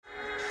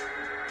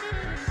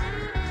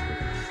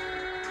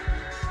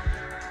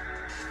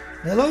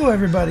Hello,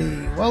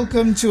 everybody.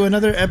 Welcome to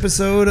another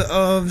episode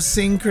of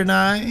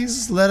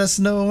SNKronize. Let us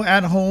know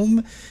at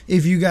home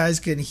if you guys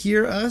can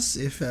hear us,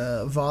 if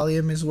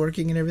volume is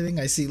working and everything.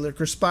 I see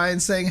Liquor Spine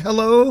saying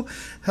hello.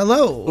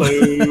 Hello.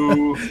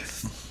 Hello.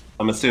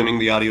 I'm assuming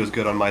the audio is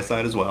good on my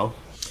side as well.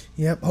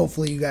 Yep,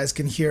 hopefully you guys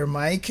can hear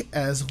Mike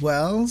as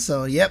well.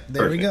 So, yep,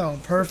 there we Perfect. go.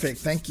 Perfect.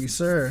 Thank you,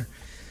 sir.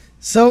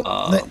 So,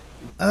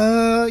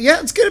 Uh, yeah,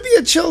 it's gonna be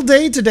a chill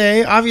day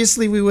today.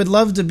 Obviously, we would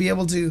love to be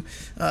able to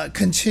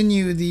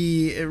continue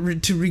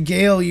to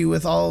regale you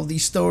with all of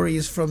these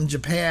stories from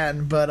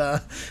Japan,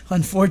 but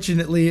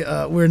unfortunately,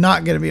 we're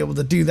not gonna be able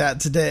to do that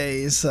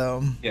today.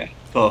 So, yeah.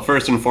 Well,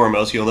 first and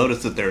foremost, you'll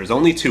notice that there's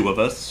only two of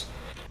us,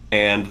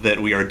 and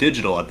that we are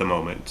digital at the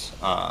moment.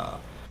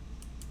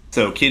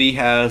 So Kitty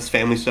has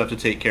family stuff to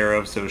take care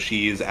of, so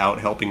she's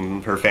out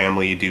helping her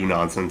family do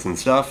nonsense and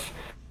stuff.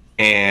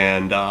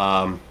 And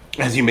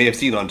as you may have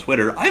seen on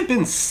Twitter, I've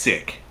been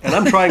sick, and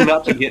I'm trying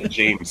not to get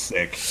James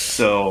sick.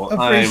 So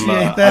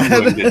appreciate I'm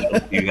going digital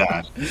that. to do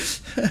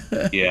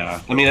that. Yeah,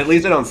 I mean, at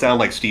least I don't sound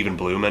like Stephen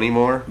Bloom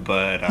anymore,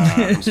 but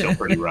I'm still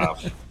pretty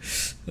rough.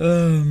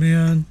 Oh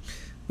man,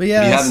 but If you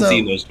yeah. haven't So,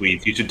 seen those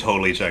tweets, you should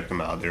totally check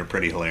them out. They're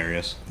pretty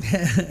hilarious.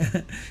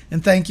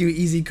 and thank you,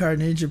 Easy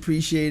Carnage.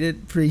 Appreciate it.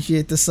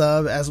 Appreciate the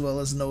sub as well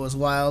as Noah's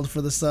Wild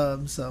for the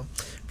sub. So,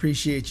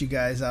 appreciate you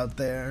guys out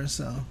there.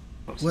 So,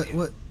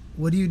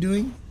 what are you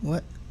doing?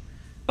 What?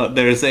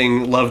 They're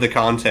saying love the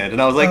content,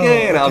 and I was like, Oh,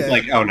 hey, and I was okay.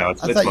 like, oh no, I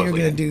it's thought you were mostly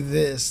gonna him. do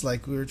this,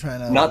 like we were trying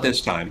to. Not Like, this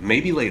time.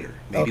 Maybe later.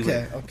 Maybe okay,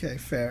 later. okay,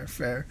 fair,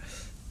 fair.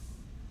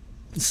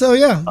 So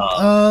yeah,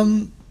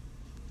 Uh,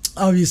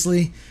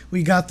 obviously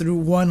we got through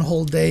one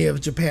whole day of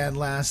Japan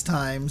last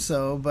time.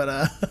 So, but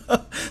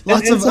and,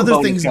 lots and of some other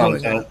bonus things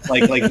going on.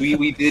 content.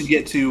 We did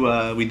get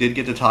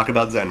to talk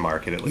about Zen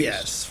Market at least,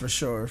 Yes, for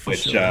sure, for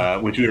which sure.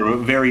 which we were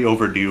very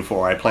overdue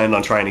for. I planned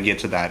on trying to get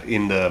to that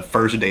in the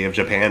first day of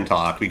Japan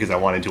talk because I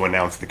wanted to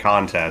announce the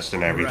contest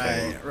and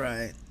everything. Right,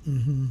 right.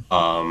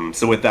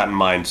 So with that in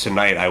mind,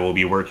 tonight I will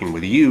be working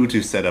with you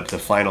to set up the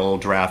final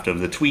draft of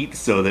the tweet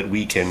so that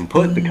we can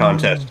put the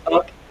contest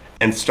up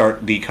and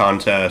start the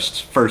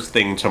contest first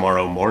thing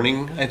tomorrow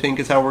morning. I think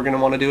is how we're going to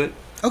want to do it.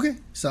 Okay,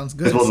 sounds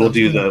Because good. Sounds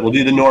good. we'll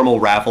do the normal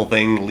raffle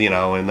thing,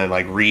 and then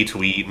like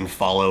retweet and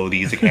follow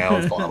these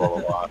accounts, blah blah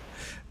blah blah.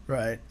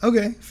 Right.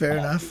 Okay. Fair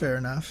enough. Fair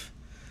enough.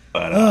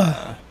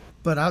 But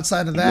But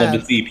outside of I'd love to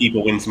that, see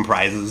people win some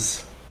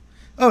prizes.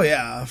 oh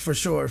yeah, for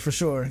sure, for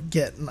sure.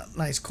 Get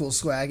nice, cool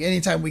swag.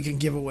 Anytime we can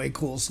give away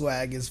cool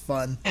swag is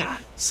fun. Yeah.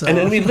 And So I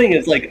mean, the thing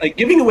is, like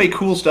giving away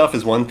cool stuff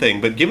is one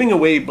thing, but giving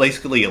away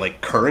basically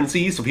like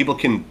currency so people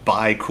can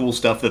buy cool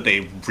stuff that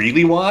they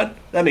really want,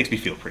 that makes me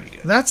feel pretty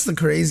good. that's the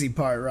crazy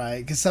part, right?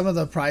 Because some of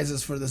the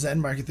prizes for the Zen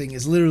Market thing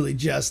is literally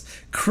just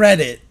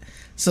credit,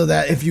 so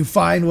that if you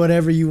find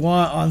whatever you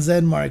want on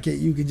Zen Market,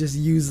 you can just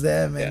use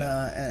them and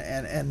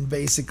Yeah. and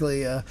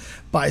basically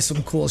buy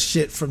some cool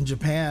shit from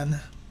Japan.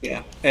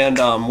 Yeah, and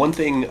one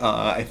thing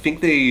I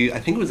think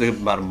it was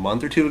about a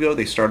month or two ago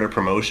they started a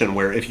promotion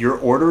where if your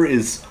order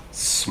is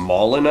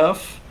small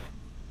enough,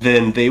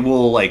 then they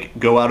will like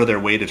go out of their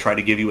way to try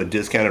to give you a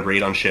discounted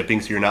rate on shipping,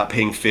 so you're not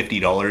paying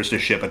 $50 to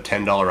ship a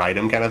 $10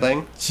 item kind of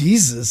thing.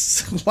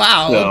 Jesus.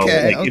 Wow. So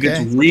Okay. like if it's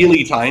Okay.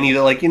 really tiny,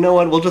 they're like, you know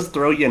what, we'll just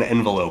throw you an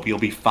envelope, you'll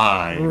be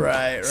fine.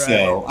 Right. Right.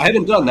 So I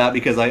haven't done that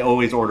because I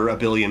always order a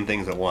billion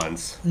things at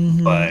once,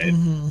 but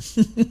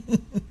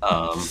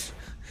um,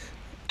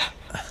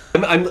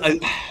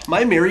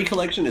 my Mary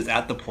collection is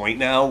at the point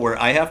now where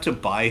I have to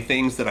buy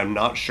things that I'm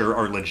not sure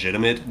are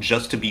legitimate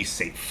just to be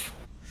safe.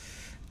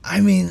 I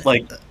mean,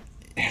 Like,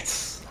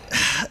 it's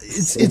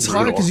so it's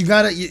hard because brutal. you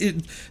gotta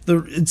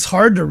it's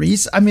hard to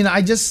reach. I mean,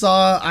 I just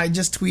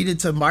tweeted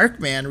to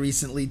Markman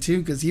recently too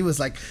because he was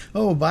like,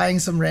 oh, buying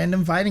some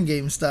random fighting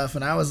game stuff,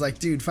 and I was like,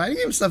 dude, fighting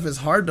game stuff is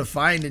hard to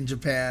find in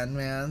Japan,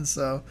 man.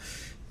 So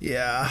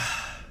yeah,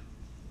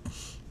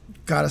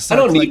 gotta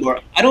start like.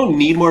 I don't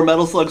need more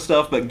Metal Slug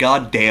stuff, but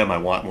god damn, I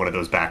want one of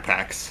those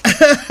backpacks.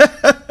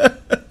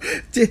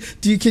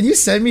 Can you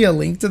send me a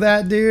link to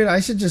that, dude? I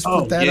should just put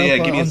Oh that yeah, yeah.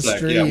 up Give me a on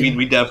sec. Yeah, stream.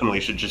 we definitely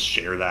should just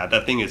share that.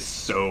 That thing is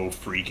so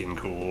freaking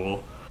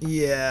cool. All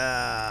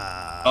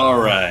Yeah.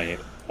 right.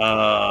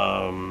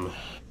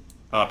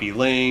 Copy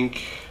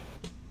link.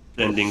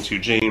 Sending to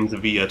James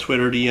via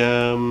Twitter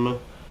DM.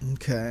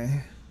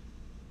 Okay.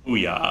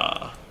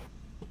 Booyah.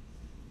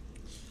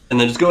 And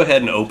then just go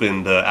ahead and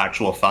open the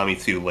actual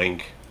Famitsu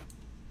link.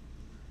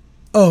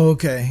 Oh,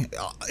 okay.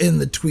 In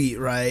the tweet,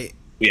 right?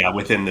 Yeah,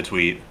 within the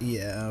tweet.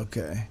 Yeah.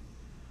 Okay.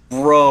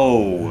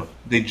 Bro,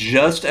 they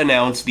just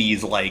announced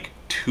these like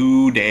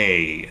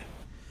today.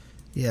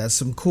 Yeah,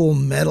 some cool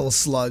metal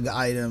slug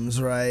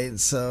items, right?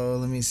 So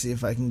let me see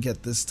if I can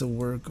get this to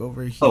work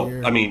over Oh,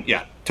 here. I mean,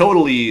 yeah,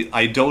 totally.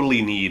 I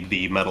totally need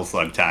the Metal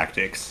Slug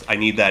Tactics. I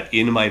need that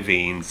in my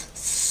veins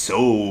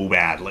so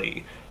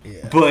badly.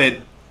 Yeah.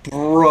 But,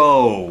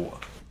 bro,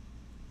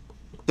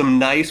 some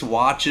nice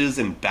watches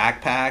and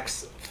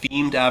backpacks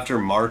themed after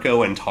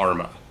Marco and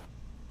Tarma.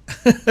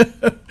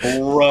 Yeah,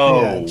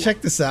 Bro.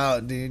 check this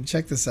out, dude.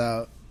 Check this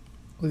out.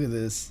 Look at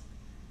this.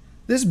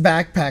 This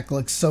backpack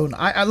looks so.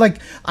 I like.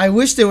 I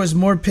wish there was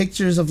more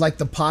pictures of like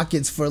the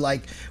pockets for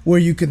like where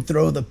you can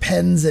throw the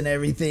pens and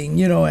everything,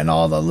 you know, and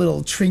all the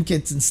little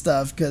trinkets and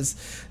stuff. Because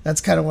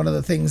that's kind of one of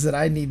the things that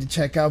I need to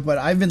check out. But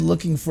I've been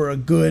looking for a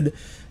good,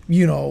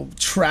 you know,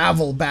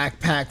 travel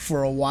backpack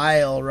for a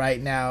while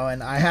right now,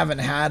 and I haven't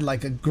had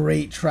like a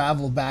great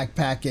travel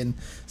backpack in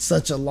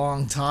such a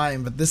long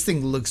time. But this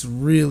thing looks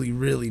really,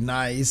 really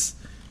nice.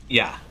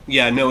 Yeah,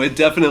 no, it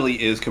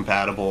definitely is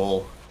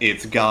compatible.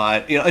 It's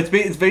got, you know, it's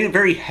very,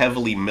 very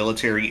heavily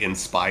military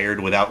inspired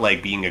without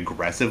like being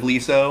aggressively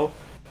so.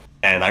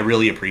 And I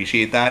really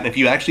appreciate that. And if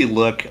you actually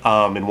look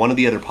in one of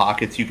the other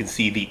pockets, you can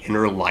see the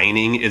inner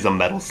lining is a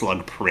Metal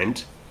Slug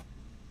print.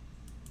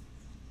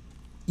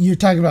 You're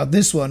talking about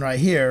this one right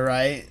here,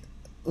 right?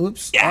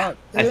 Oops. Yeah,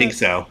 I think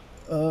so.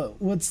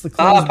 What's the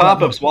close button?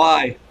 Pop-ups,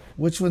 why?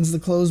 Which one's the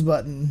close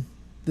button?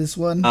 This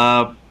one?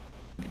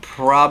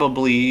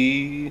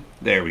 Probably.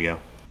 There we go.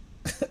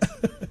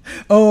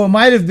 Oh, it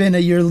might have been a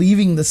 "you're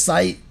leaving the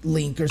site"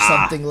 link or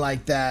something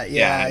like that.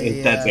 Yeah,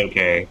 that's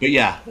okay. But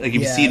yeah, like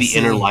you see the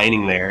inner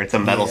lining there. It's a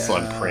Metal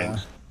Slug print.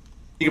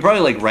 You could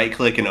probably like right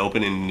click and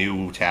open a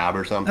new tab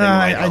or something.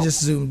 I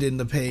just zoomed in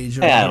the page.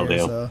 Right that'll here,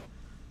 do. So.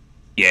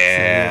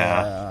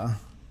 Yeah.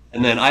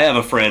 And then I have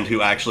a friend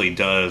who actually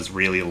does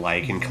really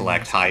like and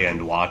collect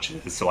high-end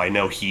watches, so I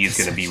know he's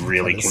going to be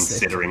really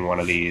considering one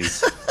of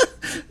these.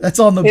 That's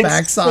on the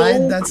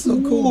backside. That's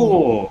so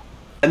cool.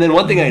 And then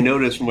one thing I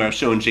noticed from what I was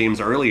showing James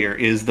earlier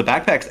is the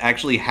backpacks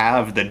actually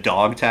have the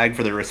dog tag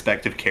for their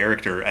respective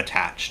character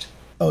attached.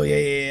 Oh,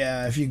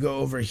 yeah. If you go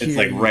over here. It's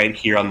like right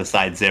here on the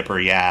side zipper,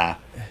 yeah.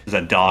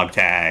 There's a dog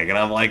tag. And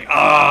I'm like,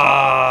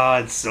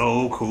 it's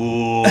so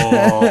cool.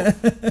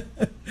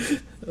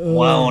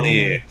 Want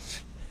it.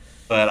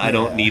 But I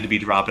don't need to be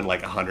dropping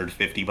like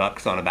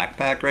 $150 on a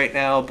backpack right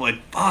now. But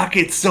fuck,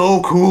 it's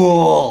so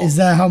cool. Is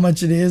that how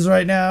much it is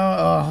right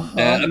now?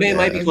 I mean, it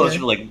might be closer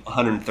to like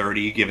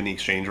 130 given the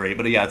exchange rate.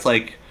 But yeah, it's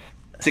like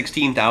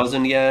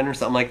 16,000 yen or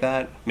something like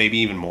that. Maybe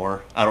even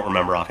more. I don't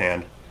remember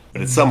offhand.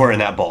 But it's somewhere in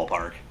that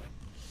ballpark.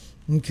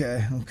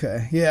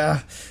 Okay.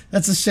 Yeah,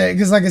 that's a shame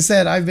because, like I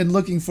said, I've been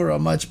looking for a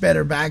much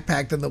better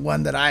backpack than the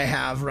one that I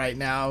have right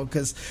now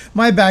because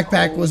my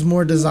backpack was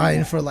more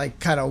designed for like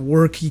kind of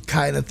worky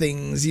kind of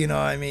things, you know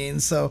what I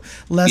mean? So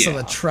less of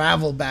a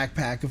travel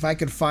backpack. If I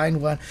could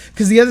find one,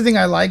 because the other thing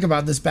I like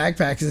about this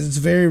backpack is it's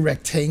very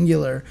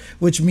rectangular,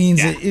 which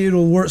means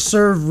it'll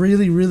serve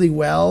really, really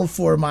well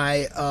for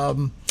my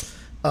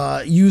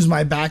use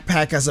my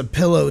backpack as a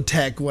pillow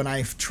tech when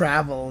I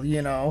travel,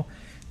 you know.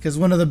 Because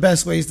one of the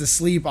best ways to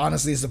sleep,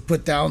 honestly, is to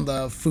put down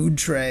the food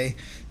tray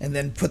and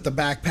then put the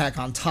backpack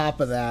on top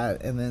of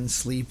that and then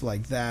sleep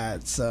like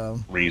that. So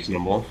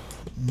reasonable.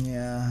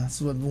 Yeah, that's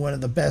one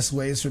of the best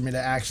ways for me to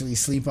actually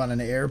sleep on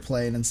an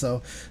airplane. And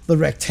so the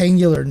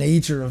rectangular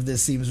nature of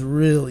this seems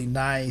really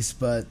nice,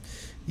 but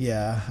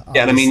yeah.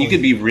 Yeah, I mean, you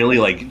could be really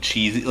like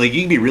cheesy, like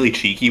you can be really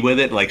cheeky with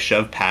it, and, like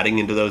shove padding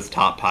into those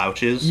top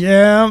pouches.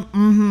 Yeah,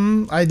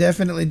 I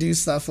definitely do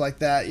stuff like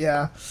that.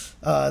 Yeah,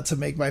 to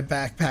make my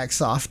backpack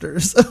softer.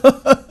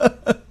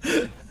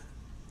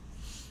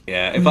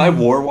 Yeah, if I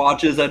wore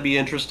watches, I'd be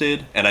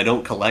interested, and I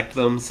don't collect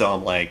them, so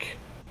I'm like,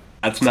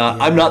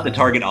 I'm not the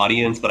target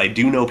audience, but I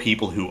do know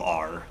people who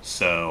are.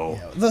 So,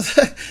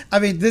 I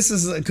mean, this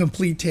is a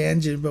complete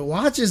tangent, but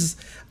watches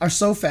are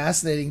so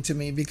fascinating to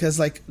me because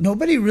like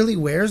nobody really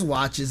wears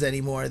watches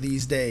anymore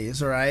these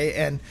days, right?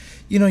 And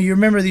you know, you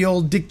remember the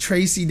old Dick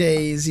Tracy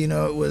days, you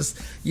know, it was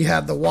you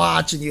had the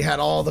watch and you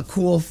had all the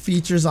cool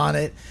features on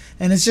it.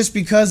 And it's just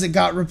because it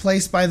got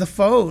replaced by the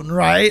phone,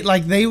 right?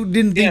 Like they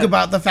didn't think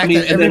about the fact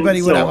that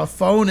everybody would have a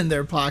phone in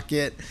their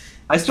pocket.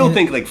 I still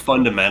think like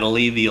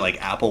fundamentally the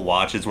like Apple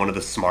Watch is one of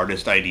the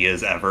smartest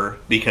ideas ever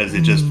because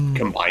it just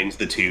combines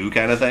the two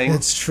kind of thing.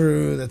 That's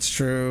true.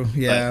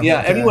 Yeah.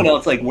 But, everyone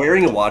else like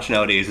wearing a watch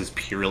nowadays is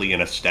purely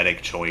an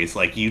aesthetic choice.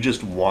 Like you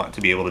just want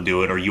to be able to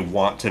do it or you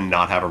want to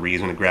not have a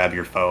reason to grab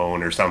your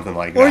phone or something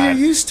like that. Or you're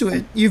used to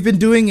it. You've been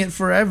doing it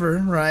forever,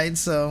 right?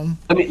 So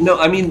I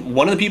mean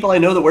one of the people I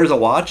know that wears a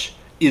watch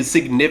is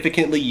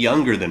significantly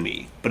younger than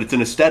me, but it's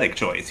an aesthetic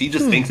choice. He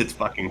just thinks it's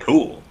fucking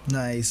cool.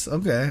 Nice.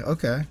 Okay.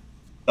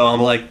 So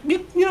I'm like,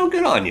 you know,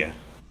 good on you.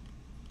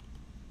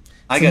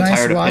 I got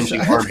tired of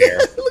pinching hard hair.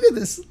 Look at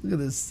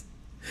this.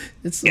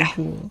 It's so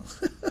cool.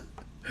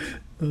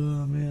 Oh,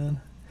 man.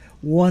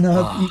 1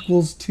 up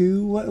equals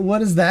 2? What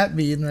does that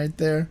mean right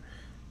there?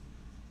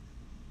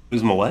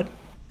 Who's my what? It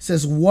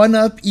says 1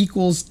 up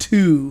equals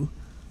 2.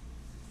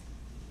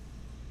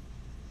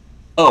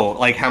 Oh,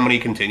 like how many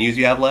continues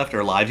you have left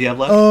or lives you have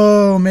left?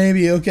 Oh,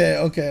 maybe. Okay.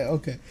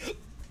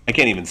 I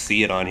can't even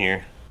see it on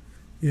here.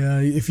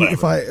 Yeah,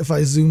 if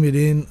I zoom it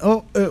in,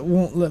 it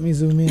won't let me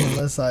zoom in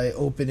unless I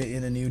open it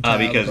in a new tab.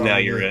 Because now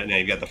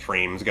you've got the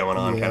frames going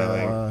on, kind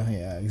of thing.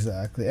 Yeah,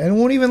 exactly, and it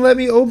won't even let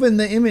me open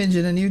the image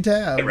in a new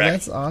tab. Correct.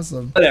 That's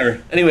awesome.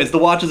 Whatever. Anyways, the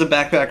watches and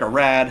backpack are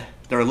rad.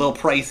 They're a little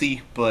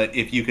pricey, but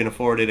if you can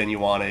afford it and you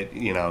want it,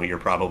 you know, you're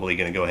probably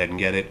going to go ahead and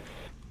get it.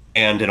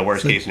 And in a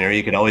worst So, case scenario,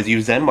 you could always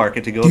use Zen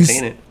Market to go you,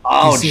 obtain it.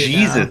 Oh see it Jesus,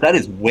 now? that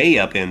is way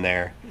up in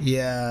there.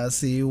 Yeah,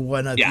 see,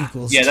 1 up Yeah,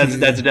 equals yeah, 2.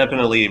 that's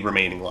definitely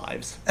remaining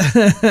lives.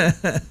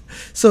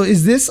 So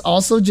is this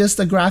also just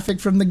a graphic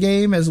from the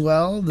game as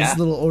well? This Yeah.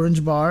 little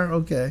orange bar?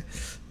 Okay.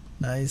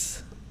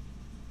 Nice.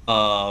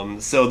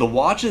 So the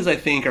watches I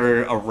think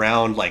are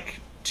around like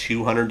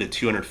 200 to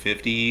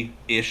 250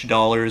 ish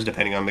dollars,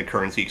 depending on the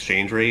currency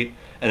exchange rate,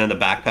 and then the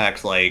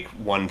backpack's like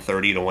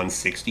 130 to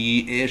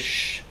 160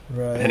 ish,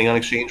 Right. depending on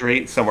exchange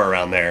rate, somewhere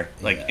around there,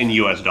 like in Yeah.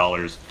 U.S.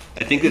 dollars.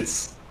 I think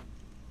it's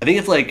I think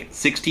it's like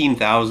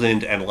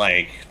 16,000 and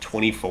like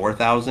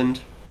 24,000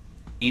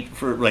 each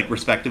for like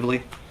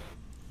respectively.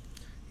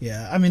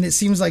 Yeah. I mean, it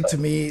seems like to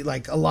me,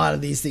 like a lot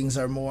of these things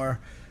are more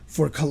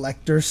for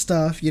collector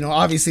stuff. You know,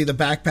 obviously the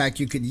backpack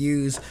you could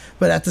use,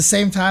 but at the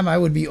same time, I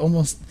would be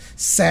almost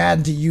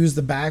sad to use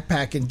the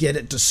backpack and get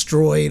it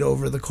destroyed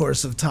over the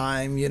course of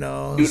time, you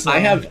know? Dude, So, I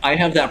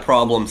have that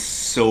problem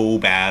so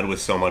bad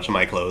with so much of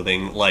my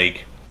clothing.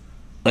 Like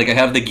I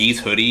have the Geese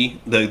hoodie,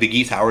 the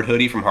Geese Howard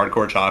hoodie from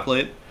Hardcore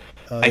Chocolate.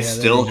 oh, I yeah, there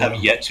still you have go.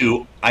 yet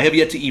to I have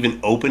yet to even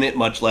open it,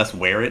 much less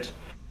wear it,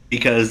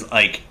 because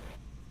like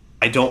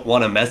I don't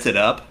want to mess it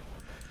up.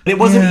 And it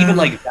wasn't even Yeah.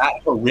 like that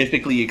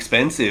horrifically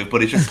expensive,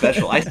 but it's just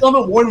special. I still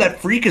haven't worn that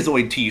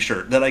Freakazoid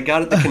T-shirt that I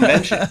got at the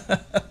convention.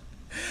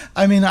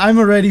 I mean, I'm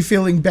already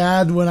feeling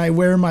bad when I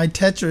wear my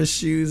Tetris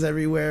shoes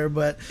everywhere,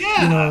 but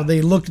you know, Yeah.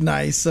 they look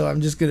nice, so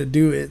I'm just gonna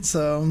do it.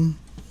 So,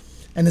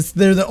 and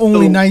they're the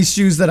only So nice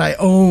shoes that I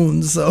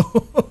own. So,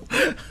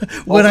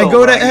 when I also,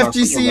 go to Ragnar, for the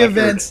FGC record,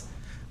 events,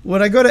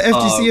 when I go to uh,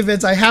 FGC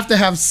events, I have to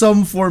have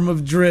some form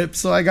of drip,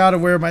 so I gotta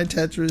wear my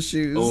Tetris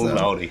shoes. oh So,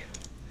 lordy.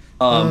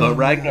 oh But man,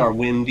 Ragnar,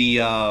 when the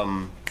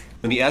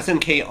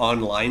SNK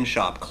online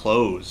shop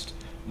closed,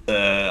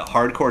 the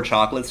Hardcore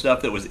Chocolate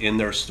stuff that was in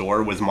their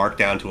store was marked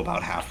down to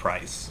about half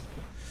price.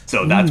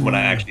 So that's when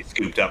I ooh, actually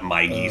scooped up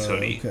my Geese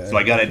hoodie. So okay,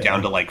 I got it down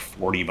okay. to like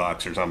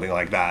 $40 or something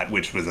like that,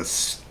 which was a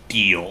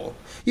steal.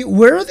 Yeah,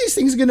 where are these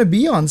things gonna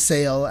be on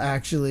sale?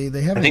 Actually, they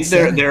I haven't think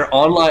said. they're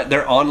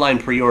online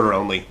pre-order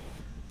only.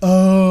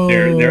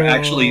 They're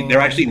actually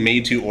Oh,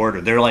 made to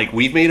order. They're like,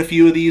 we've made a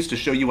few of these to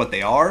show you what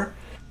they are.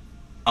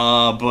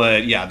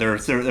 But yeah, they're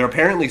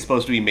apparently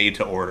supposed to be made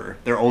to order.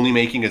 They're only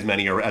making as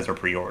many as are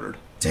pre-ordered.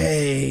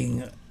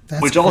 dang,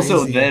 that's Which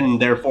also crazy. then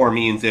therefore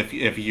means if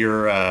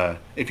you're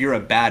a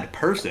bad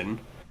person,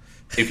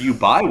 if you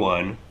buy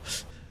one,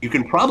 you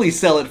can probably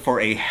sell it for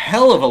a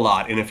hell of a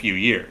lot in a few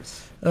years.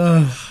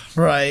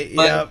 Right.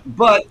 But Yep.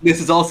 but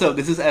this is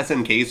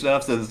SNK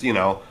stuff, so there's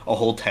a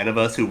whole 10 of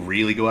us who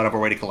really go out of our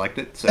way to collect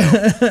it.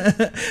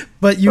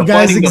 But you So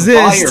guys finding the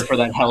buyer exist. for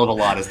that hell of a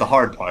lot is the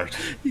hard part.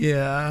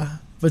 Yeah.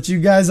 But you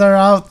guys are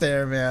out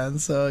there, man.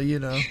 So, you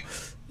know.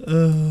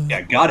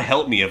 Yeah, God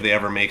help me if they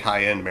ever make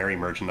high-end Mary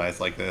merchandise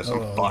like this. I'm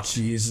Oh, fucked.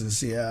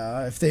 Jesus.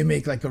 Yeah. If they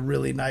make like a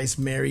really nice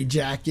Mary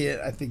jacket,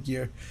 I think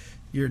you're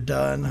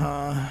done,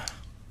 huh?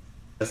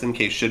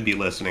 SNK should be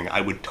listening. I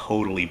would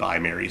totally buy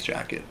Mary's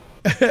jacket.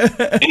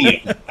 Any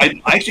of them.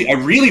 I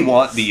really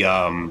want the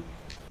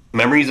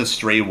Memories of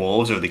Stray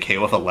Wolves or the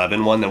KOF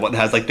 11 one that what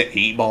has like the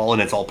 8 ball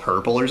and it's all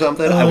purple or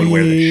something. I Oh, would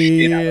wear the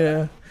shit out of that.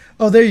 yeah.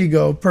 Oh, there you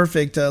go.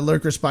 Perfect.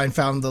 Lurker Spine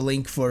found the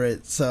link for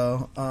it.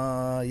 So,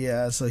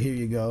 yeah. So here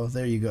you go.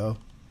 There you go.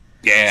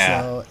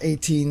 Yeah. So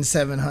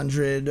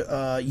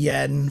 18,700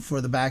 yen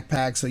for the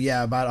backpack. So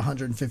yeah, about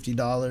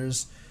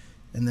 $150.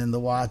 And then the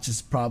watch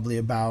is probably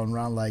about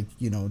around like,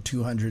 you know,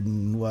 200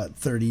 and what,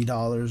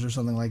 $30 or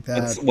something like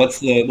What's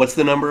that. what's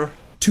the number?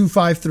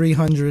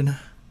 25300.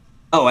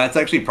 Oh, that's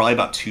actually probably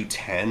about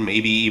 210,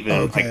 maybe even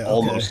like Okay, okay.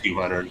 almost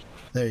 200.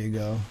 There you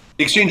go.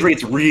 The exchange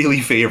rate's really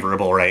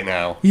favorable right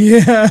now.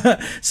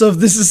 Yeah. So if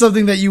this is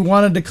something that you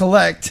wanted to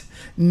collect,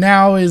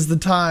 now is the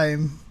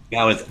time.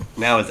 Now is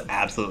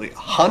absolutely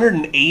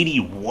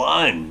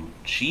 181.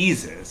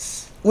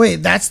 Jesus. Wait,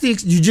 that's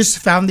you just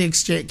found the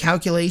exchange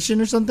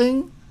calculation or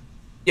something?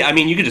 Yeah, I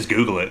mean you could just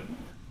Google it.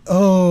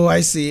 Oh,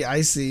 I see.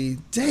 I see.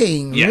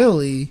 Dang, Yeah.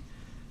 really?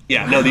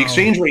 Yeah, no, the Wow.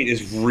 exchange rate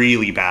is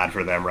really bad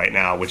for them right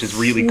now, which is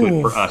really good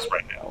for Oof. us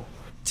right now.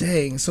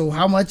 Dang. So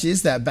how much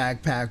is that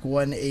backpack?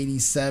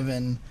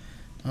 187,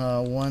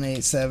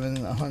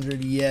 187,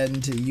 100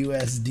 yen to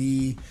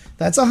USD.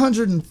 That's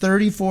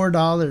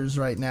 $134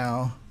 right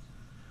now.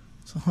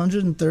 It's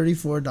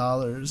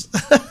 $134.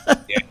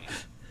 Yeah.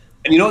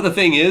 And you know what the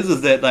thing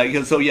is that like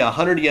so yeah,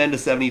 100 yen to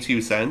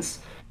 72 cents.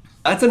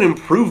 That's an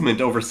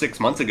improvement over 6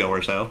 months ago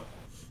or so.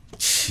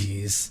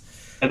 Jeez.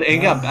 I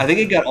think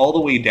it got all the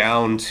way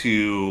down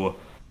to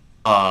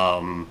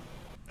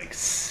like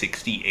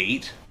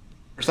 68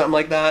 or something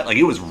like that. Like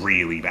it was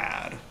really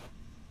bad.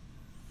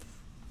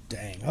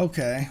 Dang.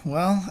 Okay.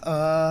 Well,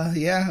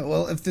 yeah.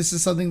 Well, if this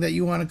is something that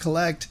you want to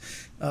collect,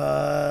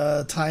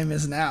 time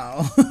is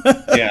now.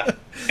 Yeah.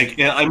 Like,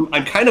 yeah,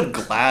 I'm kind of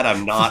glad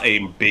I'm not a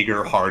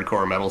bigger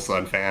hardcore Metal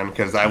Slug fan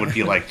because I would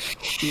be like,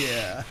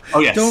 Yeah. oh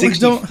yeah, Don't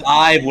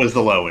 65 was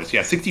the lowest.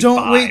 Yeah, 65.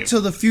 don't wait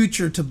till the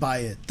future to buy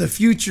it. The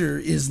future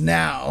is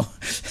now.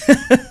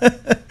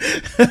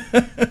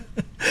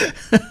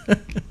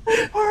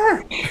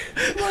 Work.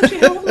 Why don't you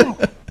help me?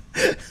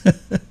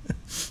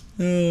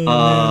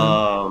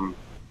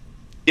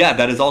 Yeah,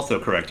 that is also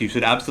correct. You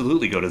should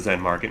absolutely go to Zen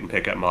Market and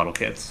pick up model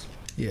kits.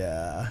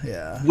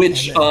 Yeah.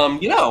 Which, it's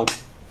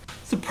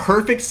a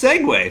perfect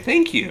segue.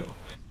 Thank you.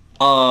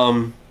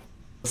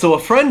 So a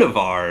friend of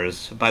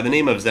ours by the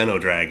name of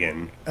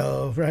Xenodragon.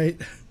 Oh, right.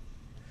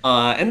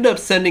 Ended up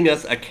sending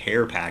us a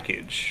care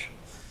package.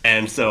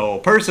 And so,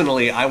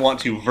 personally, I want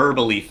to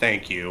verbally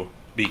thank you,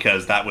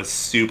 because that was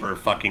super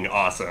fucking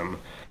awesome.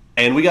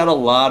 And we got a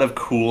lot of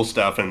cool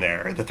stuff in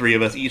there. The three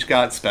of us each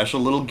got special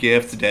little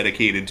gifts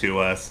dedicated to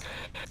us.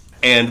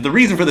 And the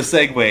reason for the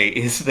segue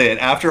is that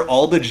after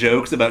all the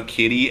jokes about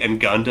Kitty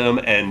and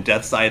Gundam and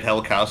Death Scythe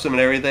Hell costume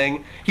and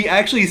everything, he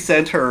actually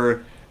sent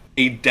her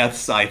a Death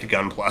Scythe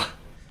Gunpla.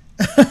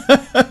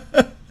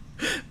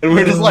 And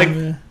we're just like,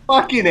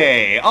 fucking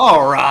A,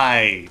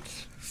 alright.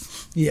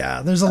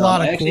 Yeah, there's a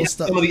lot of cool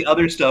stuff. Some of the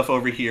other stuff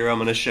over here I'm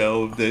going to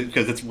show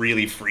because it's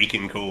really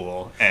freaking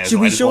cool. And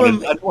should we show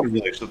him? I want to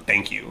really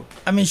thank you.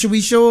 I mean, should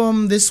we show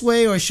him this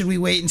way, or should we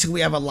wait until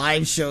we have a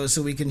live show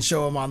so we can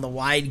show him on the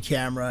wide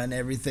camera and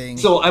everything?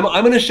 So I'm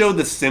going to show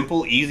the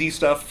simple, easy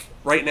stuff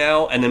right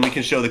now, and then we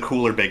can show the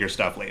cooler, bigger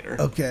stuff later.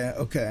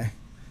 Okay.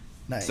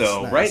 Nice.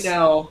 So right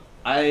now,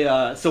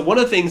 so one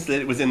of the things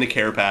that was in the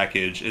care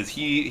package is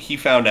he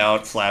found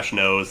out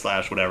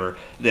 /knows/ whatever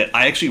that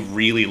I actually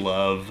really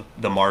love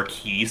the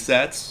marquee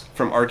sets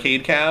from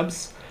Arcade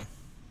Cabs,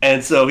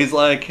 and so he's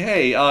like,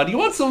 hey, do you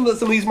want some of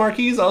these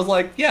marquees? I was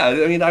like, yeah,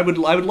 I mean, I would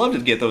love to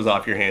get those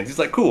off your hands. He's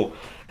like, cool.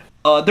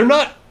 They're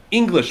not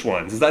English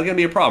ones. Is that gonna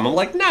be a problem? I'm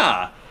like,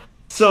 nah.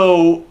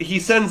 So he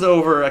sends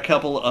over a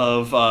couple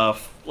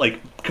of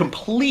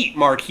complete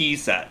marquee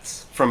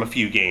sets from a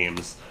few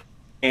games,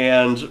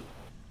 and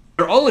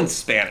they're all in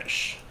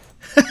Spanish.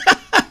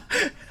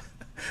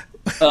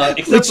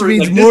 Which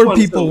means more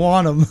people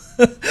want them.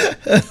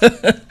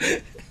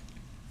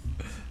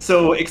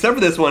 So, except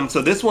for this one,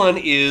 so this one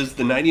is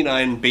the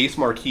 99 base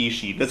marquee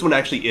sheet. This one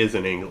actually is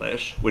in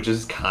English, which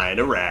is kind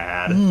of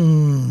rad.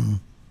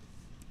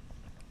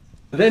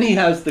 Then he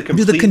has the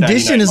complete. Dude, the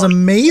condition is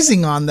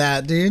amazing on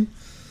that, dude.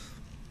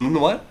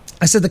 What?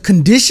 I said the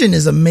condition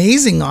is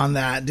amazing on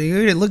that,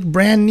 dude. It looked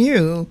brand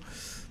new.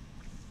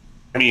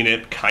 I mean,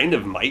 it kind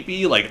of might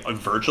be, like,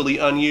 virtually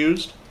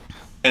unused.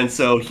 And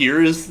so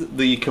here is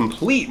the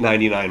complete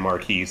 99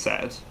 marquee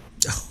set.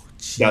 Oh,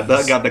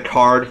 got the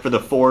card for the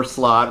 4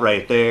 slot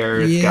right there.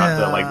 It's got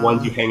the, like,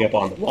 ones you hang up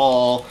on the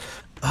wall.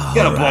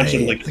 Got a bunch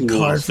of, like, cool the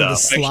card stuff.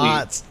 For the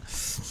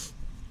slots.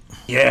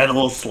 Actually, yeah, the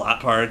little slot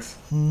parts.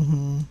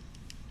 Mm-hmm.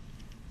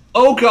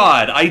 Oh,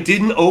 God, I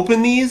didn't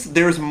open these.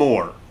 There's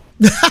more.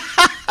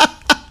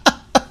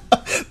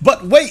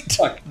 But wait,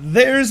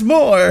 there's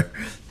more.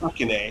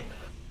 Fucking A.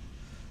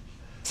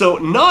 So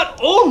not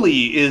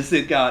only is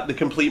it got the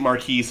complete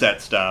marquee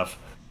set stuff,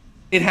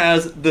 it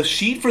has the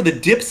sheet for the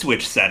dip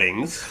switch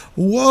settings.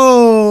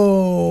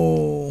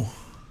 Whoa.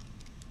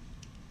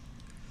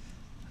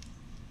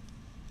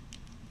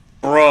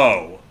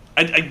 Bro.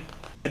 I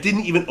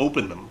didn't even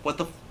open them. What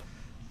the...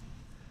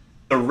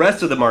 The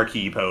rest of the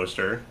marquee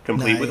poster,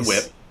 complete with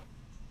whip.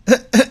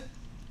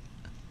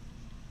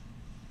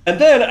 And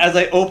then, as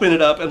I open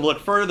it up and look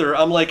further,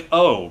 I'm like,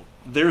 oh,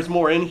 there's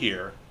more in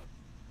here.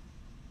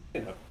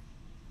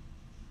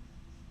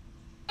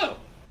 Oh.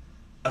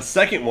 A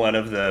second one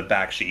of the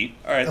back sheet.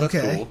 Alright, that's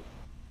cool.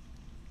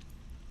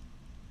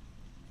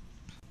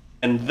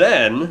 And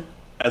then,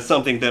 as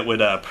something that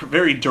would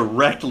very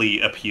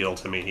directly appeal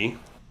to me,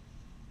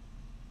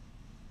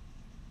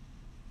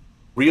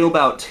 reel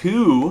about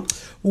 2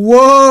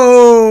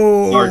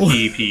 Whoa!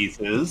 marquee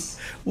pieces.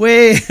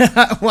 Wait,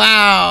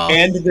 wow.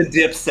 And the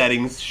dip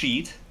settings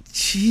sheet.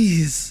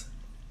 Jeez.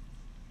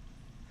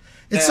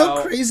 It's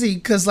so crazy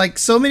because, like,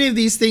 so many of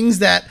these things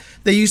that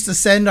they used to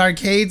send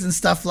arcades and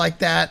stuff like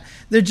that,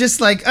 they're just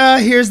like,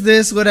 here's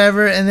this,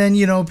 whatever. And then,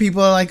 you know,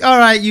 people are like, all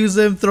right, use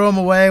them, throw them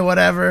away,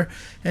 whatever.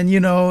 And, you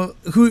know,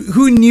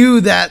 who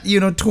knew that, you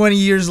know, 20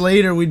 years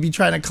later we'd be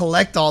trying to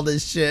collect all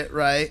this shit,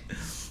 right?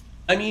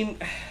 I mean,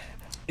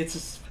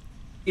 it's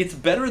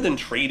better than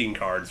trading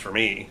cards for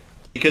me.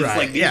 Because,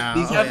 like, these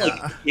have,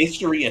 like,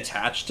 history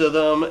attached to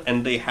them,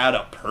 and they had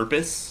a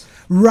purpose.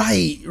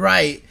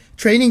 Right.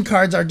 Trading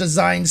cards are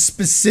designed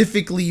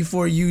specifically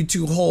for you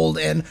to hold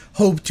and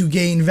hope to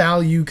gain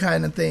value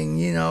kind of thing,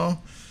 you know?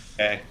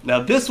 Okay.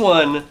 Now, this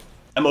one,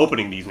 I'm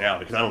opening these now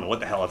because I don't know what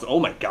the hell it's... Oh,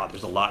 my God,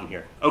 there's a lot in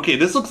here. Okay,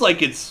 this looks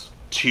like it's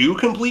 2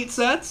 complete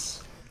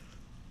sets.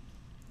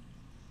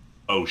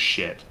 Oh,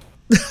 shit.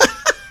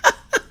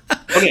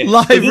 Okay,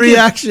 live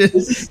reaction.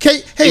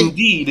 Hey,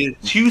 indeed,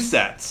 it's 2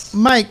 sets.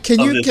 Mike, can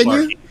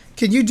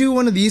you do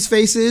one of these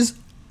faces?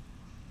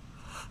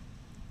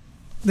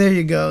 There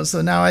you go.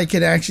 So now I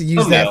can actually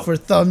use that for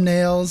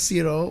thumbnails.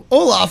 You know,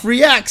 Olaf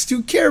reacts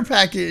to care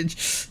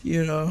package.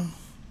 You know.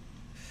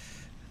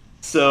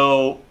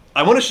 So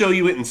I want to show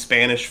you it in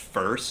Spanish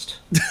first,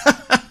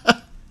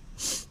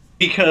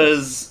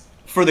 because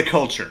for the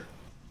culture.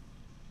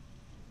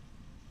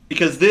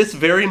 Because this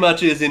very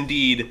much is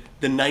indeed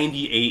the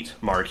 98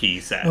 marquee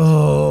set.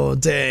 Oh,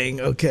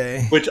 dang.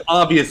 Okay. Which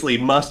obviously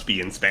must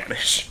be in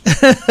Spanish.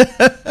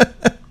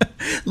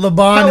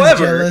 Laban is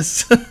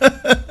jealous.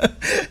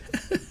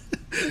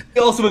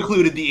 also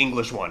included the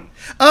English one.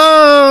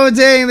 Oh,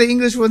 dang, the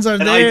English ones are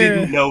And there. I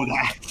didn't know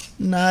that.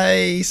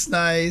 Nice,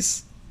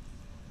 nice.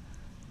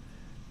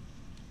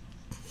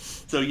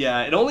 So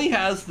yeah, it only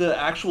has the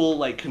actual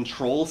like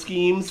control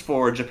schemes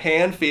for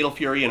Japan, Fatal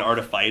Fury, and Art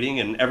of Fighting,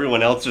 and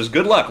everyone else just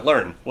good luck,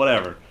 learn,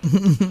 whatever.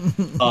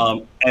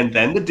 And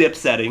then the dip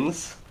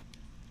settings.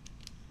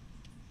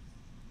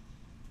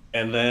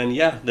 And then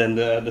yeah, then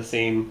the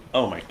same.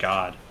 Oh my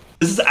god,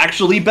 this is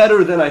actually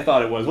better than I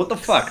thought it was. What the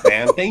fuck,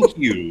 man? Thank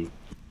you,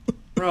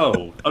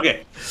 bro.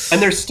 Okay,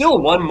 and there's still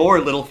one more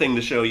little thing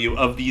to show you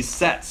of these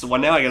sets. Well,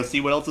 now I gotta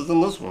see what else is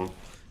in this one.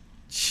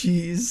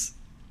 Jeez.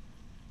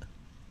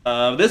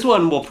 This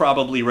one will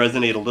probably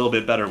resonate a little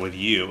bit better with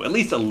you, at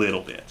least a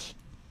little bit.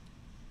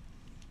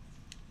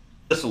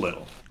 Just a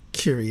little.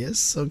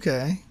 Curious.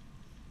 Okay.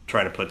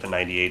 Trying to put the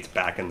 98s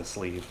back in the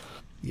sleeve.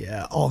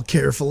 Yeah, all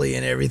carefully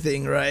and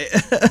everything, right?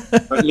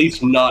 Or at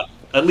least not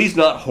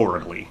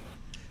horribly.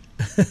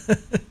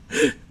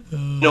 You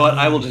know what?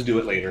 I will just do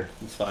it later.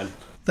 It's fine.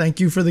 Thank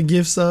you for the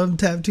gift sub,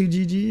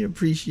 Tab2GG.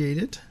 Appreciate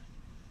it.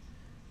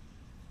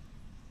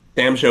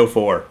 Sam Show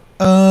 4.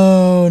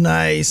 Oh,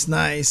 nice,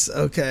 nice.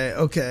 Okay,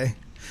 okay.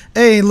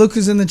 Hey, look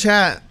who's in the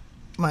chat,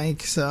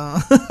 Mike. So.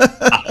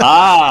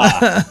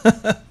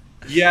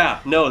 Yeah,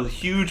 no,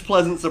 huge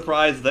pleasant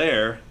surprise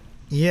there.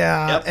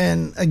 Yeah, Yep.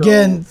 and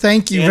again, So,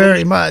 thank you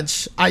very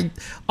much. I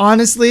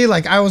honestly,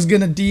 like, I was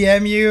gonna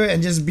DM you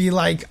and just be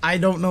like, I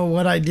don't know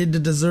what I did to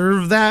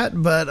deserve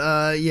that,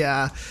 but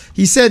yeah,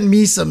 he sent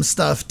me some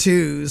stuff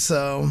too.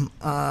 So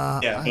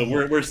Yeah, but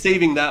we're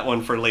saving that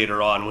one for later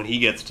on when he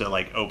gets to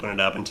like open it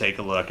up and take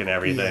a look and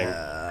everything.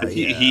 Yeah,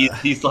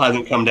 He still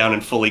hasn't come down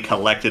and fully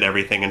collected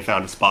everything and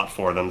found a spot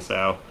for them.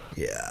 So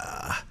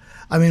yeah.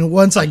 I mean,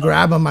 once I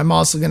grab them, I'm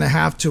also going to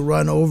have to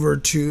run over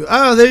to...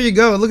 Oh, there you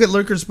go. Look at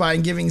Lurker Spy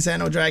and giving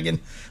Xano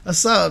Dragon a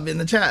sub in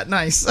the chat.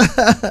 Nice.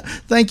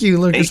 Thank you,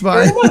 Lurker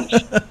Spy.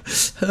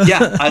 Yeah,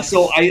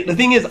 the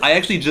thing is, I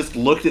actually just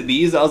looked at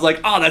these. I was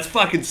like, oh, that's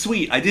fucking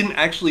sweet. I didn't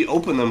actually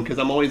open them because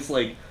I'm always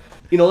like,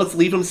 let's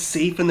leave them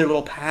safe in their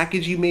little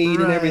package you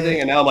made and everything.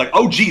 And now I'm like,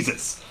 oh,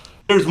 Jesus,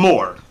 there's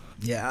more.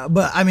 Yeah,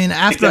 but I mean,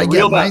 after I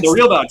get the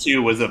Real Bout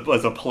 2 was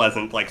a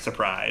pleasant like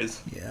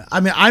surprise. Yeah, I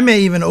mean, I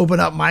may even open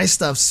up my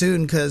stuff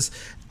soon because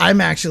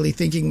I'm actually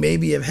thinking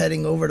maybe of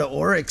heading over to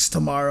Oryx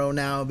tomorrow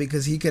now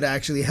because he could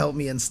actually help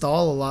me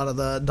install a lot of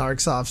the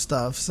Darksoft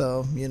stuff.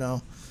 So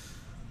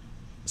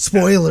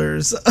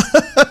spoilers of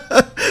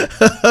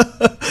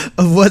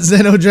what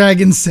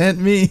Xenodragon sent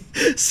me.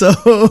 So,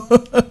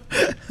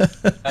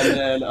 and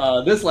then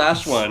this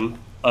last one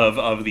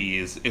of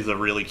these is a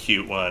really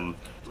cute one.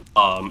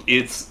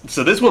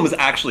 This one was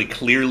actually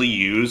clearly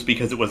used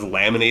because it was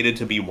laminated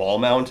to be wall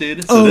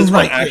mounted. So this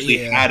one actually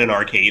had an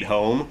arcade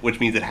home, which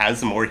means it has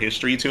some more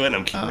history to it. And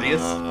I'm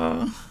curious,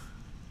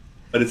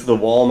 but it's the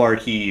wall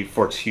marquee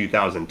for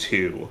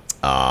 2002.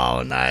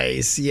 Oh,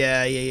 nice!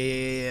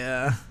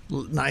 Yeah.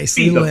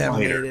 Nicely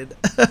laminated.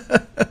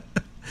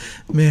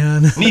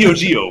 Man, Neo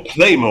Geo,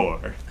 play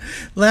more.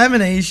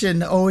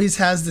 Lamination always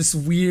has this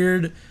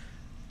weird,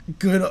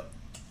 good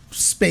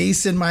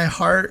space in my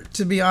heart,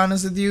 to be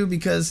honest with you,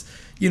 because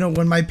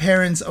when my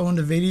parents owned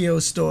a video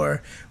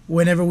store,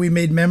 whenever we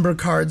made member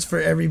cards for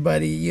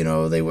everybody,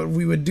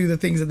 we would do the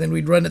things and then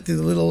we'd run it through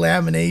the little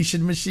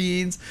lamination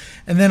machines.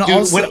 And then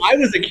also, when I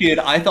was a kid,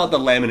 I thought the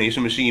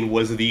lamination machine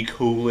was the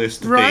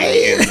coolest thing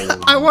in the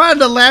world. I wanted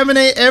to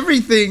laminate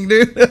everything,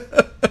 dude.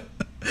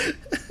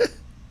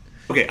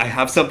 Okay, I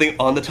have something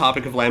on the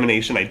topic of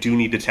lamination I do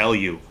need to tell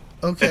you.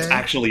 Okay. That's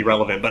actually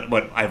relevant,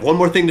 but I have one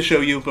more thing to show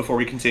you before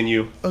we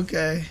continue.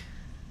 Okay.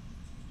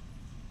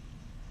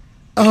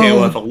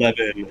 KOF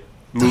 11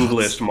 move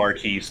list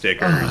marquee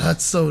stickers. Oh,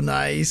 that's so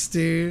nice,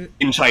 dude.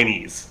 In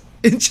Chinese.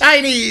 In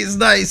Chinese,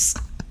 nice.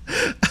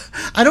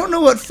 I don't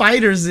know what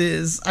fighters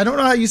is. I don't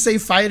know how you say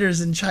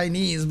fighters in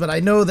Chinese, but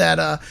I know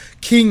that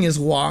king is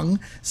Wang,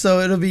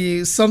 so it'll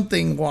be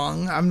something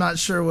Wang. I'm not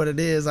sure what it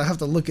is. I have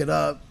to look it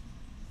up.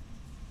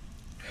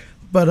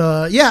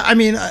 But yeah, I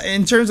mean,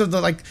 in terms of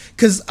the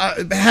because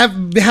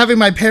having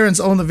my parents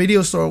own the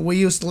video store, we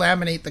used to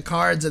laminate the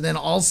cards, and then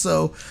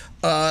also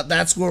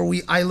that's where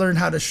I learned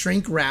how to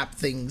shrink wrap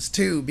things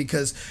too,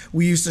 because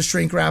we used to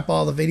shrink wrap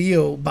all the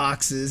video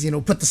boxes,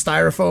 put the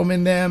styrofoam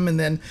in them and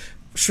then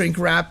shrink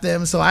wrap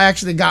them. So I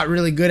actually got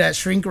really good at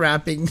shrink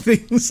wrapping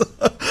things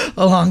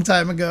a long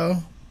time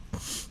ago.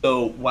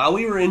 So while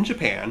we were in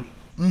Japan,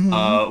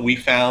 we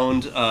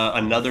found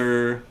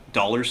another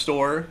dollar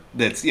store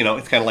that's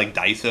it's kind of like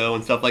Daiso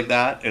and stuff like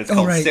that, and it's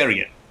called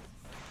Seria.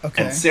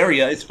 Okay. And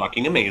Seria is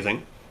fucking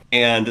amazing,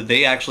 and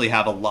they actually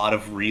have a lot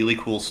of really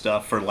cool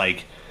stuff for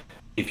like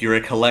if you're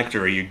a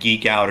collector or you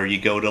geek out or you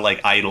go to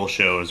like idol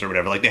shows or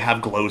whatever. Like they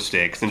have glow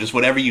sticks and just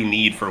whatever you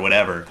need for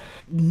whatever.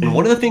 And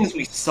one of the things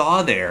we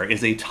saw there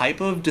is a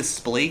type of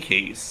display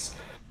case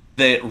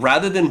that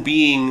rather than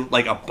being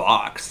like a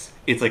box,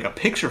 it's like a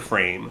picture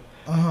frame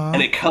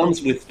and it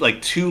comes with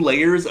like 2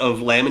 layers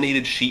of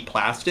laminated sheet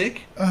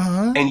plastic,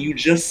 and you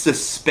just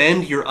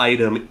suspend your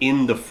item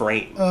in the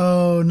frame.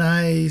 Oh,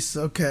 nice.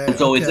 Okay. And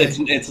so Okay.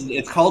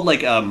 it's called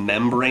like a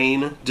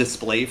membrane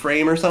display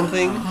frame or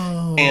something.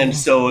 And Oh,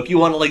 so if you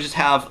want to like just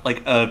have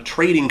like a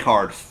trading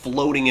card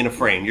floating in a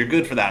frame, you're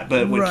good for that.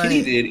 But what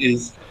Kitty right. did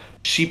is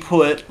she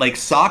put like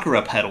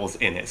sakura petals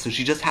in it, so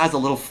she just has a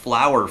little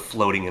flower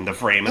floating in the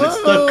frame, and it's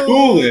the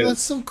Oh,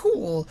 that's coolest. so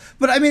cool.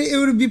 But I mean, it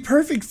would be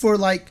perfect for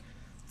like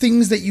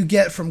things that you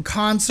get from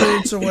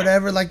concerts or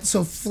whatever, like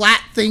so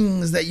flat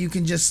things that you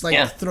can just like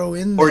Yeah, throw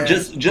in or there.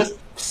 just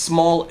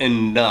small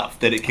enough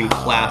that it can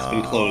clasp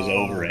and close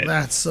over Oh, it.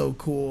 that's so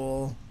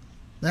cool.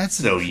 That's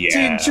So dude,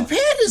 yeah. Japan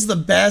is the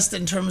best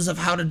in terms of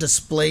how to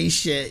display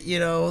shit,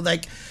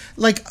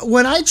 like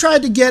when I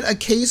tried to get a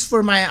case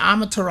for my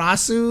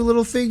Amaterasu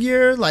little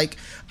figure, like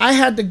I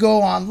had to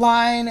go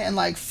online and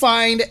like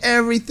find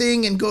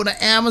everything and go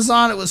to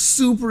Amazon. It was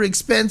super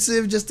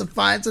expensive just to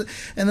find it.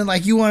 And then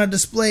like you want to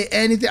display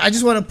anything. I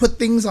just want to put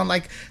things on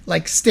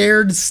like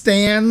staired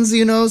stands,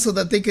 so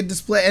that they could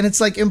display, and it's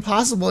like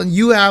impossible. And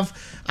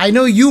I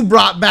know you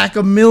brought back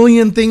a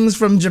million things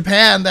from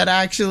Japan that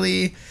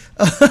actually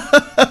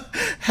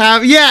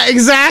yeah,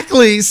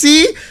 exactly.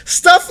 See,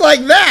 stuff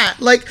like that,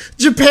 like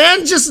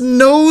Japan just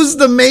knows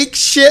to make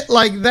shit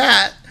like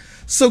that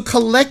so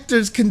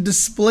collectors can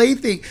display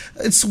things.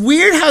 It's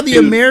weird how the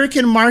Dude,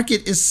 American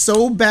market is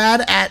so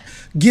bad at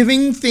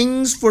giving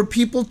things for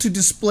people to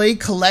display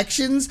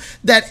collections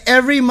that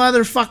every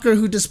motherfucker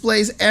who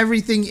displays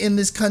everything in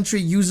this country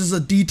uses a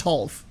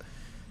detolf.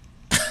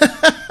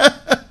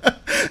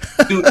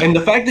 dude, and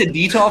the fact that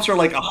detolfs are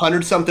like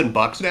 100 something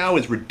bucks now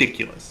is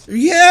ridiculous.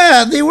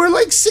 Yeah, they were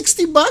like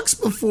 $60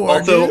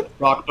 before, Also, dude.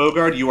 Rock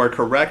Bogard, you are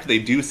correct. They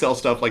do sell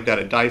stuff like that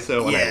at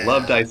Daiso, and I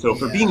love Yeah, Daiso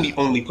for being the yeah,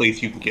 only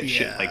place you can get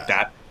shit like yeah.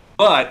 that.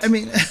 I But,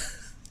 mean,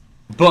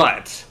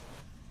 but,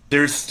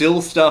 there's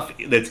still stuff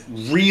that's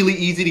really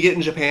easy to get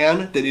in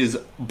Japan that is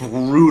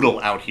brutal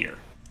out here.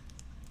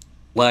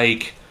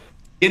 Like,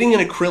 getting an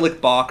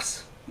acrylic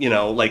box,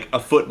 like a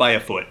foot by a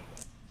foot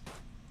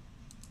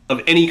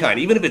of any kind,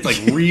 even if it's like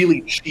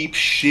really cheap,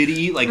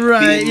 shitty, like right?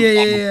 thin Yeah, yeah,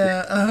 plastic.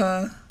 yeah. Uh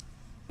huh.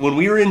 When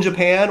we were in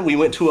Japan, we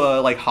went to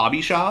a like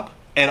hobby shop,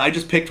 and I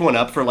just picked one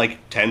up for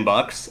like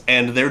 $10,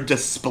 and their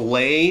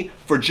display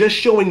for just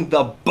showing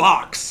the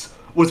box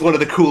was one of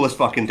the coolest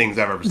fucking things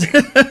I've ever seen.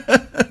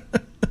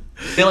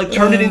 They like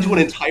turned it into an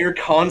entire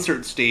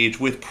concert stage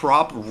with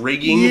prop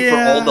rigging for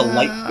all the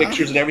light Yeah,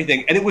 fixtures and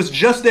everything, and it was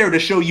just there to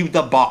show you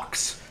the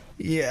box.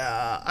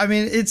 yeah. I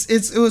mean,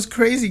 it was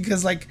crazy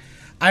because like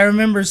I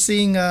remember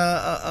seeing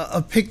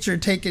a picture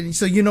taken.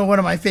 So one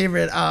of my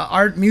favorite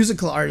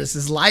musical artists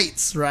is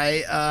Lights,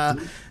 right?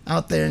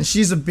 Out there, and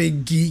she's a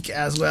big geek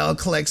as well.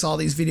 Collects all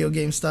these video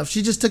game stuff.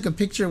 She just took a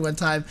picture one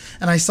time,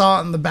 and I saw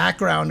it in the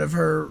background of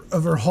her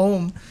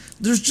home.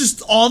 There's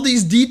just all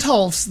these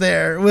detolfs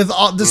there with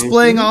all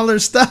displaying Mhm. all their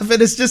stuff,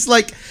 and it's just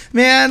like,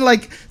 man,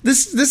 like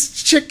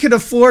this chick could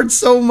afford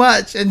so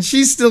much, and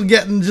she's still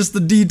getting just the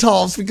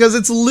detolfs because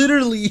it's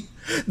literally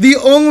the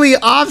only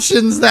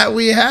options that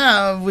we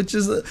have. Which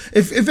is,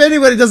 if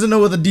anybody doesn't know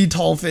what a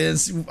detolf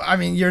is, I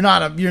mean, you're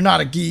not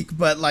a geek,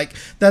 but like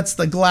that's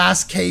the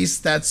glass case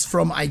that's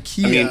from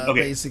I mean, IKEA,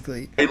 okay,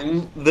 basically.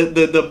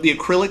 the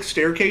acrylic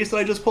staircase that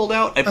I just pulled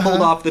out, I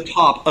pulled off the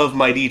top of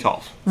my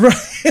detolf. Right,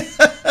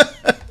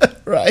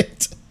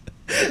 right.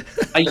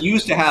 I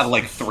used to have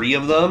like 3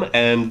 of them,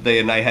 and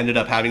then I ended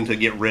up having to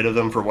get rid of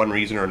them for one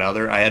reason or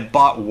another. I had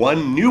bought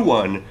one new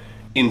one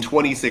in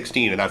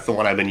 2016, and that's the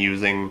one I've been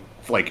using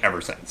like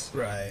ever since.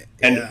 Right.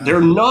 And Yeah.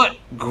 they're not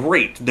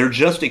great; they're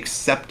just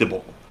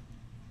acceptable.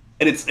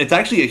 And it's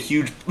actually a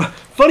huge,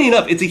 funny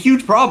enough, it's a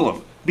huge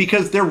problem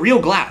because they're real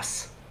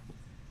glass,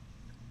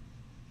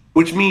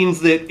 which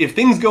means that if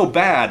things go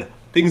bad,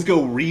 things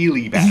go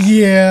really bad.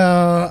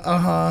 Yeah. Uh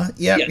huh.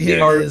 Yep. Yeah, they Here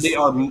it are is. they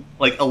are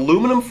like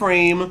aluminum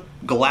frame,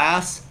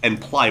 glass, and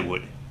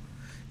plywood.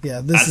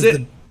 Yeah. That's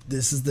it.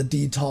 This is the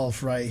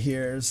detolf right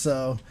here.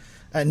 So,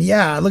 and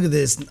yeah, look at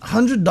this,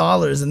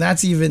 $100, and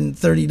that's even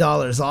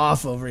 $30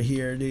 off over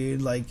here,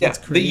 dude. Like Yeah, it's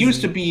they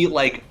used to crazy. be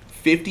like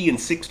 50 and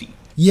 60.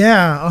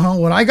 Yeah. Uh huh.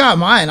 When I got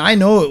mine, I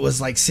know it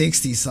was like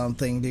 60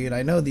 something, dude.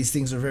 I know these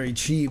things are very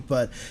cheap,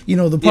 but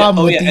the Yeah,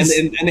 problem oh with yeah, and, these.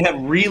 and they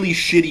have really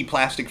shitty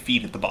plastic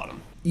feet at the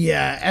bottom.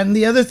 Yeah, and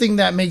the other thing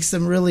that makes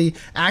them really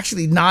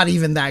actually not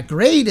even that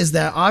great is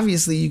that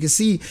obviously you can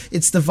see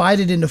it's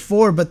divided into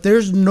 4, but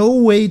there's no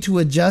way to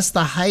adjust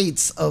the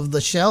heights of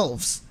the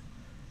shelves.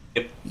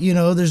 Yep.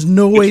 There's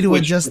no way to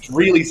Which adjust.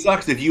 really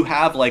sucks if you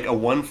have like a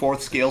 1/4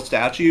 scale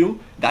statue.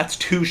 That's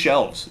 2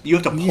 shelves. You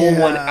have to pull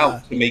one Yeah.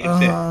 out to make it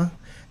fit.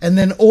 And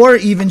then, or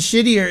even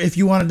shittier, if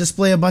you want to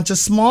display a bunch of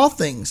small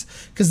things,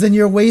 because then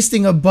you're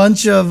wasting a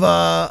bunch of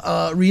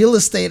real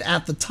estate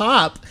at the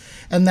top.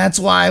 And that's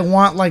why I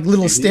want like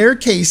little Mhm.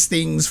 staircase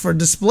things for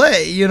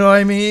display. You know what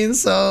I mean?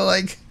 So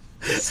like,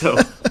 So,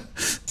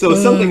 so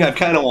something I've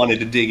kind of wanted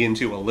to dig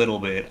into a little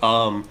bit.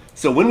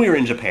 So when we were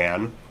in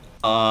Japan,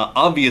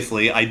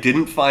 obviously I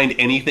didn't find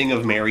anything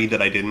of Mary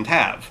that I didn't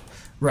have.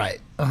 Right.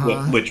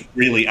 Which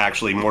really,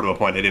 actually, more to a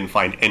point, I didn't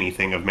find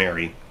anything of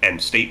Mary. End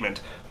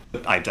statement.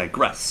 But I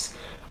digress.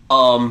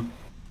 Well,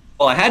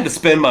 I had to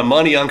spend my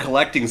money on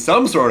collecting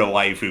some sort of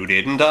waifu,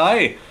 didn't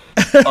I?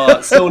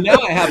 So now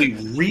I have a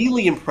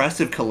really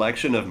impressive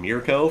collection of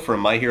Mirko from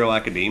My Hero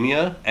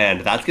Academia,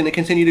 and that's going to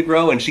continue to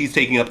grow, and she's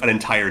taking up an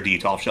entire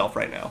Detolf shelf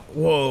right now.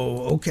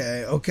 Whoa,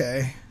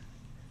 okay.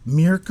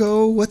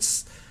 Mirko,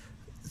 it's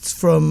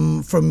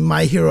from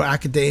My Hero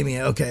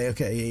Academia. Okay,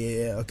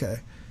 yeah, okay.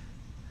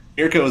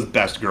 Mirko is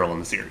best girl in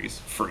the series,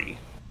 free.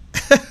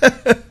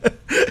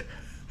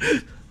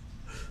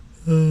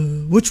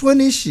 Which one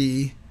is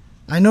she?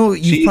 I know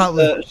she's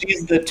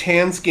the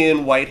tan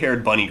skin, white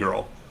haired bunny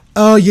girl.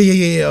 Oh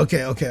yeah.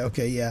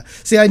 Okay, yeah.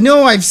 See, I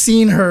know I've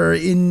seen her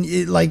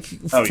in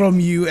from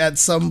you at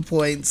some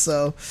point.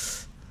 So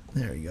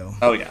there you go.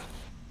 Oh yeah.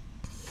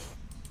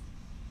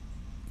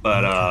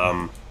 But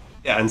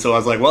yeah, and so I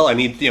was like, well, I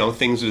need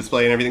things to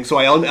display and everything. So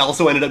I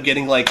also ended up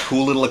getting like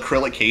cool little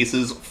acrylic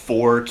cases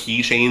for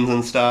keychains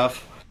and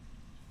stuff.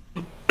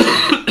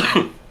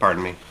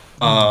 Pardon me.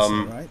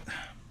 Right.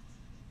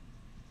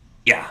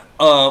 Yeah.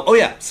 Oh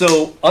yeah.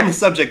 So on the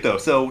subject though,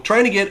 so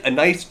trying to get a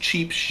nice,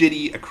 cheap,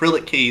 shitty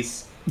acrylic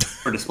case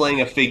for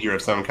displaying a figure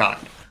of some kind.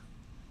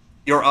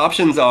 Your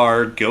options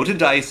are go to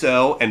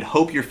Daiso and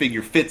hope your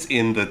figure fits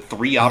in the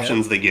 3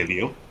 options they give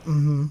you.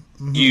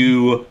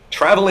 You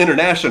travel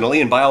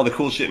internationally and buy all the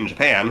cool shit in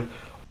Japan,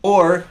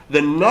 or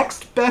the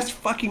next best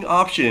fucking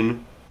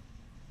option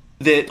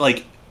that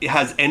like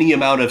has any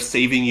amount of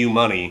saving you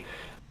money.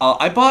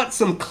 I bought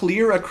some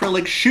clear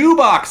acrylic shoe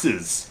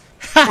boxes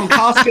from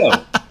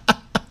Costco.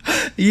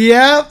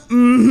 Yeah.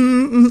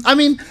 I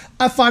mean,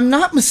 if I'm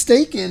not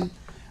mistaken,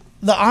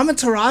 the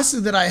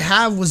Amaterasu that I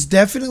have was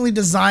definitely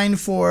designed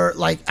for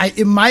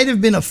it might have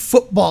been a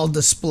football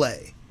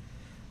display.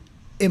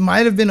 It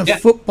might have been a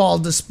football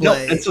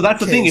display. No, and so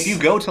that's the thing. If you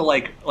go to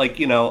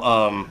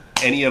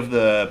any of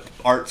the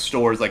art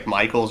stores like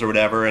Michael's or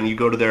whatever, and you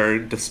go to their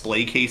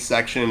display case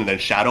section and then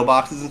shadow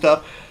boxes and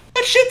stuff,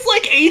 that shit's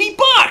like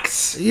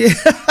 $80. Yeah.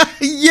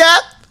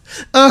 Yep.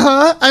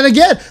 And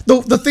again,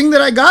 the thing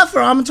that I got for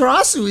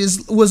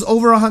Amaterasu was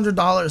over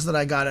 $100 that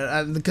I got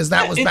it because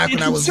that was back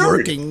when I was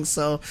working.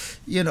 So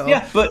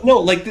Yeah, but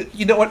no,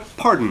 you know what?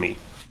 Pardon me.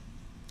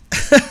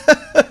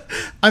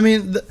 I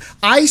mean,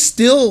 I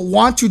still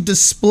want to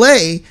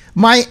display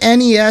my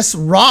NES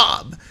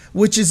Rob,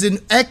 which is in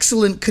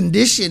excellent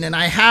condition, and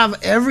I have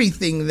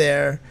everything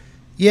there.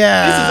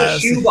 Yeah,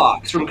 this is a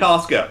shoebox from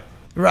Costco.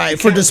 Right,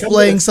 for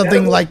displaying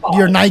something like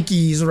your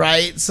Nikes,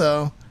 right?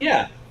 So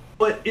yeah,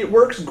 but it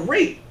works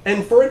great,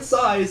 and for its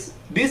size,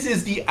 this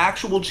is the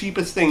actual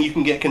cheapest thing you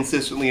can get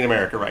consistently in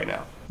America right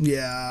now.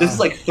 Yeah, this is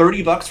like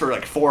 $30 for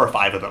like 4 or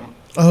 5 of them.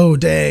 Oh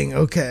dang!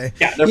 Okay.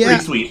 Yeah, they're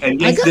pretty sweet. And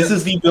this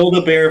is the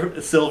Build-A-Bear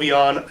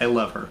Sylveon. I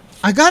love her.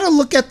 I gotta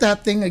look at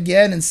that thing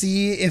again and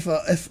see if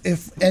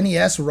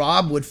NES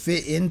Rob would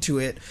fit into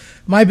it.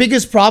 My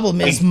biggest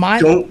problem is I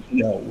don't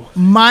know.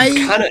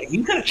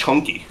 He's kind of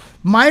chunky.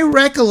 My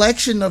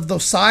recollection of the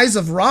size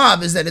of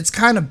Rob is that it's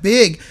kind of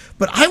big,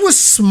 but I was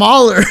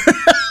smaller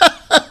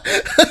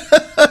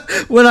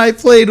when I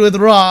played with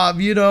Rob.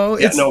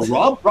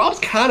 Rob's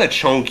kind of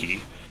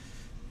chunky.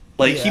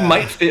 He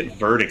might fit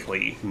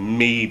vertically,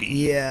 maybe.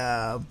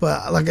 Yeah,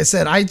 but like I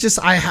said, I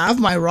have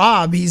my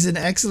Rob. He's in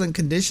excellent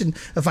condition.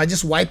 If I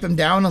just wipe him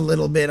down a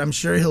little bit, I'm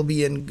sure he'll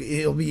be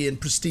in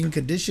pristine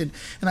condition.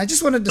 And I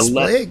just want to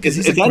display it because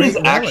is that his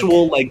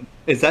actual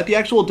is that the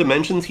actual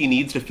dimensions he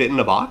needs to fit in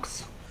a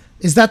box?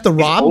 Is that the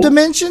Rob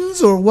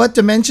dimensions, or what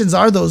dimensions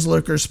are those,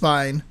 Lurker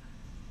Spine?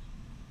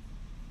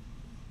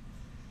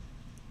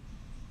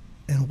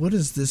 And what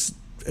is this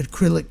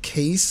acrylic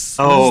case?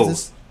 What is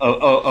this?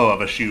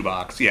 Of a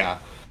shoebox, yeah.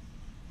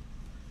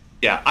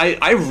 Yeah,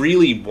 I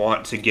really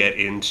want to get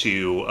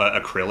into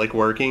acrylic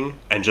working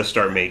and just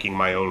start making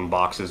my own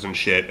boxes and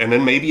shit, and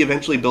then maybe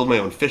eventually build my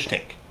own fish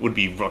tank. Would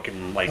be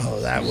fucking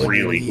that would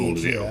really be cool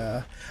to do.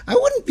 Yeah. I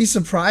wouldn't be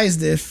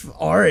surprised if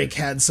Arik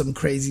had some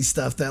crazy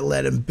stuff that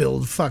let him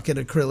build fucking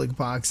acrylic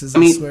boxes.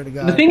 I swear to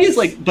God. The thing is,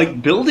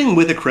 like building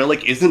with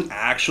acrylic isn't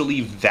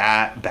actually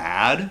that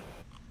bad.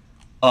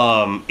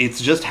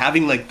 It's just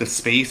having the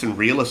space and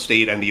real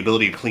estate and the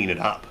ability to clean it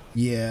up.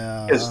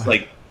 Yeah.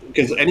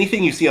 Because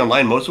anything you see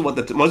online, most of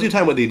the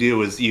time what they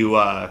do is you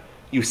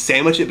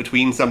sandwich it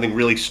between something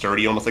really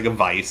sturdy, almost like a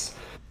vise,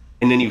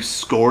 and then you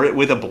score it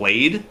with a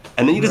blade,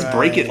 and then you just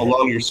break it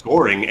along your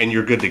scoring, and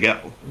you're good to go.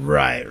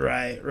 Right.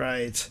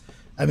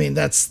 I mean,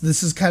 this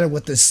is kind of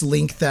what this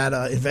link that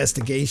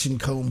Investigation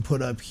Comb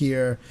put up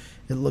here.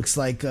 It looks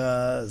like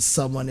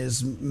someone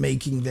is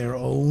making their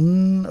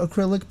own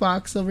acrylic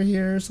box over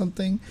here or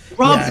something.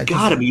 Rob's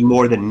got to be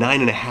more than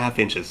 9.5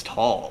 inches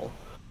tall.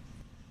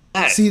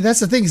 See, that's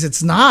the thing, is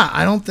it's not.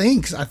 I don't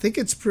think. I think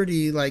it's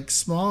pretty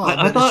small.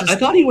 I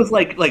thought he was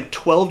like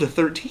 12 to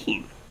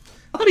 13.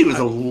 I thought he was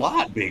a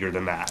lot bigger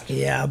than that.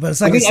 Yeah, but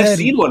it's like I said, I've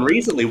seen one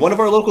recently. One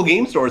of our local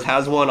game stores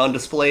has one on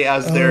display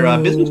as their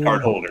business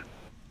card holder.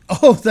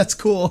 Oh, that's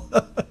cool.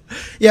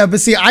 Yeah, but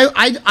see,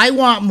 I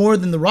want more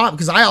than the ROB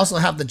because I also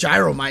have the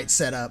Gyromite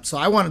set up, so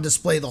I want to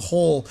display the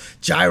whole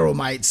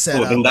Gyromite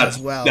setup as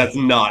well. That's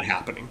not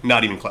happening.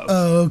 Not even close.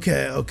 Oh,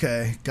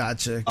 okay.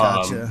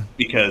 Gotcha.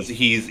 Because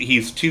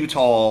he's too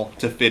tall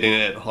to fit in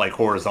it like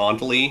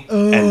horizontally.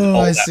 Oh, and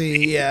all I that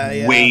see.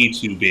 Yeah. Way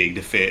too big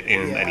to fit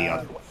in any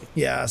other way.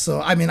 Yeah, so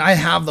I mean, I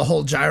have the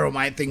whole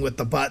Gyromite thing with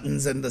the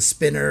buttons and the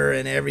spinner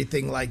and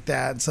everything like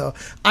that. So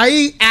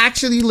I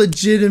actually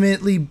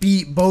legitimately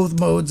beat both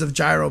modes of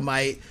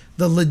Gyromite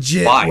the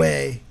legit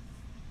way.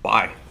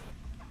 Why?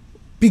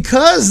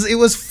 Because it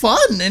was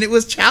fun and it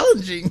was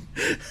challenging.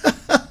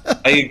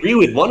 I agree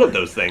with one of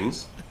those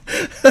things.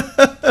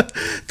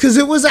 Because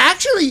it was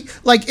actually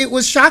like it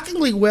was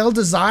shockingly well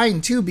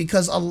designed too.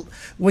 Because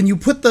when you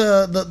put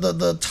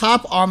the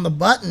top on the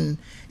button,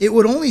 it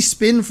would only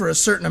spin for a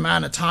certain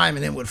amount of time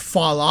and it would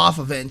fall off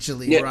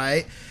eventually,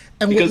 right?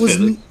 And because what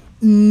was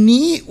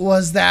neat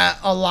was that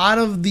a lot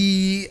of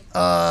the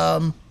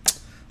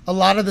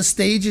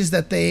stages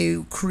that they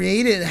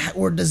created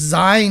were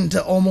designed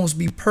to almost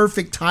be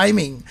perfect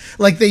timing.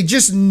 Like they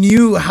just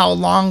knew how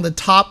long the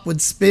top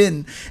would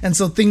spin, and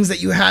so things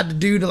that you had to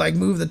do to like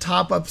move the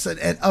top up and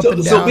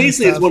down. So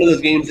basically, it's one of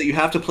those games that you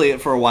have to play it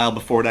for a while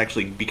before it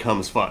actually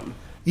becomes fun.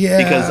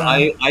 Yeah. Because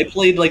I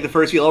played like the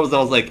first few levels and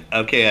I was like,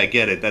 okay, I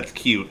get it, that's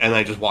cute, and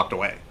I just walked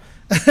away.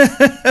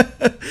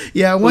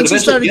 Yeah, once you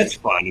start, it gets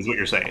fun, is what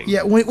you're saying.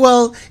 Yeah,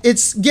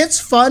 it gets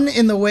fun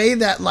in the way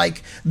that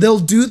like they'll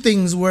do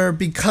things where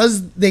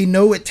because they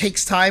know it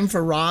takes time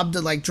for Rob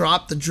to like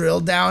drop the drill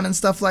down and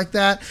stuff like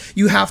that,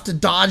 you have to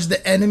dodge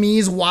the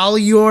enemies while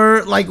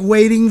you're like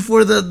waiting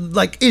for the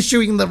like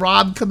issuing the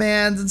Rob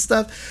commands and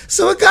stuff.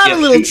 So it got a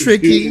little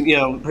tricky.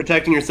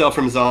 Protecting yourself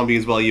from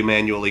zombies while you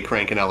manually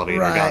crank an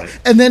elevator. Right. Got it.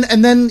 And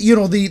then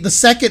the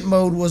second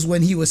mode was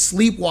when he was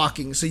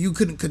sleepwalking, so you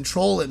couldn't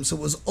control him, so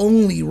it was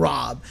only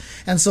Rob.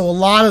 And so a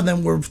lot of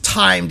them were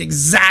timed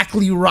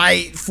exactly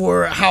right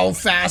for how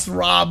fast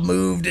Rob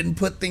moved and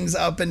put things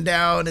up and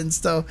down and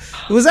stuff.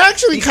 It was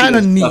actually kind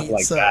of neat. Stuff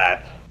like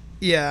that.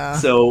 Yeah.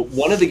 So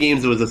one of the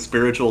games that was a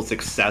spiritual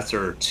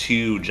successor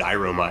to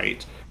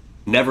Gyromite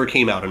never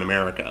came out in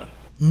America.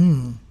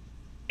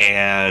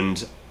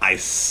 And I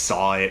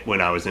saw it when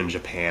I was in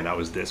Japan. I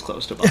was this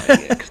close to buying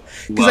it.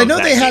 Because I know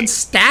they had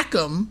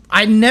Stack'em.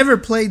 I never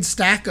played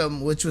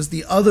Stack'em, which was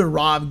the other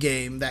Rob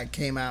game that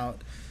came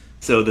out.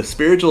 So the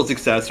spiritual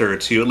successor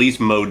to at least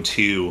Mode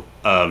 2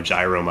 of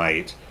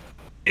Gyromite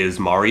is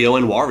Mario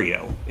and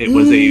Wario. It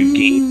was a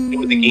game. It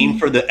was a game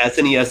for the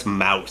SNES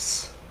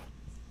mouse.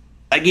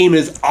 That game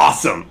is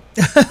awesome.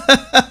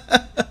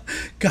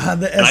 God,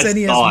 the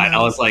SNES mouse. I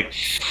was like,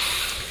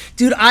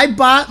 dude, I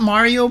bought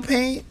Mario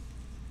Paint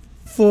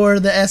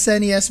for the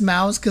SNES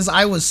mouse because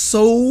I was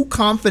so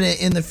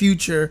confident in the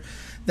future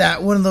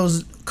that one of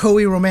those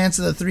Koei Romance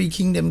of the Three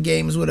Kingdom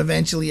games would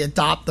eventually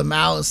adopt the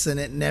mouse, and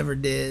it never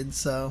did.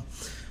 So,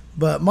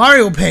 but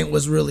Mario Paint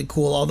was really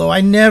cool. Although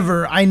I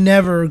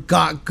never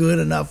got good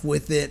enough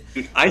with it.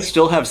 I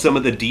still have some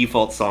of the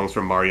default songs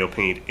from Mario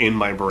Paint in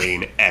my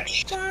brain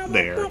etched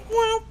there.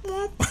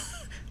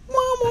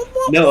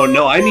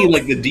 No, I mean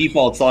like the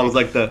default songs,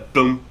 like the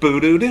boom boo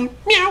doo doo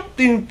meow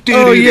doo doo.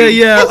 Oh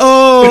yeah.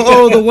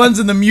 Oh, the ones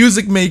in the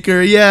Music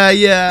Maker. Yeah.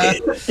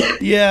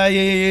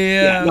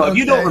 No, if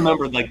you don't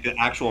remember like the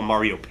actual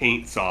Mario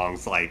Paint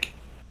songs, like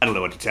I don't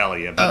know what to tell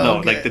you,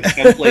 but like the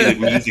templated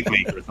Music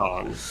Maker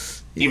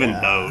songs, even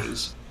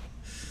those.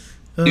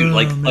 Dude,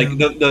 like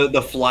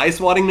the fly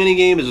swatting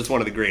minigame is just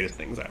one of the greatest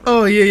things ever.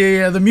 Oh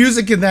yeah. The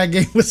music in that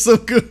game was so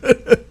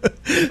good.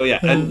 Oh yeah,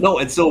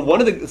 and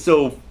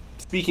so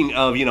speaking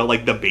of,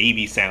 like the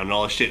baby sound and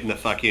all the shit in the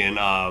fucking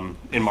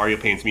in Mario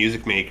Paint's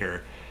Music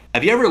Maker,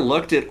 have you ever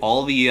looked at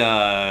all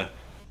the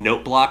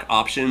note block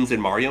options in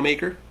Mario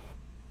Maker?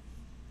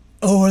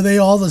 Oh, are they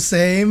all the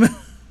same?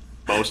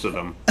 Most of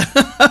them.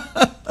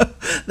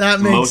 That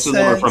makes Most of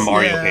them are from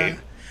Mario Paint.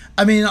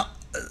 I mean,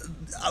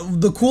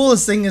 the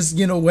coolest thing is,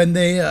 when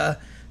they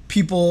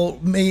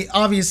people made,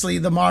 obviously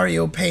the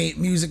Mario Paint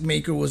Music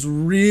Maker was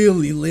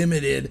really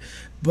limited,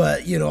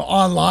 but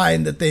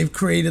online that they've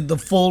created the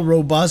full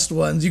robust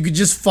ones. You could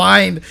just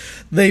find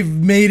they've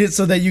made it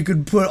so that you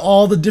could put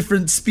all the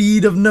different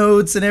speed of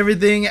notes and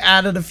everything,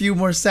 added a few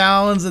more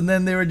sounds, and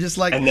then they were just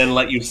like, and then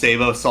let you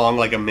save a song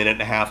like a minute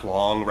and a half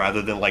long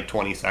rather than like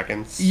 20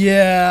 seconds.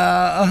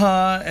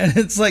 Yeah, and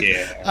it's like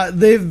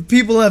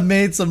people have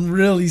made some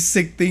really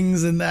sick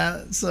things in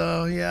that.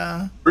 So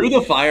yeah, Through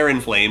the Fire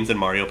and Flames in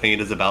Mario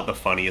Paint is about the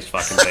funniest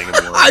fucking thing in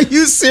the world. Are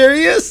you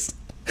serious?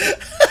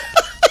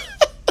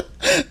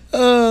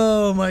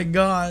 Oh my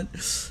god.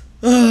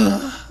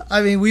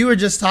 I mean, we were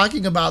just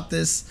talking about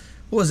this,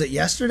 what was it,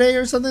 yesterday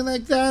or something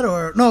like that?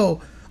 Or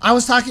no, I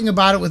was talking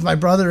about it with my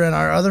brother and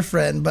our other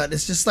friend, but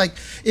it's just like,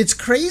 it's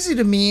crazy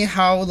to me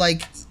how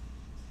like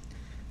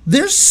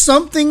there's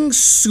something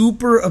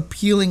super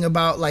appealing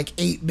about like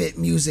 8-bit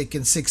music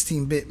and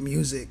 16-bit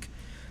music.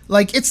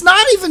 Like, it's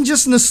not even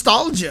just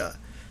nostalgia.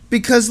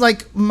 because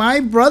like my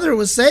brother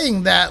was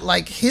saying that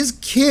like his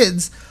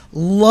kids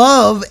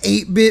love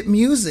 8-bit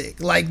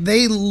music. Like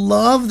they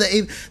love the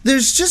 8.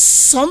 There's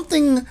just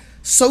something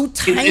so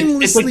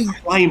timelessly it's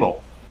like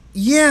primal.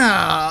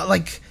 Yeah,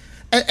 like,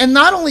 and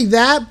not only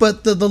that,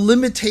 but the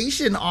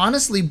limitation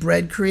honestly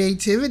bred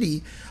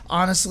creativity,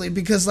 honestly,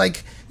 because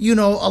like, you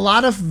know, a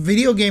lot of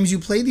video games you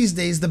play these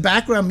days, the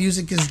background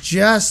music is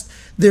just,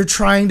 they're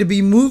trying to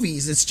be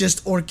movies. It's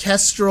just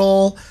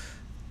orchestral,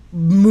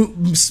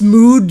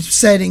 mood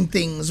setting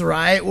things,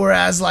 right?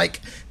 Whereas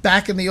like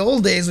back in the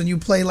old days when you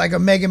play like a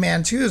Mega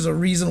Man 2, there's a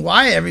reason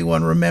why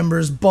everyone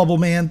remembers Bubble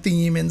Man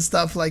theme and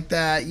stuff like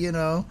that, you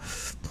know?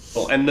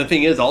 Well, and the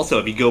thing is also,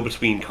 if you go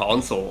between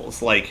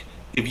consoles, like,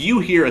 if you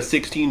hear a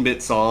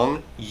 16-bit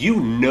song, you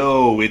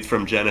know it's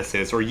from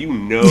Genesis, or you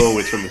know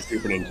it's from the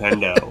Super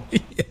Nintendo.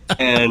 Yeah.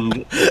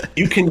 And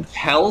you can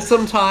tell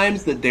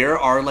sometimes that there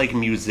are, like,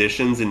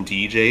 musicians and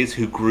DJs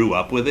who grew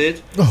up with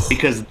it,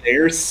 because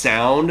their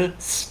sound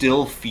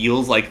still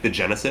feels like the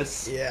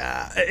Genesis.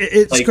 Yeah,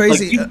 it's like,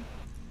 crazy.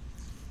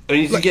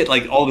 You get,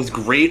 like, all this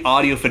great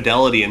audio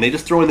fidelity, and they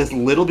just throw in this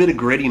little bit of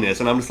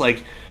grittiness, and I'm just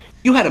like...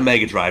 You had a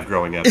Mega Drive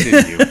growing up,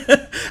 didn't you?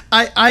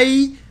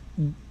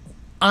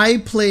 I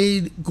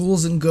played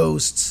Ghouls and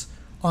Ghosts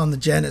on the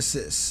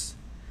Genesis,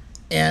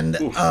 and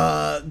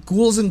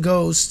Ghouls and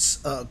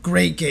Ghosts,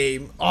 great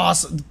game,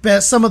 awesome,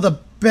 some of the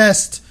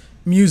best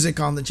music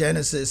on the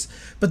Genesis.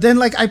 But then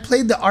like I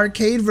played the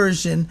arcade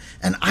version,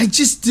 and I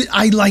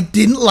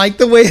didn't like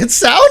the way it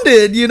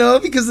sounded, you know,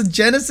 because the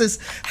Genesis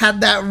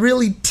had that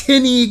really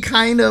tinny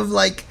kind of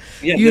like.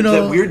 Yeah, you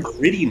know, that weird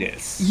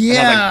grittiness.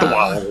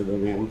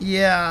 Yeah,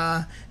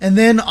 yeah. And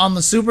then on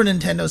the Super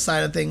Nintendo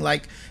side of thing,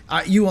 like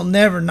you will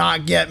never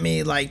not get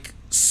me like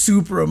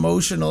super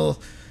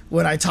emotional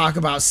when I talk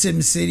about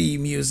SimCity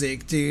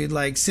music, dude.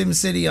 Like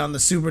SimCity on the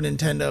Super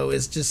Nintendo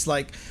is just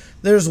like,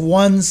 there's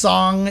one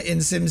song in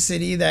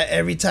SimCity that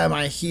every time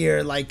I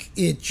hear, like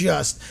it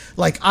just,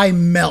 like I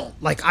melt,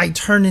 like I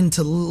turn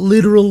into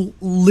literal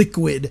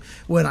liquid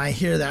when I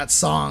hear that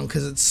song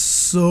because it's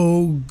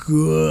so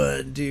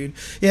good, dude.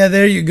 Yeah,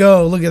 there you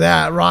go. Look at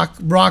that.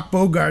 Rock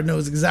Bogart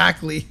knows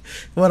exactly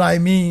what I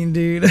mean,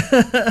 dude.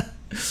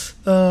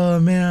 Oh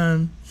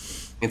man.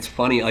 It's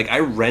funny, like I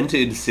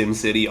rented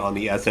SimCity on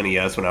the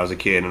SNES when I was a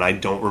kid, and I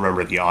don't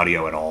remember the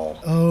audio at all.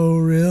 Oh,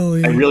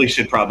 really? I really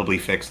should probably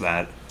fix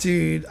that.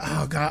 Dude,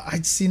 oh god, I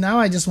see now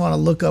I just want to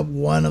look up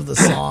one of the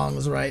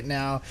songs right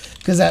now,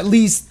 because at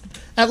least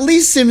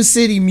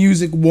SimCity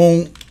music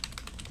won't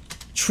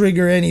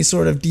trigger any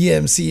sort of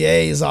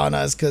DMCA's on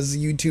us because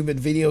YouTube and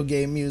video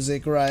game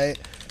music, right?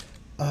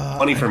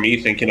 Funny for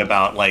me thinking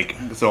about like,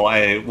 so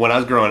when I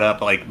was growing up,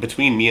 like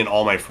between me and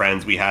all my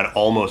friends, we had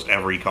almost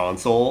every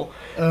console,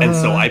 and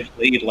so I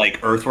played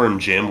like Earthworm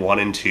Jim 1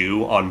 and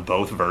 2 on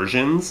both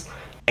versions,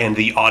 and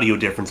the audio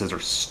differences are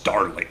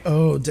startling.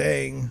 Oh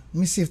dang! Let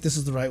me see if this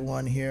is the right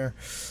one here.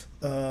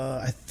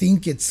 I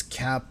think it's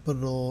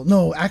Capital.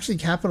 No, actually,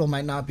 Capital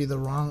might not be the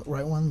right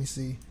one. Let me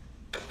see.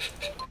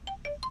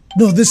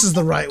 No, this is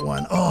the right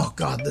one. Oh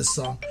god, this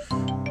song.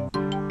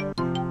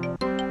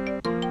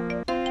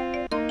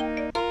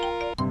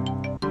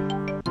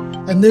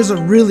 And there's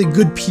a really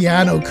good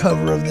piano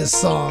cover of this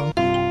song.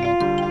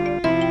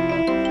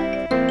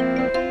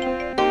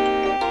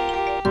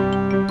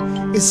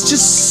 It's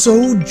just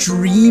so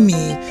dreamy.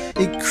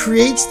 It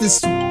creates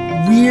this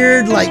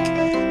weird, like,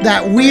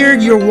 that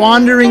weird you're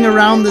wandering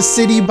around the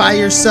city by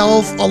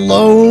yourself,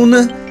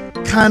 alone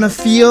kind of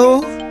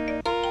feel.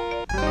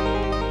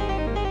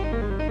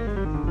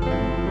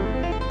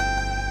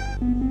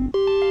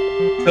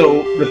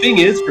 So the thing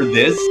is, for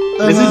this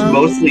is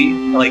mostly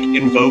like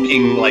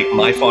invoking like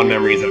my fond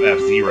memories of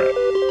F-Zero.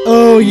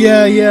 Oh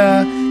yeah,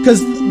 yeah.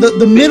 Because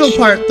the middle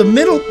part,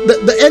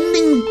 the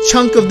ending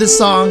chunk of this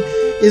song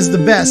is the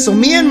best. So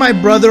me and my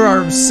brother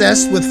are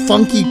obsessed with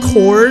funky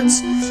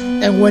chords,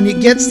 and when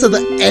it gets to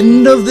the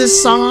end of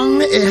this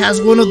song, it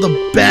has one of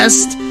the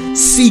best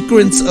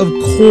sequence of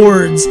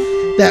chords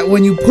that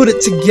when you put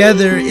it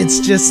together, it's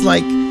just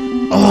like,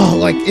 oh,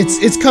 like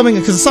it's coming,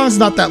 because the song's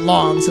not that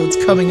long, so it's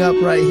coming up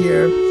right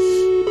here.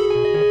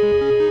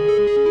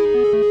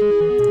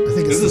 I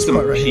think it's this is some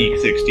right peak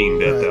here.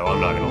 16-bit though, I'm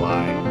not gonna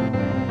lie.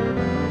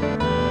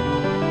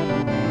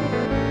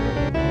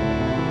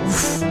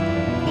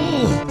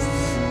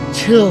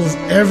 Chills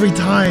every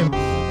time.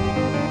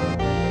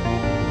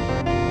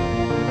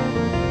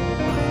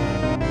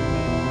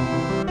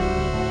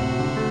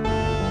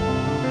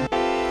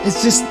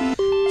 It's just,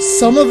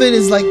 some of it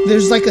is like,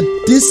 there's like a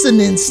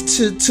dissonance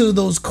to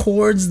those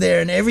chords there,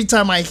 and every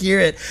time I hear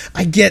it,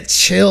 I get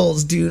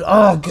chills, dude.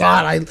 Oh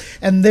god,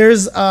 there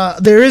is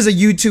a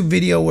YouTube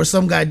video where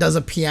some guy does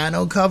a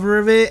piano cover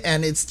of it,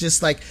 and it's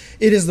just like,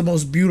 it is the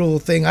most beautiful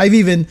thing. I've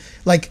even,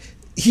 like,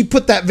 he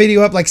put that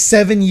video up like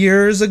 7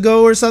 years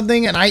ago or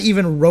something, and I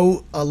even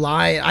wrote a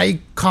line. I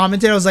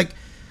commented, I was like,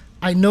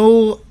 I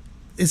know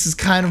this is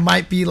kind of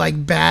might be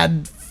like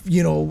bad,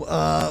 you know,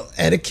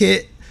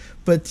 etiquette,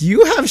 but do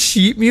you have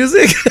sheet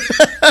music?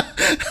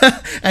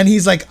 And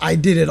he's like, I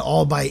did it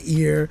all by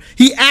ear.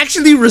 He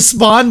actually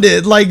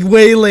responded like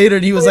way later,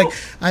 and he was like,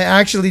 I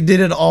actually did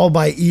it all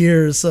by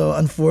ear. So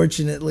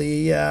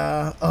unfortunately,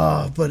 yeah.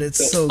 Oh, but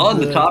it's so on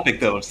good. The topic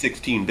though of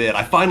 16-bit,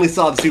 I finally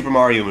saw the Super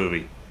Mario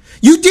movie.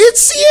 You did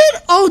see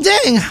it? Oh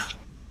dang.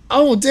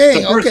 Oh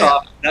dang. So first Okay.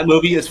 off, that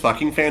movie is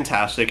fucking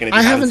fantastic, and if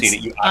you haven't seen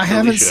it, you I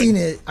haven't should. seen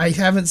it. I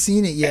haven't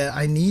seen it yet.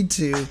 I need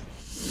to.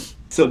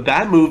 So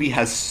that movie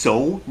has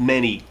so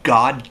many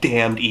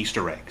goddamned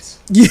Easter eggs.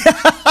 Yeah,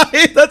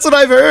 that's what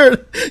I've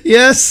heard.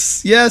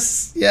 Yes,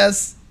 yes,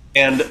 yes.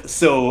 And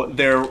so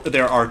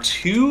there are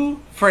two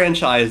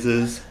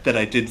franchises that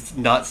I did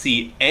not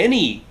see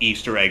any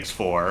Easter eggs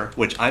for,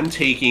 which I'm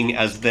taking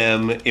as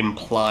them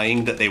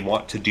implying that they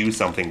want to do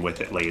something with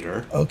it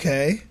later.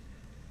 Okay.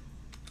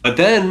 But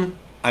then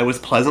I was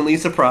pleasantly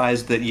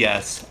surprised that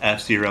yes,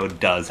 F-Zero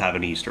does have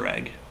an Easter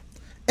egg.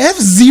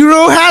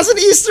 F-Zero has an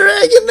Easter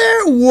egg in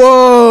there?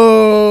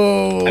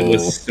 Whoa! I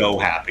was so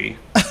happy.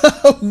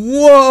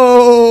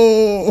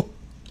 Whoa!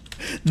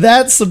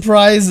 That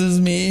surprises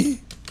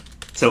me.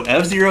 So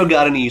F-Zero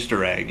got an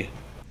Easter egg.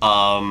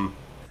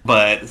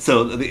 But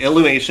so the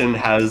Illumation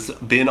has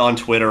been on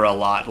Twitter a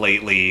lot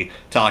lately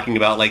talking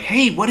about like,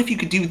 hey, what if you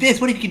could do this?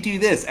 What if you could do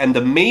this? And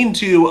the main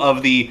two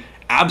of the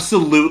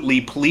absolutely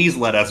please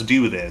let us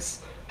do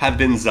this have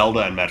been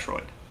Zelda and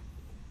Metroid.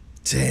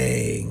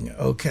 Dang.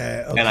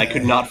 Okay. And I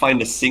could not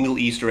find a single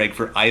Easter egg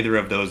for either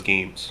of those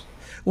games.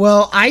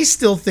 Well, I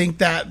still think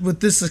that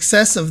with the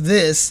success of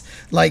this,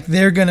 like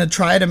they're going to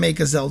try to make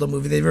a Zelda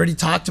movie. They've already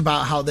talked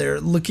about how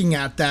they're looking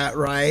at that,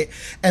 right?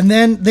 And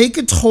then they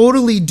could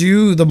totally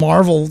do the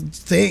Marvel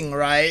thing,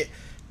 right?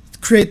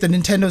 Create the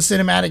Nintendo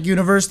Cinematic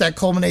Universe that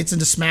culminates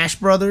into Smash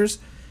Brothers,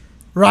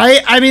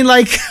 right? I mean,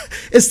 like,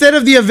 instead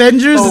of the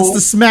Avengers, it's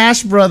the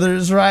Smash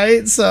Brothers,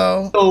 right?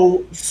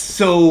 So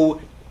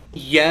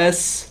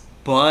yes,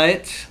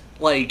 but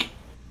like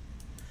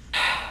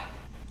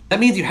that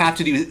means you have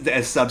to do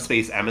as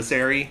Subspace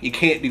Emissary. You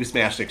can't do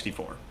Smash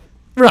 64.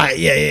 Right,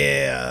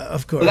 yeah,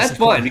 of course. But that's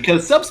fine,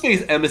 because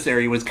Subspace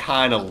Emissary was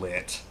kind of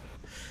lit.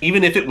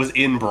 Even if it was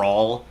in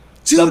Brawl,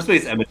 dude,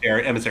 Subspace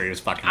Emissary was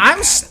fucking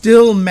I'm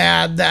still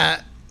mad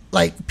that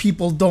like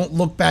people don't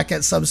look back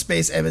at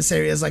Subspace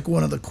Emissary as like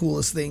one of the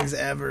coolest things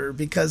ever,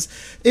 because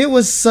it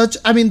was such,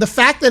 I mean, the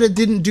fact that it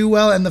didn't do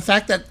well, and the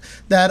fact that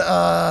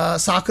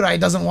Sakurai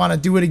doesn't want to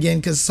do it again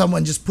because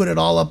someone just put it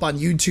all up on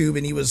YouTube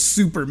and he was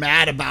super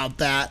mad about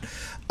that.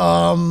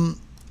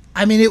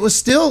 I mean, it was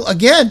still,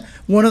 again,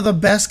 one of the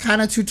best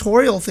kind of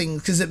tutorial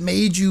things, because it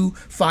made you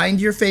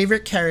find your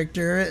favorite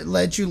character. It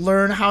let you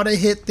learn how to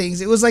hit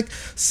things. It was like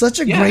such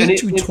a great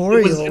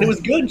tutorial. And it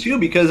was good too,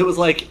 because it was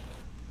like,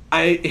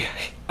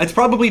 it's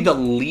probably the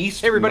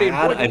least mad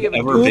I've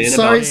ever been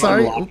about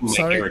unlocking my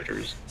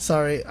characters.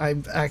 Sorry, I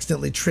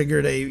accidentally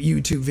triggered a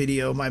YouTube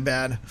video. My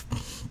bad.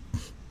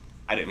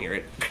 I didn't hear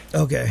it.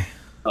 Okay.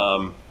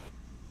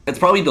 It's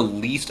probably the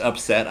least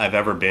upset I've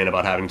ever been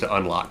about having to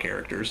unlock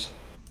characters.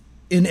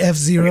 In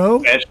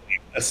F-Zero?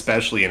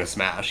 Especially in a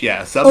Smash,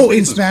 yeah.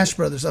 In Smash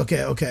Brothers. Okay,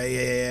 yeah. Okay.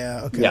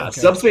 Yeah, okay.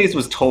 Subspace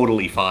was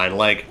totally fine.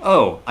 Like,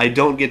 oh, I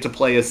don't get to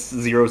play a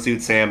Zero Suit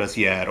Samus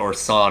yet, or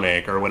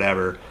Sonic, or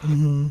whatever.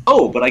 Mm-hmm.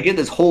 Oh, but I get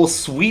this whole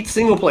sweet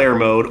single-player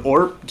mode,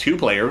 or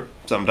two-player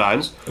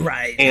sometimes.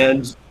 Right.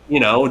 And,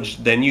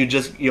 then you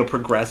just,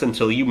 progress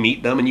until you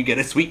meet them, and you get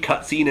a sweet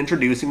cutscene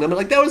introducing them.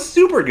 Like, that was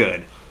super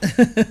good.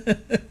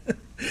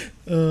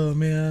 Oh,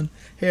 man.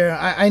 Here,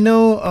 I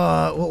know,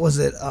 what was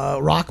it?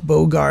 Rock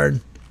Bogard.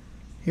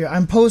 Here,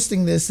 I'm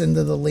posting this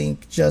into the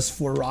link just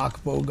for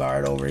Rock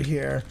Bogard over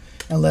here,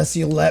 unless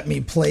you let me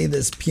play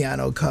this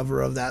piano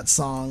cover of that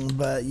song.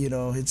 But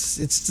it's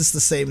just the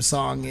same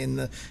song in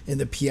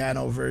the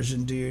piano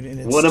version, dude.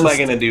 And it's what am I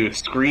gonna do?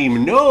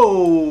 Scream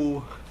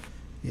no?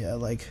 Yeah,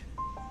 like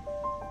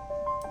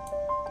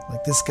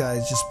this guy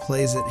just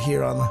plays it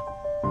here on the.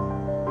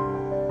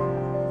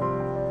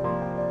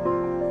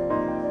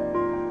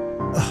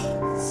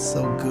 Oh,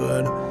 so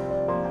good.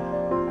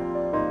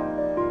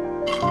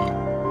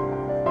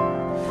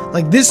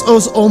 Like, this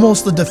was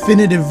almost the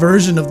definitive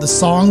version of the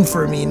song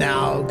for me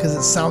now, because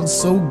it sounds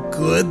so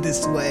good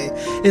this way.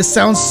 It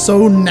sounds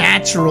so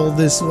natural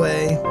this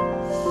way.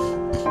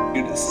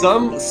 Dude,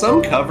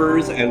 some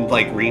covers and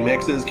like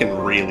remixes can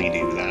really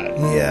do that.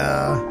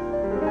 Yeah.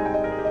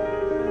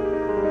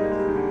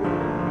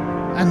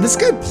 And this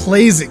guy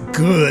plays it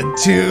good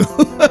too.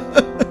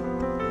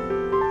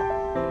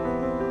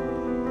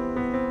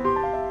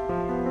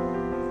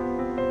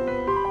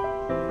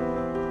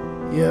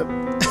 Yep.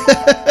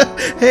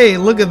 Hey,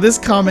 look at this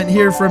comment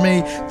here from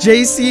a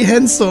JC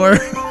Hensor.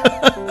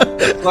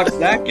 Fuck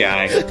that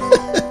guy.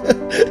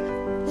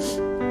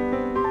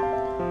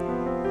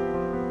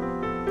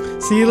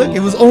 See, look, it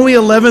was only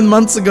 11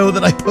 months ago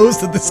that I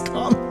posted this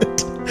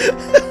comment.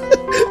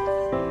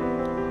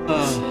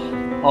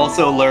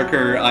 Also,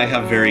 Lurker, I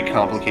have very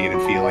complicated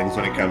feelings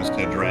when it comes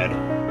to Dread.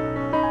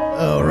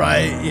 Oh,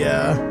 right,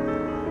 yeah.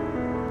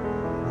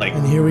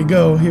 And here we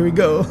go.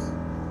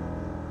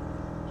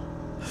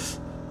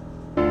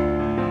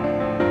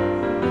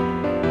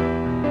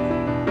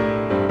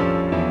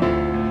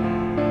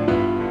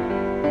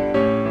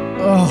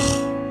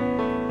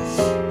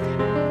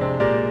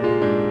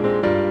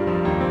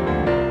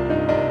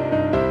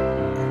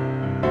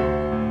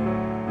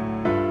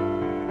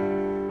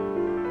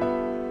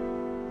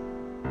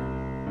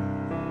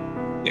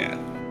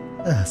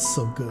 That's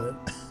so good.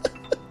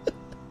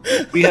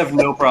 We have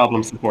no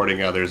problem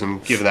supporting others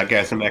and giving that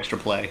guy some extra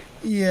play.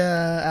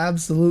 Yeah,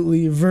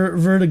 absolutely.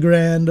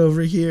 Vertigrand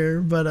over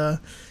here, but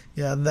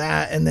yeah,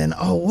 that, and then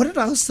what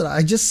else did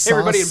I just saw?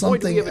 Everybody,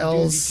 something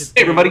else.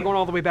 Hey, everybody, we're going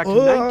all the way back to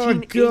Oh,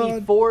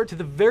 1984 to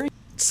the very.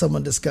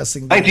 Someone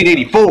discussing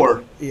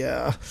 1984.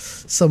 Yeah,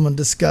 someone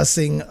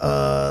discussing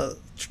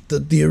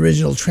the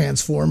original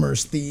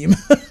Transformers theme.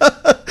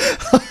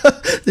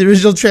 The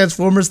original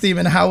Transformers theme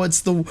and how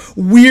it's the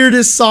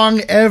weirdest song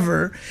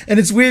ever. And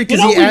it's weird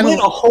because we went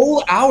a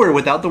whole hour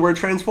without the word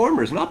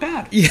Transformers. Not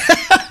bad. Yeah,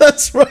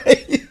 that's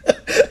right.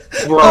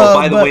 Bro,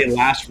 by the way,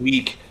 last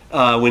week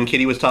when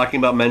Kitty was talking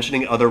about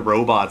mentioning other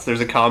robots,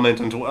 there's a comment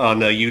on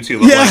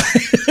YouTube of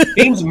like,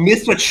 James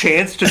missed a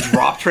chance to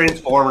drop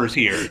Transformers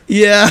here.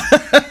 Yeah.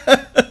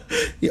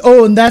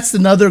 Oh, and that's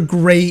another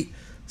great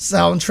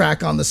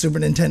soundtrack on the Super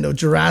Nintendo,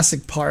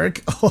 Jurassic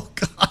Park. Oh,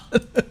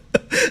 God.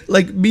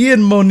 Like, me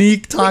and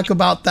Monique talk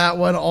about that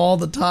one all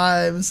the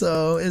time,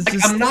 so it's like,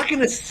 just... I'm not going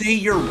to say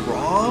you're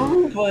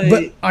wrong,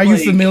 but are you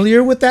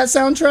familiar with that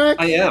soundtrack?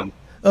 I am.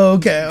 Oh,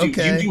 okay.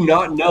 You do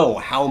not know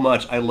how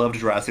much I loved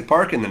Jurassic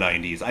Park in the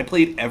 90s. I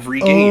played every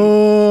game.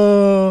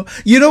 Oh,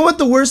 you know what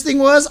the worst thing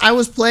was? I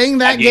was playing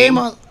that game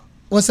on...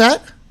 What's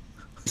that?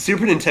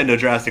 Super Nintendo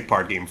Jurassic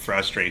Park game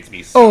frustrates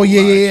me so much.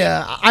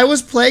 Yeah. I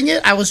was playing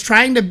it. I was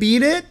trying to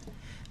beat it,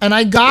 and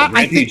I got...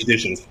 Rampage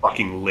Edition is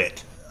fucking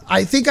lit.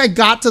 I think I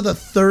got to the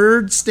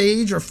third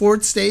stage or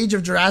fourth stage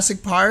of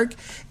Jurassic Park,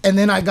 and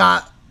then I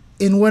got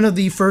in one of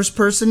the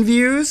first-person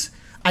views.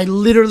 I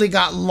literally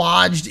got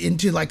lodged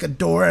into like a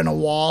door and a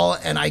wall,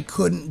 and I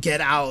couldn't get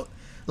out.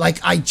 Like,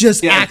 I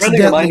just accidentally...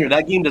 friendly reminder,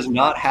 that game does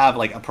not have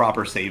like a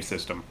proper save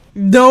system.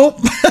 Nope.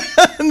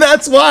 And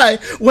that's why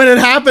when it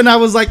happened, I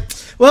was like,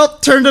 well,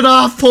 turned it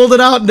off, pulled it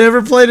out,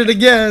 never played it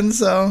again.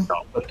 So,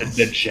 no, but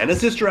the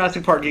Genesis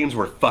Jurassic Park games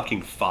were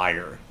fucking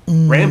fire.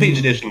 Rampage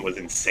Edition was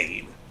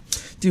insane.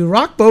 Dude,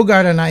 Rock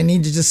Bogart and I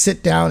need to just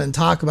sit down and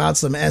talk about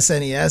some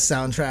SNES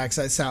soundtracks,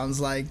 it sounds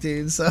like,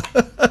 dude. So,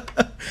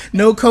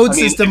 no code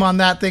system on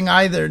that thing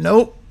either.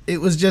 Nope. It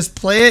was just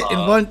play it in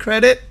one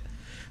credit.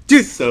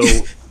 Dude, so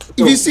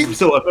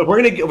if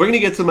we're gonna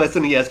get some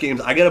SNES games,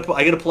 I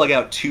gotta plug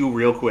out two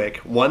real quick.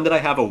 One that I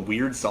have a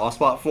weird soft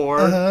spot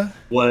for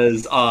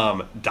was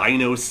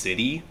Dino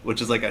City,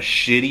 which is like a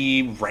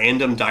shitty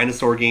random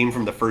dinosaur game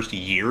from the first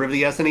year of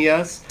the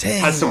SNES.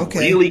 Dang, has some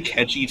really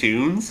catchy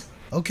tunes.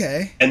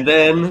 Okay. And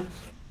then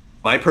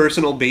my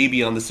personal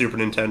baby on the Super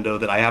Nintendo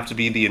that I have to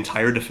be the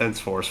entire defense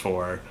force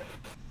for,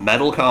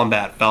 Metal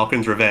Combat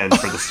Falcon's Revenge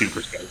for the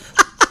Super Scope.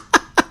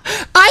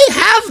 I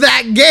have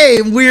that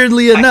game,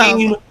 weirdly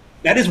enough.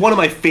 That is one of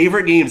my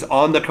favorite games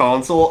on the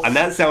console, and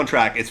that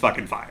soundtrack is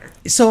fucking fire.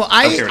 So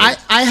I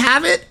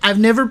have it. I've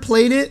never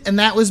played it, and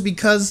that was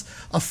because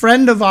a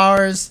friend of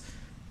ours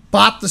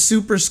bought the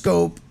Super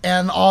Scope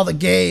and all the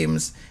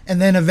games,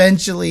 and then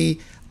eventually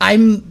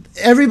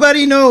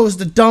everybody knows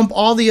to dump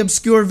all the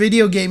obscure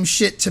video game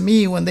shit to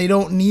me when they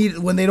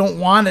don't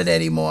want it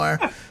anymore.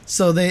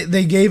 So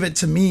they gave it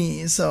to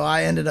me, so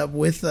I ended up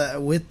with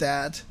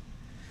that.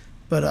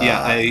 But yeah,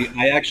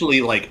 I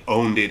actually like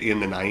owned it in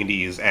the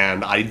 90s,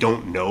 and I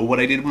don't know what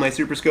I did with my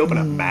Super Scope, and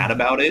I'm mad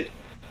about it.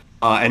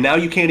 And now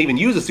you can't even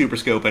use a Super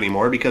Scope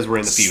anymore because we're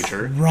in the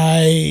future.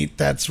 Right,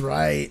 that's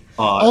right.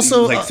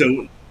 Also,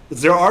 so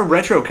there are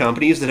retro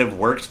companies that have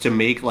worked to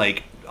make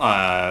like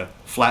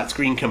flat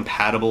screen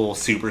compatible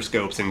Super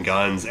Scopes and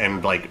guns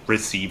and like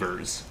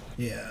receivers.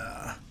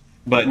 Yeah.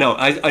 But no,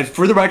 I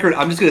for the record,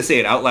 I'm just gonna say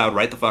it out loud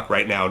right the fuck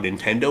right now.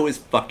 Nintendo is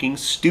fucking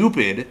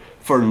stupid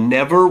for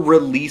never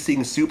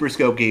releasing Super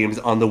Scope games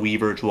on the Wii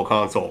Virtual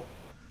Console.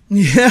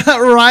 Yeah,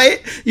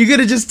 right. You could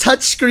have just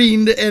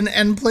touchscreened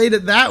and played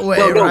it that way,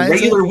 no, right?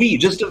 Regular Wii,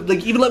 just to,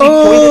 like even let me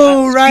point it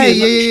at the right,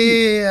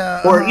 screen,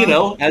 yeah. Or you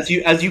know, as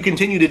you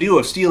continue to do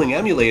of stealing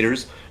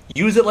emulators,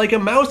 use it like a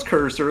mouse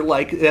cursor,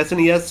 like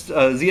SNES,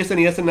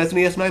 ZSNES, and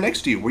SNES 9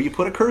 next to you, where you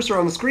put a cursor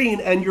on the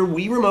screen and your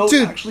Wii remote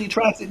actually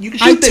tracks it. You can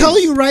shoot things. Tell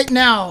you right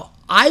now,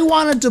 I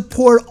wanted to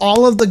port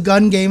all of the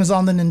gun games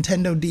on the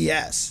Nintendo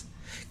DS.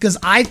 Because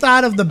I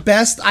thought of the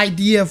best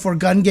idea for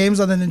gun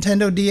games on the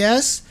Nintendo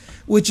DS,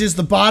 which is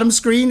the bottom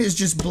screen is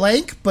just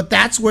blank, but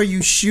that's where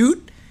you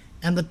shoot,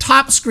 and the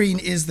top screen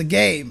is the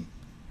game.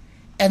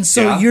 And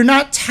so you're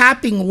not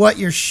tapping what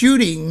you're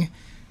shooting,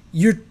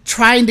 you're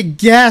trying to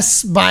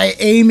guess by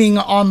aiming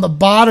on the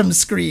bottom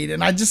screen.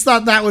 And I just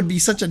thought that would be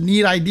such a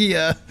neat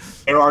idea.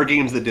 There are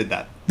games that did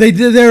that.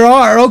 There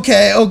are.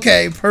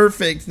 Okay,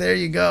 perfect. There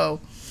you go.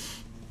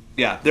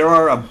 Yeah, there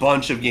are a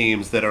bunch of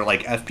games that are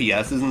like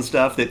FPSs and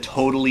stuff that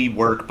totally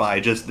work by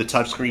just the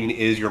touchscreen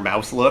is your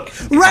mouse look.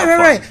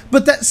 Right.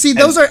 But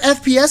those are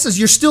FPSs.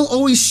 You're still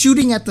always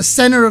shooting at the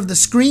center of the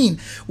screen.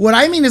 What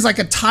I mean is like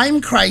a Time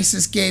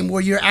Crisis game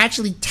where you're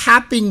actually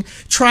tapping,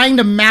 trying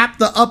to map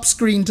the up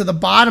screen to the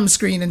bottom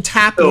screen and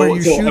tap where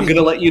you're shooting. I'm going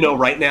to let you know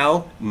right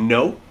now,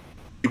 no,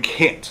 you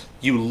can't.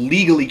 You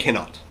legally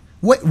cannot.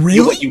 What,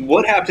 really? What you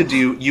would have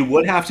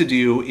to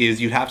do is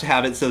you'd have to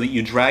have it so that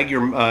you drag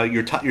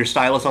your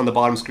stylus on the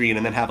bottom screen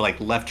and then have like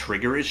left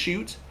trigger as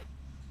shoot,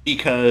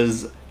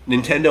 because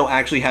Nintendo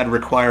actually had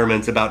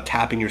requirements about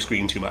tapping your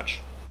screen too much.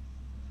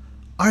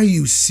 Are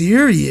you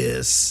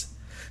serious?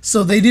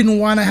 So they didn't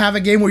want to have a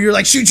game where you're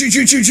like shoot.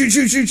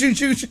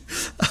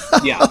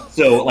 Yeah.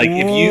 So like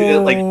if you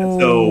like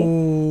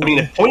so I mean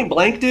if Point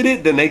Blank did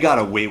it, then they got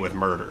away with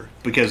murder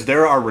because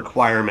there are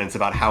requirements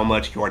about how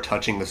much you are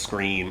touching the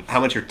screen,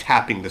 how much you're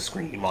tapping the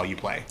screen while you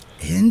play.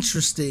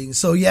 Interesting.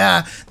 So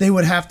yeah, they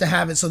would have to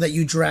have it so that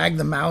you drag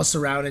the mouse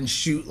around and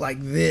shoot like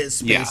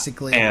this,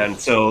 basically. Yeah. And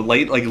so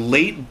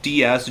late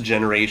DS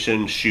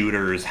generation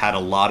shooters had a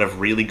lot of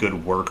really good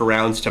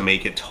workarounds to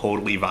make it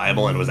totally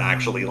viable and was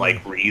actually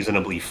like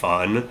reasonably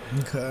fun.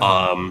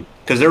 Okay.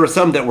 Because there were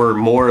some that were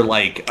more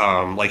like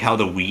how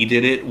the Wii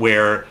did it,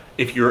 where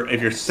if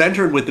you're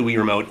centered with the Wii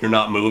remote, you're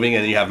not moving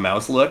and then you have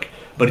mouse look.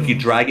 But if you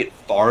drag it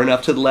far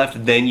enough to the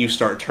left, then you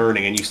start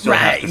turning, and you still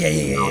have to.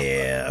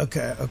 Yeah.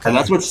 Okay. And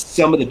that's what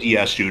some of the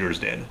DS shooters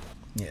did.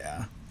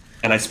 Yeah.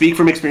 And I speak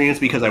from experience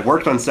because I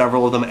worked on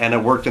several of them, and I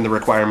worked in the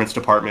requirements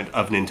department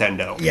of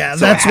Nintendo. Yeah,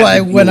 so that's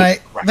why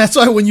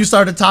when you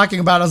started talking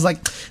about it, I was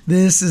like,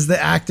 this is the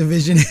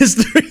Activision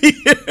history.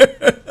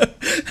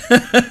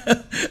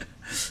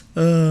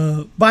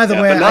 By the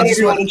way, but not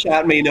everyone in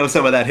chat may know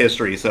some of that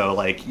history, so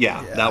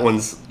that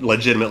one's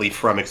legitimately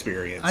from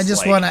experience. I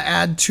just want to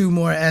add 2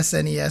 more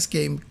SNES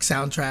game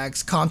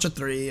soundtracks. Contra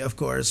 3, of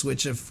course,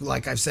 which,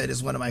 like I've said,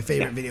 is one of my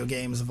favorite video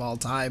games of all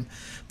time.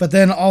 But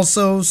then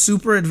also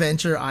Super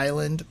Adventure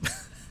Island.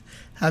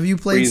 Have you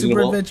played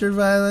Super Adventure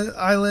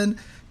Island?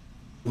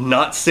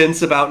 Not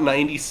since about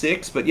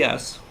 96, but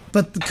yes.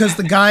 But because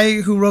the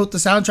guy who wrote the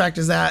soundtrack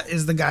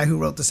is the guy who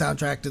wrote the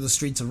soundtrack to the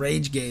Streets of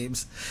Rage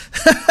games.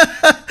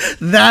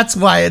 That's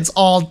why it's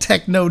all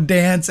techno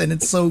dance and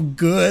it's so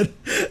good.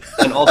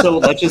 And also,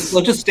 let's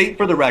just state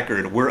for the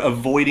record, we're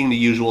avoiding the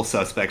usual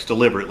suspects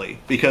deliberately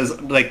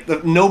because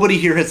nobody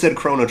here has said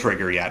Chrono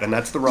Trigger yet, and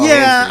that's the wrong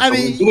answer.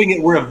 So we're doing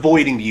it. We're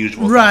avoiding the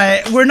usual. Right.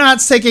 Suspects. We're not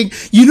taking.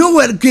 You know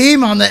what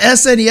game on the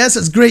SNES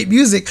has great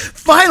music?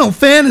 Final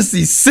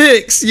Fantasy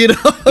VI. You know.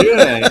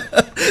 Yeah.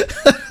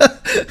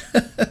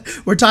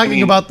 We're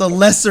talking about the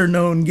lesser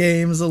known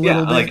games a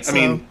little bit. I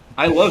mean,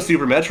 I love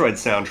Super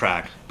Metroid's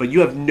soundtrack, but you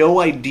have no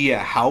idea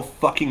how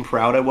fucking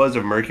proud I was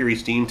of Mercury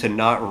Steam to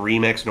not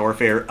remix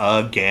Norfair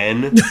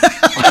again.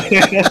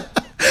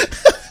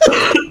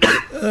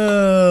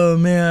 Oh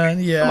man,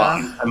 yeah.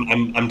 Come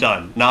on, I'm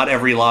done. Not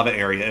every lava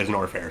area is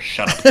Norfair.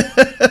 Shut up.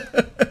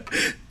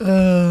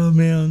 Oh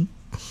man.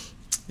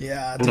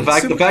 Yeah. And the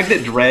fact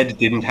that Dread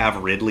didn't have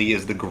Ridley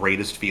is the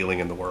greatest feeling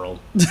in the world.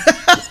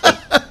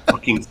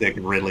 Fucking sick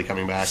of Ridley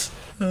coming back.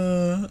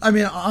 I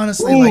mean,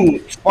 honestly,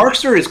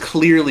 Sparkster is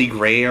clearly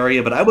gray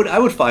area, but I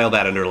would file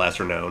that under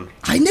lesser known.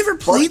 I never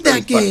played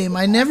that game.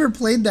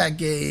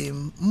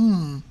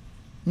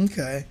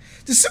 Okay.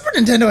 The Super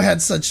Nintendo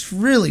had such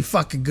really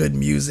fucking good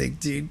music,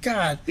 dude.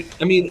 God.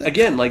 I mean,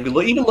 again,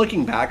 even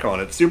looking back on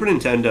it, Super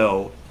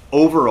Nintendo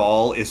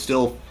overall is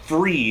still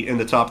free in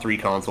the top 3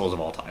 consoles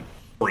of all time.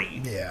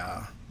 Free.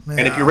 Yeah.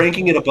 And if you're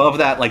ranking it above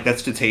that,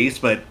 that's to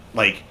taste, but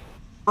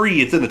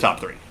free, it's in the top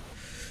 3.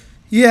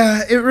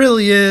 Yeah, it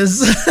really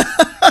is.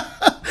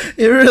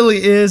 It really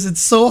is.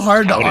 It's so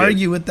hard to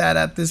argue with that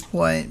at this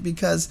point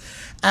because,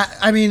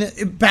 I mean,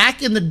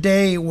 back in the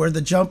day where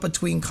the jump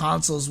between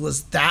consoles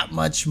was that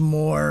much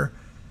more,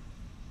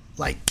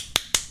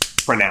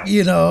 pronounced.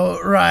 You know,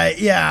 right?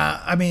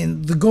 Yeah. I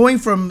mean, the going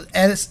from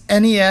NES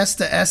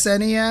to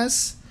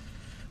SNES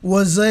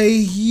was a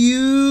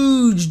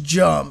huge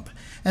jump.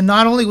 And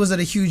not only was it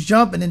a huge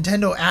jump, but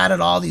Nintendo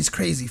added all these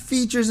crazy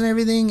features and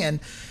everything,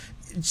 and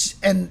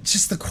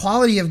just the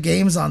quality of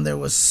games on there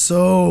was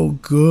so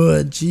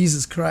good.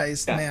 Jesus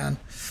Christ, man.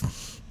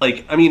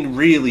 I mean,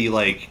 really,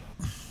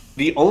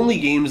 the only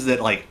games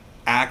that,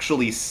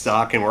 actually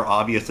suck and were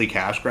obviously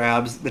cash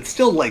grabs, that's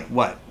still,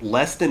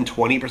 less than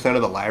 20%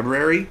 of the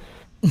library?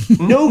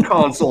 No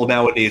console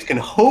nowadays can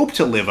hope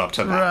to live up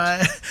to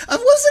that. Right.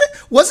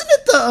 Wasn't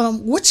it the,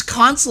 which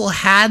console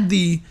had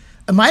the,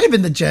 it might have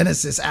been the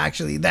Genesis,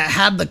 actually, that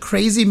had the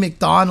crazy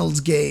McDonald's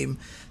game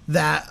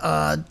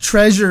that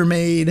Treasure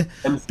made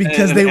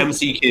because they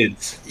MC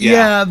Kids.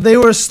 Yeah, they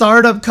were a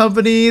startup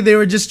company. They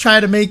were just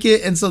trying to make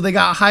it, and so they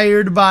got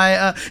hired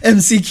by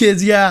MC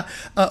Kids. Yeah,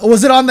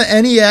 was it on the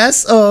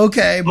NES? Oh,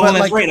 okay. But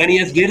that's right.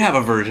 NES did have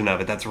a version of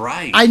it. That's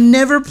right. I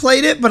never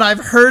played it, but I've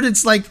heard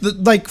it's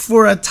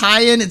for a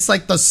tie-in, it's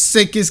the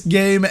sickest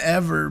game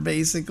ever,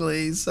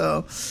 basically.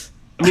 So.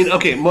 I mean,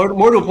 okay, more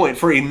to a point,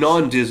 for a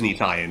non-Disney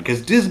tie-in,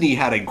 because Disney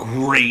had a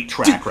great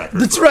track record.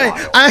 That's right.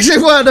 I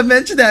actually wanted to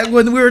mention that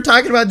when we were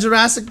talking about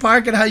Jurassic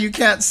Park and how you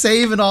can't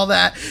save and all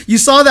that. You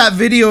saw that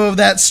video of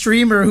that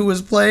streamer who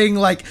was playing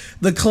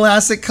the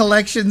classic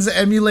collections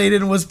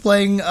emulated and was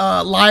playing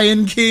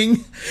Lion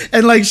King,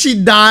 and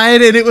she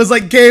died and it was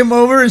game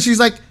over, and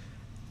she's like,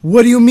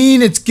 "What do you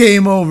mean it's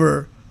game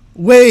over?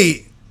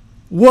 Wait,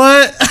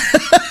 what?"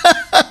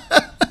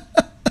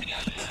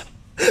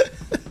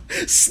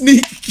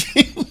 Sneak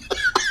King.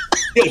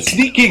 Yeah,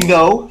 Sneak King,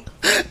 though.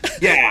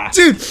 Yeah.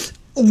 Dude,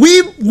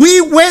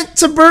 We went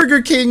to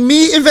Burger King.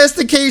 Me,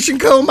 Investigation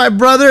Co., my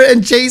brother,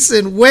 and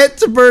Jason went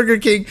to Burger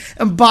King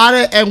and bought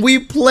it, and we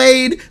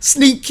played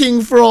Sneak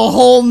King for a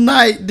whole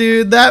night,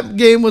 dude. That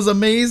game was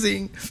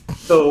amazing.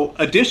 So,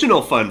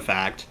 additional fun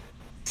fact,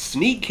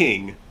 Sneak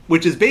King,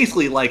 which is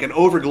basically like an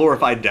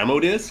over-glorified demo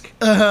disc,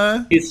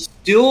 is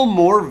still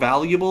more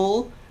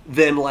valuable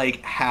than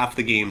like half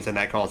the games in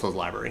that console's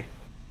library.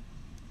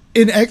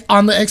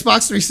 On the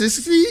Xbox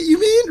 360, you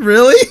mean?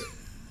 Really?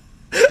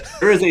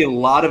 There is a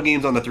lot of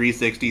games on the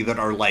 360 that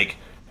are like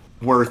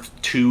worth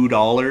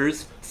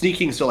 $2. Sneak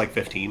King's still like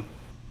 15.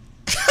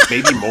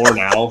 Maybe more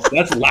now.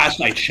 That's last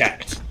I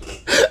checked.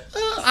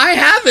 I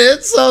have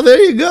it, so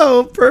there you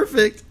go.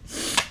 Perfect.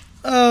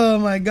 Oh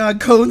my God,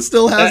 Cone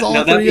still has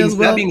all three as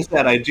well. That being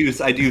said, I do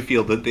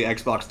feel that the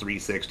Xbox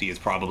 360 is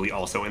probably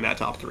also in that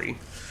top 3.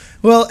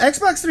 Well,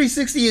 Xbox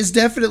 360 is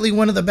definitely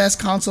one of the best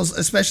consoles,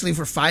 especially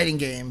for fighting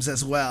games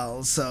as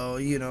well. So,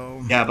 you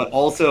know. Yeah, but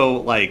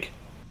also like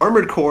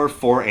Armored Core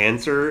 4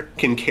 Answer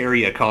can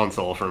carry a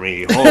console for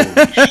me. Holy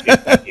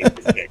shit, that game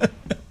is sick.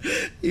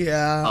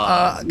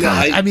 Yeah.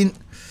 God, I mean,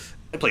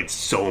 I played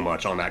so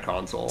much on that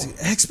console. Dude,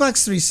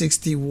 Xbox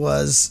 360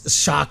 was a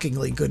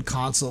shockingly good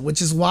console,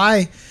 which is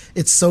why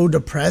it's so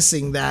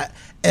depressing that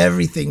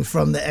everything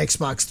from the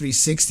Xbox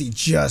 360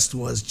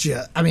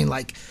 I mean,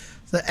 like,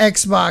 the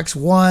Xbox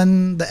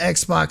One, the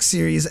Xbox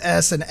Series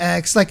S and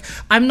X. Like,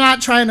 I'm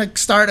not trying to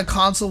start a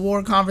console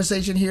war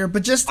conversation here,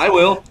 but just... I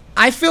will.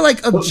 I feel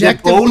like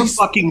objectively... The phone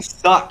fucking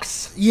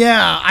sucks.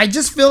 Yeah, I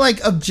just feel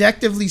like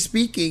objectively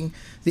speaking,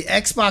 the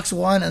Xbox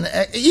One and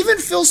even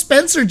Phil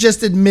Spencer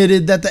just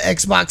admitted that the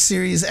Xbox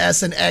Series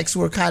S and X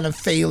were kind of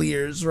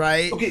failures,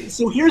 right? Okay,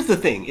 so here's the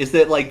thing, is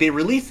that like they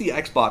released the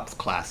Xbox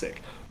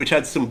Classic, which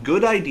had some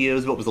good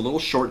ideas, but was a little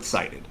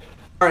short-sighted.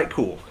 All right,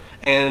 cool.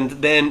 And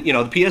then, you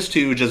know, the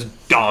PS2 just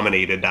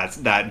dominated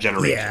that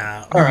generation.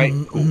 Yeah. All right,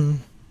 cool.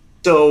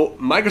 So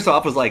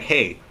Microsoft was like,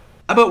 hey,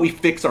 how about we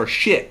fix our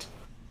shit?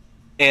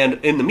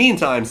 And in the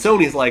meantime,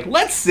 Sony's like,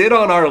 let's sit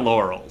on our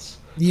laurels.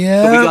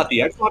 Yeah. So we got the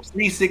Xbox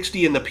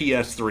 360 and the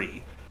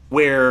PS3,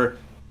 where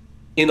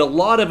in a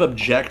lot of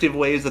objective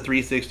ways, the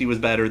 360 was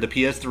better. The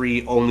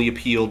PS3 only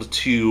appealed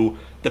to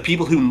the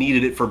people who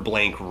needed it for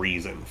blank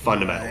reason,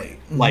 fundamentally.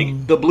 Right.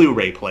 Like the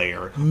Blu-ray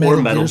player or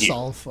Metal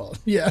Gear.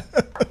 Yeah.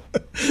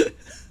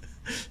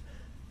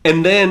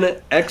 And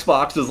then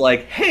Xbox is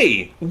like,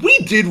 hey, we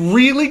did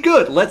really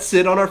good. Let's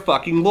sit on our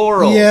fucking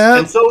laurels. Yeah.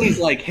 And Sony's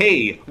like,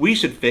 hey, we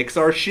should fix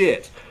our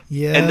shit.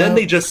 Yeah. And then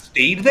they just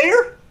stayed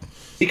there?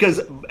 Because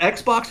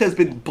Xbox has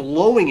been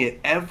blowing it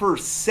ever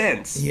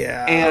since.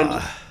 Yeah.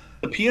 And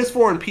the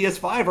PS4 and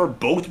PS5 are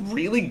both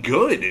really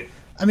good.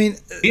 I mean,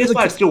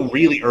 PS5 is still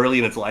really early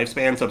in its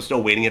lifespan, so I'm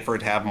still waiting for it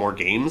to have more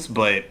games,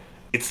 but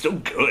it's still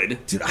good.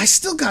 Dude, I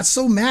still got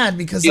so mad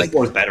because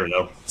PS4 is better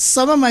though.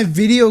 Some of my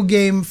video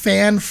game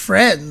fan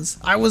friends,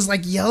 I was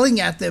like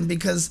yelling at them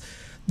because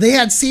they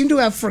had seemed to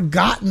have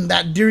forgotten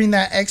that during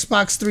that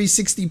Xbox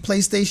 360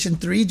 PlayStation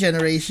 3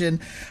 generation,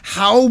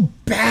 how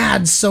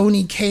bad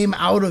Sony came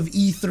out of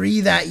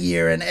E3 that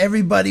year, and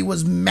everybody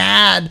was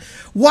mad.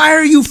 Why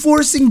are you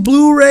forcing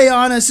Blu-ray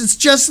on us? It's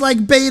just like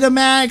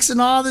Betamax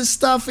and all this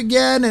stuff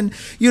again. And,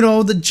 you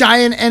know, the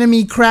giant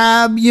enemy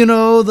crab, you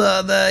know,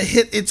 the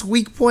hit its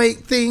weak point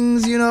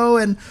things, you know,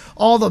 and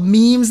all the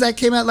memes that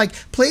came out. Like,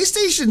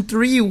 PlayStation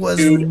 3 was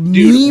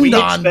memed we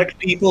on. expect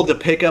people to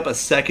pick up a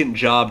second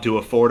job to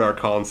afford our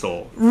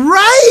console.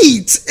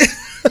 Right!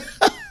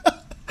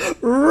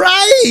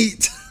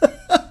 Right!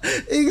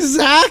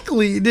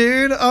 Exactly,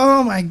 dude.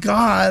 Oh my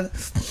God.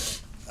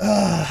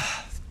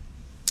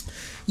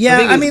 Yeah,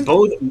 I mean,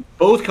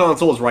 both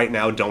consoles right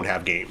now don't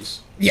have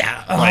games.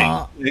 Yeah.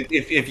 Like,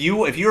 if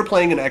you were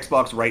playing an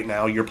Xbox right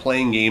now, you're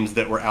playing games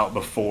that were out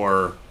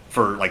before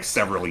for like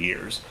several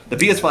years. The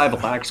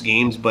PS5 lacks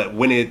games, but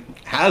when it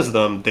has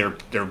them, their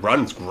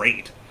run's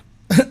great.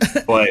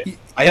 But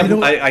I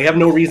have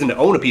no reason to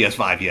own a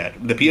PS5 yet.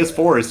 The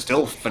PS4 is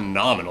still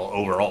phenomenal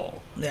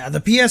overall. Yeah, the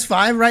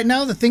PS5 right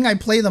now, the thing I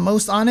play the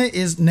most on it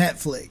is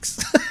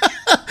Netflix.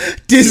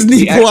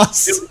 Disney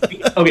Plus.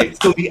 Okay,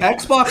 so the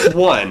Xbox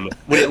One,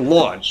 when it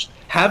launched,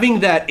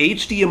 having that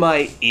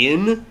HDMI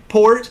in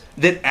port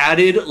that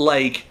added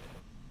like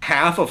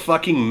half a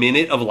fucking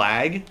minute of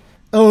lag.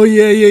 Oh,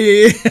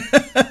 yeah.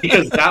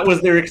 Because that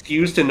was their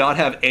excuse to not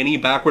have any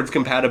backwards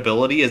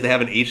compatibility, as they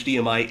have an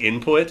HDMI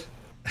input.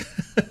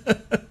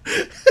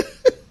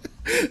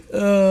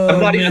 I'm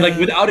not even, like,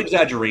 without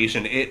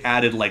exaggeration, it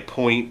added like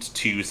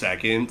 0.2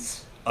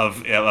 seconds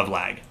of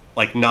lag.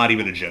 Like, not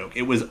even a joke.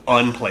 It was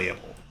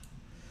unplayable.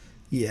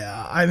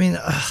 Yeah, I mean,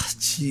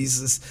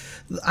 Jesus.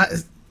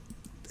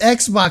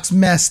 Xbox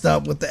messed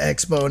up with the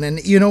Xbone,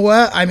 and you know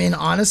what? I mean,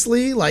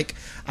 honestly, like,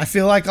 I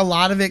feel like a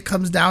lot of it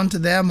comes down to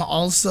them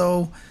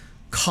also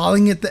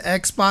calling it the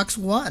Xbox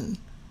One.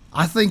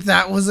 I think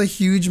that was a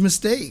huge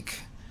mistake.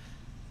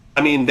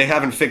 I mean, they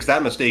haven't fixed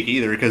that mistake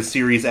either, because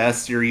Series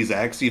S, Series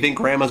X, do you think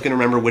Grandma's going to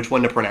remember which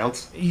one to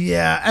pronounce?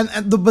 Yeah,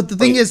 but the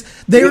thing is,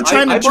 they were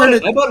trying to turn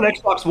it... I bought an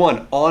Xbox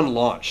One on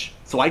launch,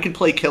 so I could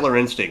play Killer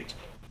Instinct.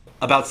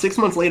 About 6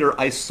 months later,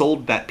 I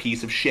sold that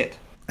piece of shit.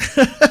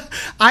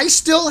 I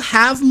still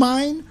have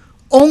mine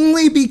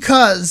only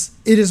because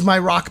it is my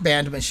Rock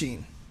Band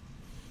machine.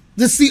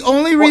 That's the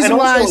only reason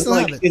why I still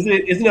have it.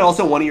 Isn't it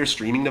also one of your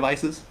streaming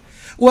devices?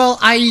 Well,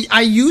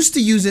 I used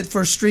to use it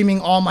for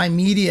streaming all my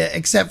media,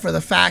 except for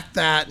the fact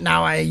that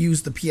now I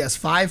use the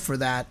PS5 for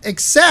that,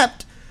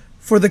 except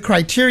for the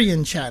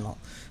Criterion channel.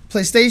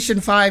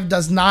 PlayStation 5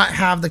 does not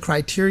have the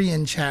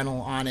Criterion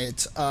channel on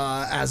it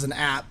as an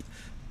app,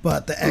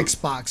 but the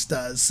Xbox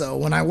does. So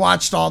when I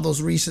watched all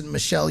those recent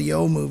Michelle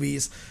Yeoh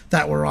movies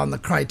that were on the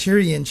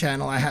Criterion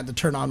channel, I had to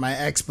turn on my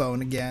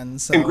Xbone again.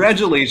 So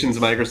congratulations,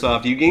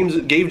 Microsoft! You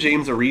gave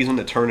James a reason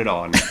to turn it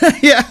on.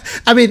 Yeah,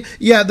 I mean,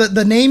 yeah,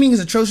 the naming is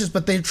atrocious,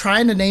 but they're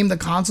trying to name the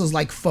consoles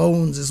like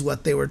phones is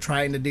what they were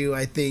trying to do.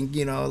 I think,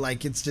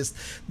 like it's just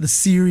the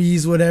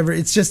series, whatever.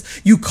 It's just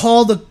you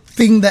call the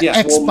thing the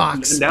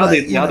Xbox. Well,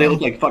 now they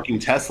look like fucking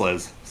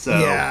Teslas. So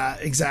yeah,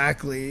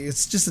 exactly.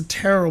 It's just a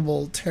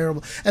terrible.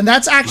 And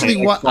that's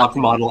actually what Xbox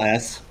Model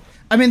S.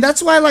 I mean,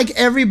 that's why, like,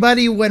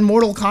 everybody, when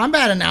Mortal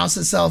Kombat announced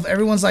itself,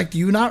 everyone's like, do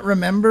you not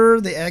remember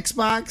the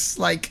Xbox?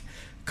 Like,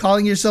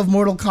 calling yourself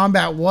Mortal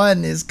Kombat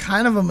 1 is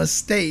kind of a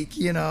mistake,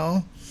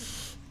 I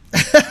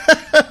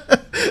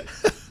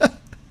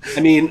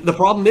mean, the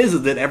problem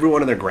is that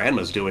everyone and their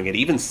grandma's doing it.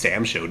 Even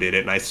Sam Show did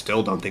it, and I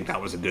still don't think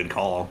that was a good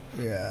call.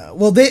 Yeah.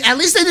 Well, at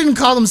least they didn't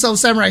call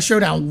themselves Samurai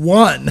Showdown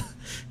 1.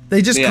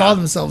 They just call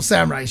themselves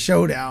Samurai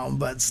Showdown,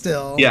 but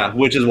still. Yeah,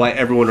 which is why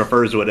everyone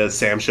refers to it as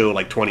Sam Show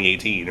like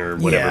 2018 or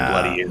whatever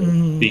bloody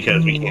is,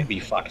 because we can't be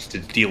fucked to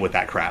deal with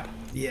that crap.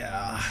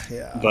 Yeah.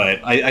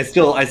 But I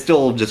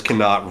still just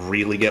cannot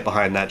really get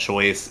behind that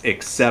choice,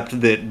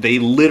 except that they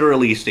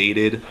literally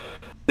stated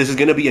this is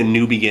going to be a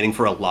new beginning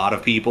for a lot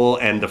of people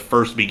and the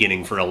first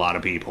beginning for a lot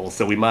of people,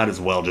 so we might as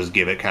well just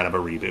give it kind of a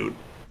reboot.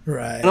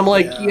 Right. And I'm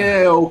like,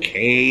 yeah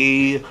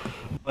okay,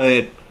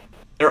 but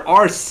there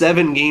are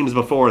 7 games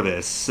before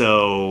this,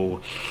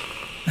 so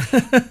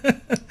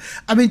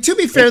I mean, to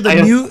be fair, I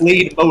have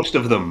played most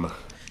of them.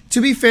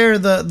 To be fair,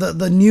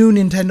 the new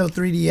Nintendo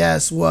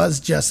 3DS was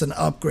just an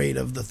upgrade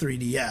of the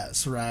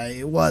 3DS, right?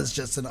 It was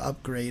just an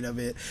upgrade of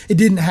it. It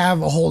didn't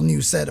have a whole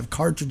new set of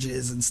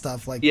cartridges and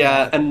stuff like that.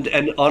 Yeah,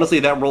 and honestly,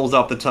 that rolls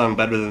off the tongue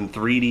better than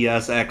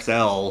 3DS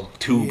XL,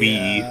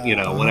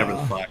 2B, whatever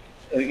the fuck.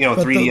 But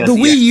 3DS.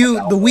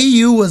 The Wii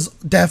U was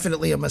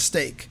definitely a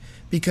mistake,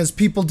 because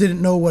people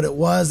didn't know what it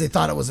was. They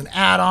thought it was an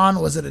add-on.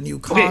 Was it a new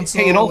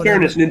console? Hey, in all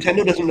fairness,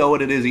 Nintendo doesn't know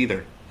what it is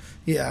either.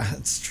 Yeah,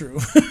 it's true.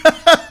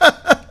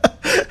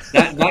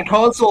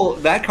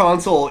 that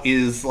console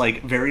is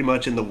like very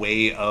much in the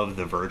way of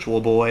the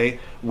Virtual Boy,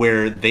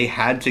 where they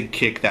had to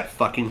kick that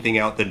fucking thing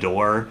out the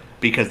door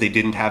because they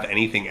didn't have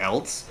anything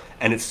else,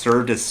 and it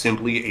served as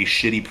simply a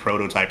shitty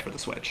prototype for the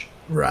Switch.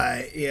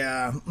 Right,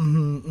 yeah.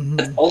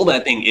 That's all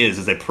that thing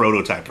is a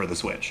prototype for the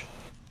Switch.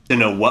 To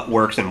know what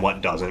works and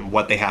what doesn't,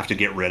 what they have to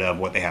get rid of,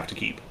 what they have to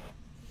keep.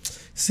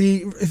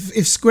 See,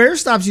 if Square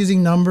stops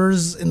using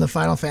numbers in the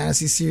Final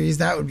Fantasy series,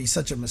 that would be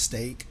such a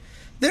mistake.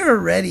 They're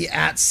already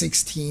at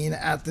 16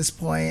 at this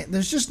point.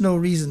 There's just no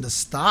reason to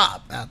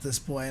stop at this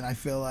point, I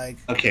feel like.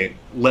 Okay,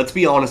 let's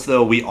be honest,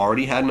 though. We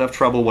already had enough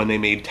trouble when they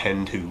made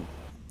 10-2.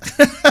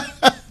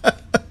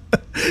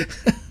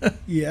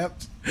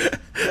 Yep.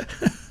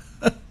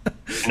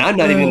 And I'm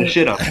not even going to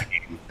shit on that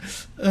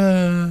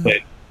game.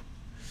 But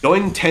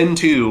going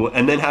 10-2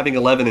 and then having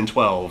 11 and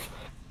 12,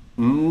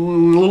 a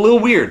little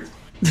weird.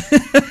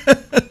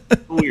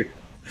 Weird.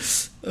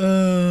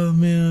 Oh,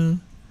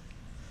 man.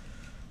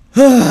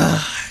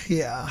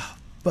 Yeah,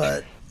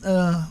 but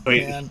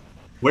wait, man.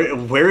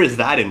 Where is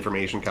that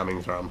information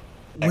coming from?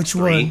 Which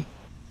one?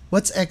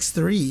 What's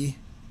X3?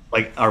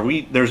 Like,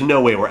 there's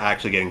no way we're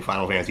actually getting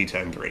Final Fantasy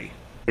X-3.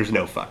 There's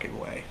no fucking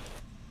way.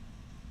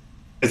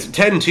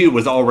 10-2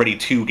 was already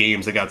 2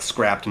 games that got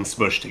scrapped and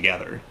smushed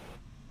together.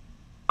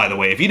 By the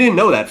way, if you didn't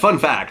know that, fun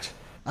fact.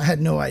 I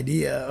had no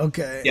idea.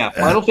 Okay. Yeah,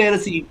 Final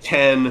Fantasy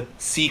X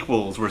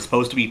sequels were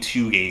supposed to be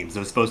 2 games.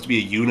 There was supposed to be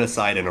a Yuna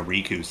side and a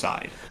Riku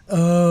side.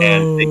 Oh.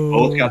 And they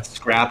both got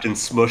scrapped and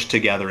smushed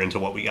together into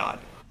what we got.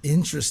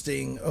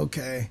 Interesting.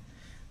 Okay.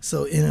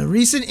 So, in a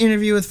recent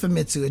interview with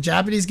Famitsu, a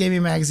Japanese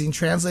gaming magazine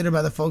translated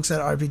by the folks at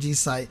RPG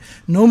site,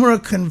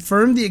 Nomura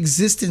confirmed the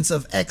existence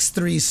of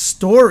X3's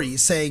story,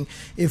 saying,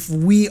 if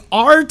we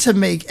are to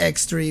make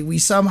X3, we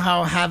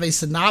somehow have a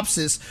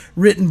synopsis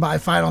written by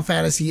Final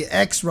Fantasy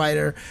X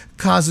writer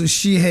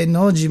Kazushige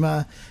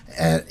Nojima.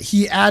 And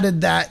he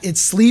added that it's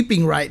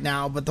sleeping right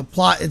now, but the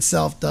plot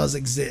itself does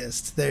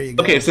exist. There you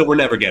go. Okay, so we're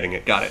never getting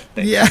it. Got it.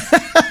 Thanks. Yeah.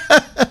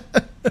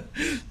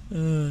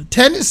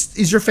 10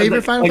 is your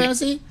favorite Final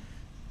Fantasy?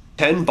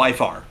 10 by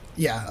far.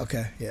 Yeah,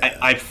 okay. Yeah.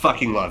 I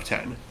fucking love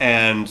 10.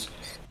 And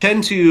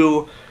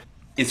 10-2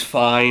 is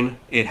fine.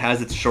 It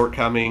has its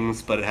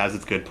shortcomings, but it has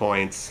its good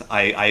points.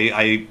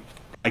 I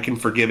can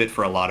forgive it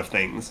for a lot of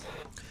things.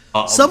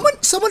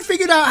 Someone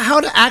figured out how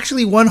to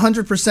actually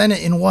 100%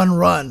 it in one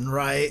run,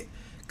 right?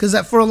 Because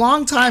for a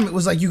long time, it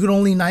was like you could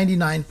only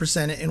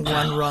 99% it in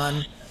one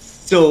run.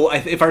 So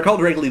if I recall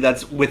correctly,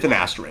 that's with an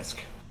asterisk.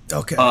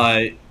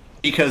 Okay.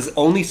 Because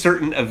only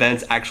certain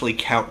events actually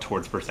count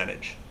towards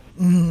percentage.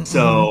 Mm-hmm,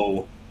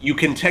 so you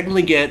can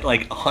technically get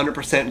like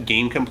 100%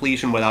 game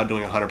completion without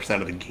doing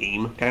 100% of the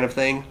game kind of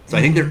thing. So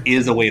I think there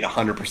is a way to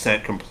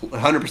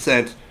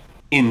 100%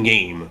 in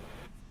game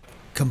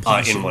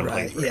completion in one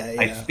right. playthrough.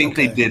 Yeah, I think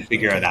they did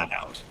figure that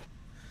out.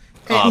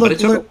 Hey, But it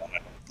took a while.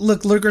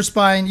 Look, Lurker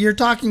Spine, you're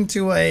talking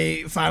to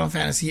a Final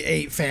Fantasy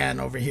VIII fan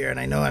over here, and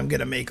I know I'm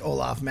going to make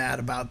Olaf mad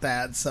about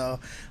that,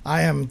 so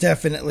I am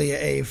definitely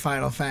a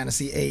Final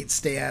Fantasy VIII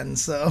stan,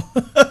 so...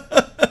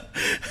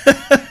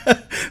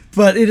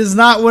 But it is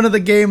not one of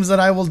the games that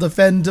I will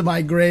defend to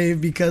my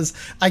grave, because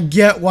I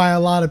get why a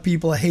lot of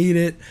people hate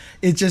it.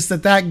 It's just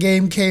that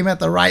game came at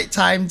the right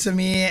time to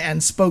me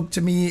and spoke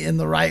to me in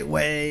the right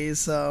way.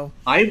 So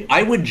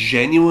I would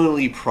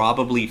genuinely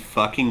probably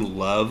fucking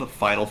love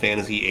Final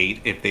Fantasy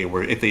VIII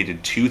if they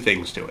did two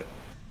things to it.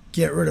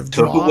 Get rid of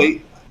took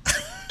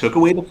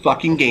away the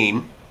fucking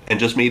game and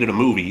just made it a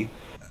movie,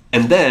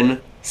 and then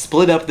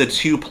split up the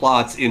two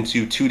plots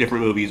into two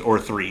different movies or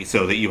three,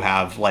 so that you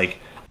have like,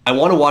 I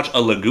want to watch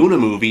a Laguna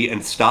movie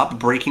and stop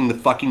breaking the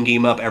fucking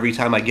game up every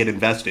time I get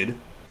invested.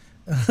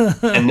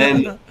 And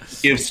then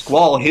give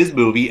Squall his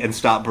movie and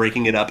stop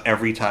breaking it up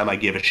every time I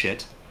give a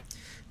shit.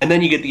 And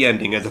then you get the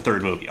ending as a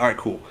third movie. Alright,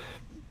 cool.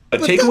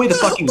 But take away the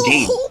fucking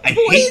game. I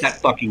hate that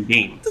fucking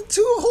game.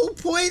 The whole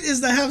point is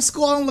to have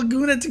Squall and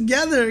Laguna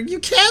together. You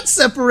can't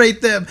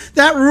separate them.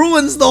 That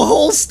ruins the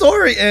whole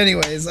story.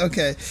 Anyways,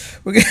 okay.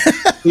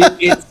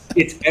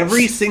 It's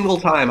every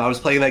single time I was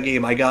playing that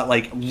game, I got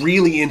like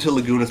really into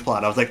Laguna's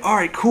plot. I was like, all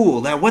right,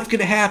 cool. Now what's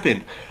gonna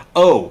happen?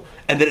 Oh,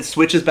 and then it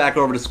switches back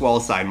over to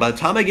Squall's side. By the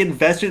time I get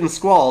invested in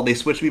Squall, they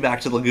switch me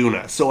back to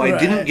Laguna. So I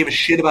didn't give a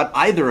shit about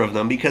either of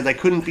them because I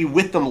couldn't be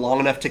with them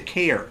long enough to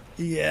care.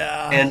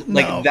 Yeah. And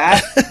like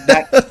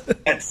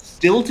that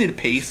stilted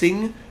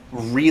pacing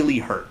really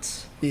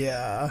hurts.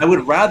 Yeah. I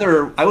would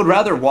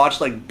rather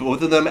watch like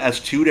both of them as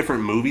two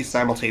different movies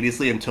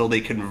simultaneously until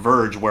they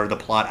converge where the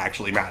plot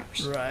actually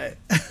matters. Right.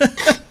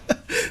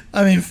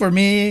 I mean, for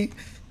me,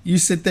 you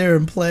sit there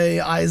and play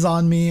Eyes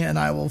on Me, and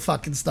I will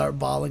fucking start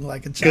bawling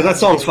like a child. Because that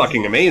song's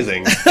fucking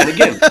amazing. And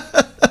again,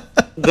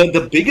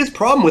 the biggest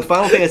problem with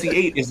Final Fantasy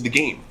VIII is the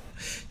game.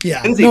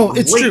 Yeah,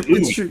 it's true. Movie.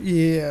 It's true.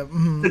 Yeah,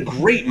 it's a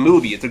great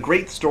movie. It's a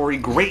great story,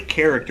 great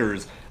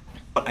characters.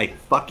 But I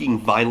fucking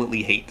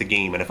violently hate the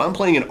game. And if I'm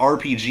playing an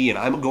RPG and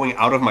I'm going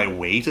out of my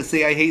way to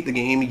say I hate the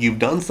game, you've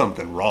done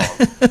something wrong.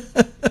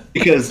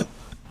 Because,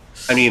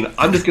 I mean,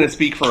 I'm just going to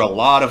speak for a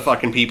lot of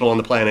fucking people on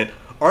the planet.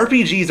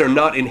 RPGs are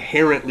not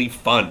inherently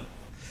fun.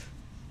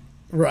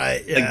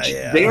 Right, yeah, like,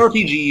 yeah.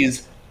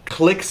 JRPGs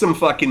click some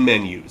fucking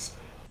menus.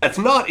 That's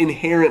not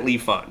inherently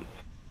fun.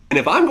 And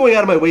if I'm going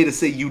out of my way to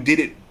say you did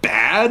it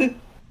bad,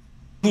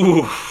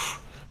 oof,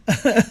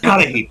 God,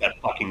 I hate that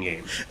fucking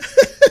game.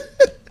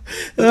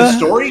 But the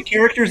story,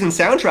 characters, and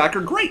soundtrack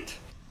are great.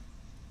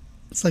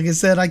 It's like I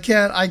said, I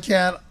can't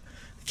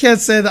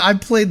say that I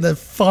played the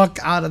fuck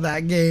out of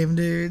that game,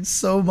 dude,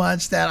 so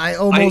much that I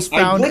almost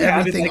found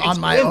everything on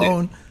my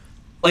own.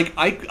 Like,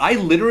 I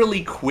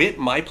literally quit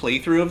my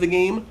playthrough of the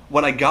game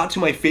when I got to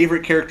my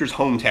favorite character's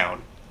hometown.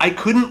 I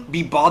couldn't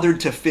be bothered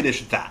to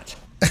finish that.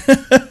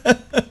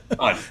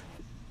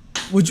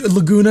 Which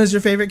Laguna is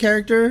your favorite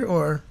character,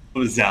 or? It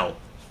was Zell.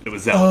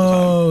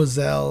 Oh,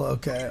 Zell.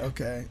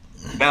 Okay.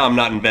 Now I'm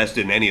not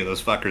invested in any of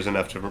those fuckers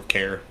enough to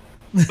care.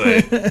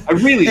 But I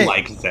really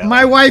like Zell.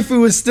 My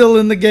waifu is still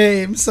in the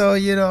game, so,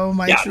 you know,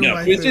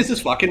 waifu. It's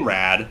just fucking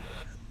rad.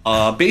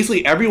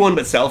 Basically, everyone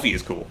but Selphie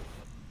is cool.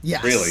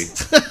 Yes. Really.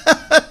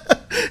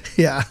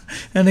 Yeah.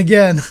 And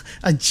again,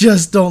 I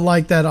just don't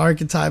like that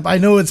archetype. I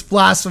know it's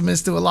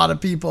blasphemous to a lot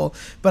of people,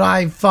 but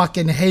I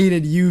fucking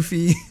hated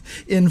Yuffie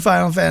in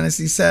Final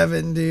Fantasy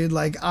VII, dude.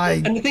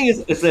 And the thing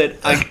is that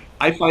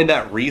I find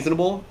that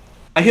reasonable.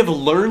 I have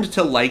learned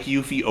to like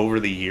Yuffie over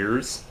the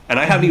years, and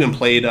I haven't even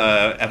played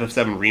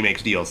FF7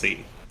 Remake's DLC.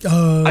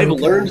 I've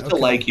learned to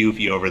like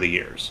Yuffie over the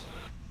years,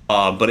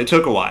 but it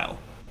took a while.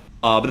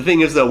 But the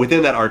thing is, though,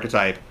 within that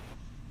archetype,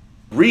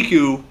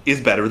 Riku is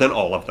better than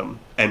all of them,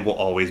 and will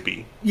always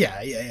be.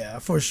 Yeah,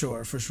 for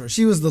sure.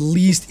 She was the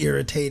least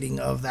irritating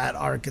of that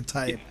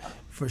archetype,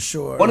 for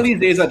sure. One of these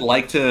days, I'd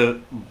like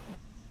to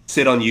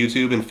sit on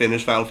YouTube and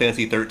finish Final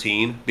Fantasy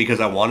 13, because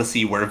I want to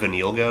see where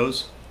Vanille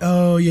goes.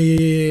 Oh,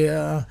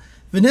 yeah.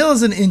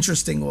 Vanilla's an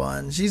interesting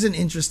one. She's an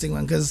interesting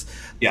one, because...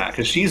 Yeah,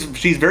 because she's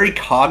very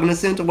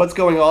cognizant of what's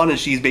going on, and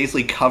she's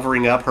basically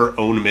covering up her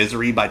own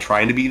misery by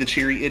trying to be the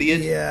cheery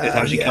idiot. Yeah, is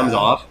how she comes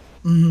off.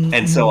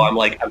 And so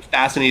I'm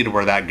fascinated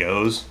where that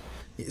goes.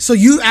 So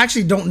you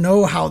actually don't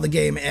know how the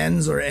game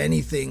ends or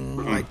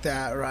anything like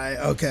that, right?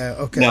 Okay.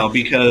 No,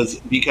 because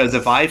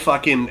if I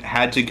fucking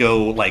had to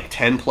go like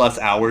 10 plus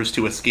hours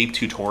to escape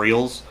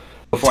tutorials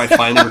before I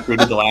finally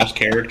recruited the last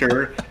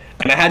character,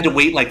 and I had to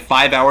wait like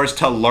 5 hours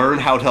to learn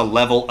how to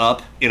level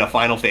up in a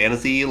Final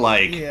Fantasy,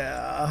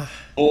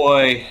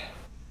 boy,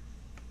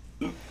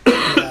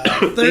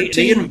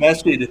 they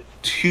invested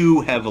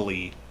too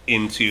heavily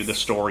into the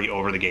story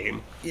over the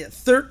game. Yeah,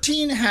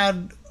 13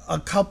 had a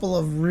couple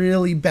of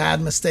really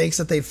bad mistakes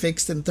that they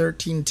fixed in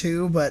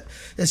 13.2, but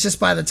it's just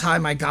by the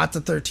time I got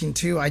to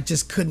 13.2, I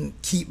just couldn't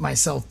keep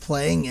myself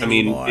playing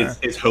anymore. I mean,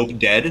 is Hope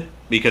dead?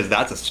 because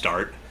that's a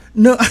start.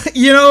 No,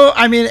 you know,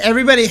 I mean,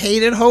 everybody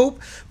hated Hope,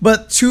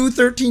 but to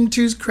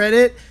 13-2's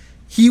credit,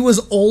 he was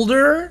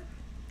older,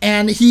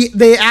 and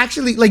they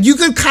actually, like, you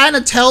could kind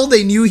of tell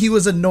they knew he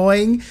was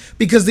annoying,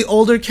 because the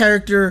older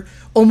character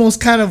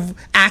almost kind of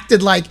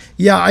acted like,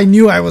 yeah, I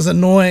knew I was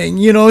annoying.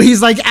 You know,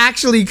 he's like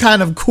actually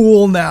kind of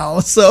cool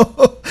now.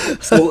 So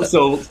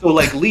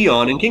like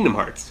Leon in Kingdom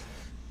Hearts.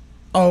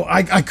 Oh,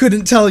 I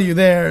couldn't tell you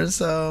there.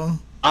 So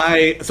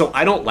I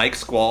don't like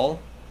Squall,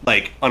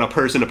 like on a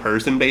person to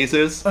person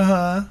basis.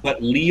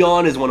 But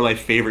Leon is one of my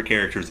favorite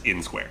characters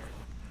in Square.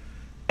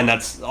 And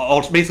that's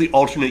basically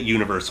alternate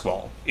universe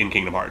Squall in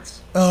Kingdom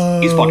Hearts. Oh,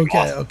 he's fucking okay,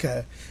 awesome.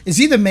 okay. Is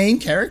he the main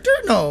character?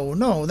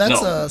 No, that's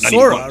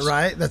Sora,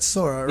 right? That's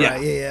Sora,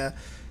 right? Yeah.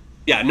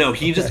 Yeah, no,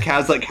 he just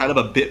has like kind of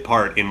a bit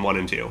part in 1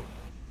 and 2.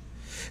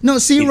 No,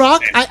 see,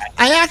 Rock, I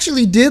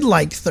actually did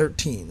like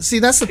 13. See,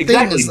 that's the thing.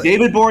 Exactly,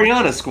 David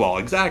Boreanaz Squall,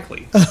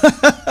 exactly.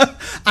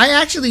 I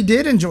actually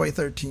did enjoy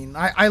 13.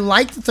 I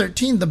liked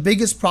 13. The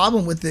biggest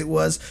problem with it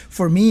was,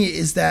 for me,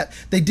 is that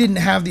they didn't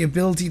have the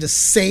ability to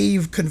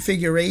save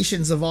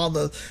configurations of all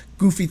the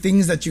goofy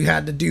things that you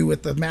had to do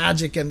with the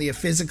magic and the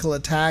physical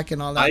attack and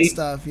all that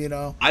stuff, you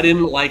know? I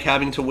didn't like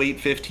having to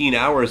wait 15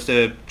 hours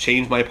to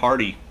change my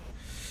party.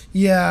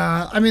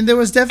 Yeah, I mean, there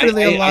was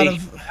definitely a lot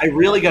of... I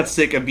really got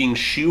sick of being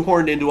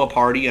shoehorned into a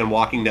party and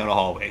walking down a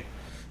hallway.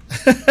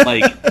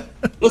 Like,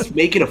 let's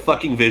make it a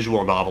fucking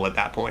visual novel at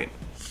that point.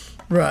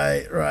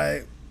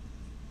 Right.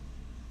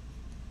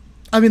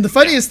 I mean, the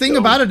funniest thing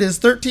about it is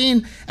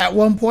 13 at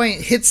one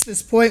point hits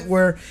this point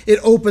where it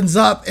opens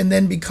up and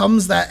then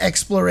becomes that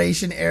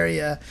exploration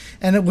area.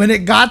 And when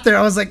it got there,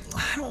 I was like,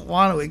 I don't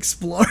want to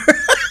explore.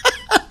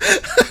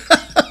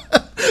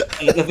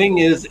 The thing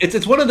is,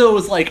 it's one of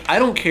those, like, I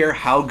don't care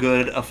how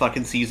good a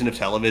fucking season of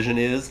television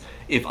is.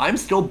 If I'm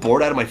still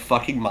bored out of my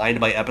fucking mind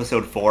by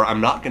episode 4,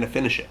 I'm not going to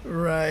finish it.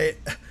 Right.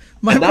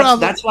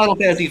 That's Final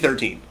Fantasy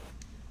 13.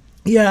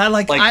 Yeah,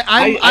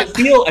 I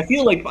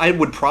feel like I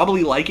would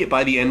probably like it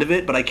by the end of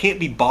it, but I can't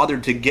be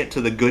bothered to get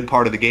to the good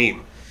part of the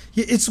game.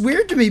 It's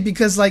weird to me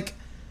because, like,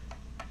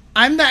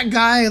 I'm that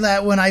guy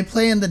that when I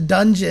play in the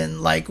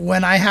dungeon, like,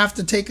 when I have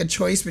to take a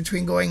choice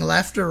between going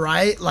left or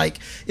right, like,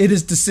 it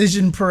is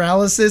decision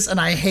paralysis, and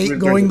I hate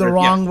going the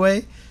wrong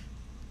way.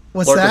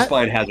 What's Lord that?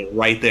 Spine has it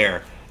right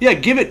there. Yeah,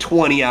 give it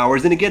 20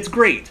 hours and it gets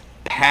great.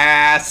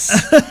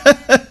 Pass.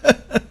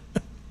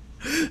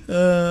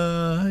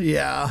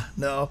 Yeah,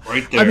 no.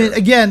 Right there. I mean,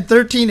 again,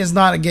 13 is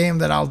not a game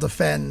that I'll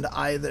defend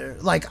either.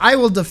 Like, I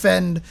will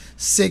defend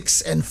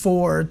 6 and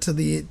 4 to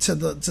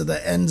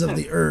the ends of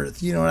the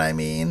earth. You know what I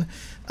mean?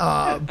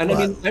 I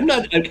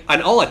mean,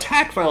 I'll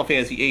attack Final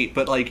Fantasy VIII,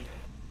 but like,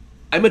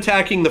 I'm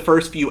attacking the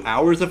first few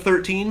hours of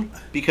 13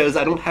 because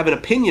I don't have an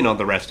opinion on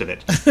the rest of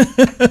it.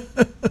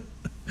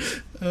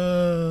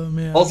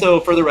 Man. Also,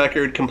 for the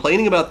record,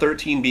 complaining about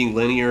 13 being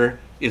linear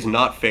is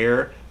not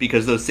fair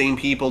because those same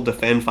people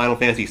defend Final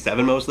Fantasy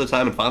VII most of the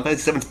time, and Final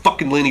Fantasy VII is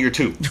fucking linear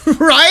too.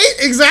 Right?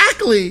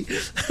 Exactly.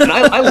 And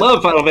I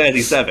love Final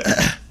Fantasy VII.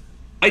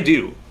 I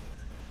do.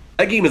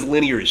 That game is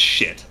linear as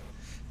shit.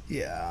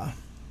 Yeah.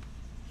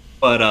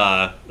 But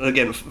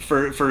again,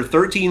 for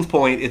 13's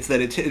point, it's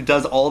that it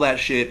does all that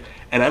shit,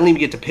 and I don't even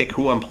get to pick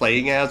who I'm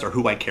playing as or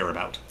who I care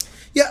about.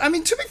 Yeah, I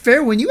mean, to be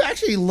fair, when you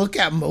actually look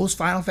at most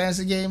Final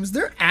Fantasy games,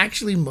 they're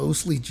actually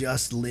mostly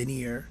just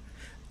linear.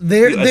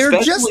 They're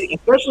just...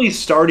 Especially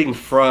starting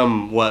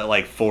from, what,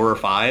 like 4 or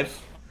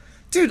 5?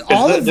 Dude,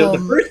 all of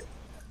them...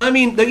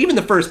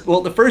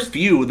 The first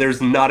few,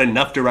 there's not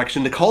enough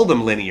direction to call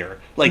them linear.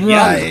 Like,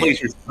 yeah, there's a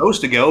place you're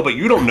supposed to go, but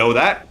you don't know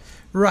that.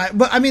 Right,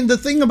 but I mean, the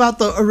thing about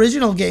the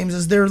original games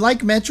is they're like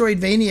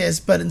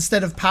Metroidvanias, but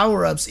instead of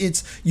power-ups,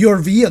 it's your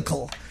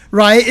vehicle,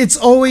 right? It's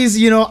always,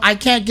 you know, I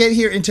can't get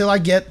here until I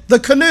get the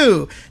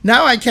canoe.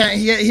 Now I can't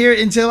get here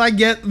until I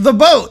get the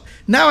boat.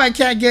 Now I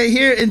can't get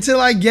here until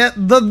I get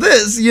the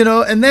this, you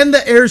know, and then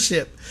the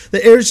airship.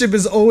 The airship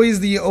is always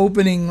the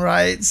opening,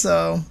 right?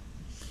 So...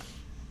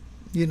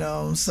 You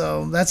know,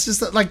 so that's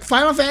just like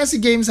Final Fantasy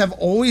games have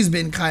always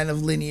been kind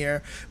of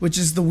linear, which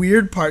is the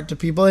weird part to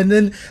people. And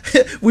then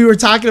we were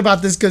talking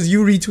about this because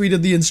you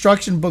retweeted the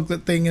instruction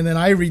booklet thing, and then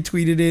I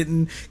retweeted it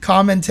and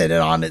commented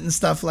on it and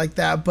stuff like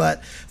that.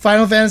 But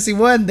Final Fantasy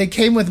 1, they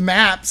came with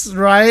maps,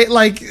 right?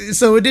 Like,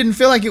 so it didn't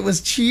feel like it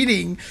was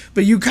cheating,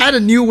 but you kind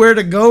of knew where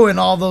to go in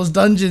all those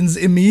dungeons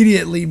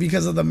immediately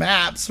because of the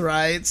maps,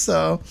 right?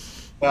 So,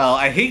 well,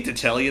 I hate to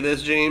tell you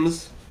this,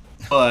 James,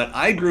 but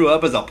I grew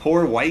up as a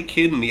poor white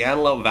kid in the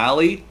Antelope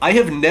Valley. I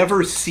have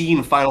never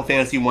seen Final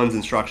Fantasy 1's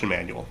instruction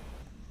manual.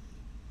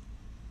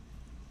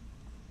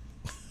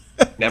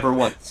 Never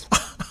once.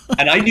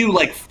 And I knew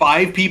like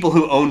 5 people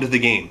who owned the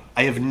game.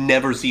 I have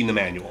never seen the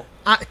manual.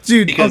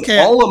 Dude, because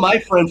all of my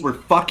friends were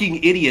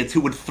fucking idiots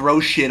who would throw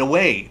shit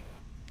away.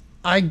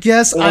 I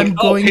guess like, I'm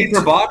going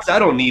paper box, I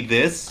don't need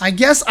this. I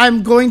guess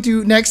I'm going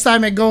to, next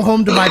time I go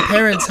home to my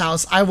parents'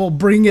 house, I will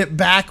bring it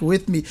back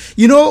with me.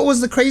 You know what was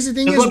the crazy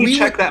thing? Just let me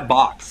check that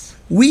box.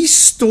 we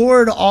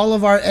stored all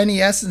of our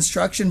NES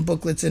instruction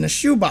booklets in a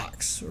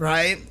shoebox,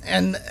 right?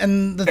 And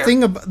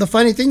the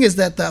funny thing is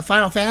that the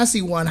Final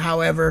Fantasy one,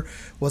 however,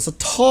 was a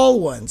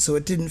tall one, so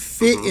it didn't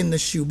fit in the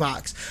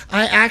shoebox.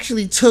 I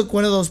actually took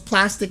one of those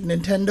plastic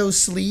Nintendo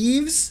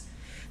sleeves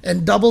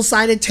and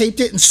double-sided taped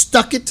it and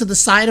stuck it to the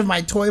side of my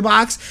toy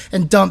box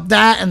and dumped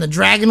that and the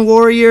Dragon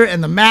Warrior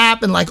and the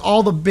map and like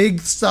all the big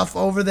stuff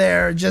over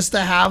there just to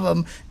have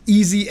them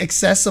easy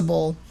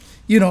accessible.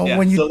 You know, yeah,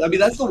 when you. So I mean,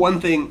 that's the one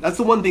thing. That's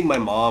the one thing my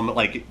mom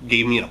like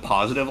gave me in a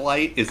positive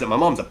light is that my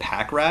mom's a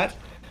pack rat,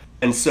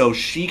 and so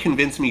she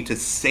convinced me to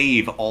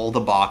save all the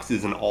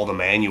boxes and all the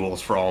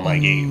manuals for all my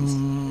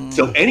games.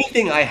 So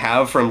anything I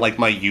have from like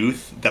my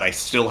youth that I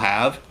still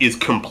have is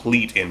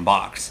complete in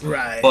box.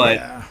 Right.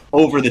 But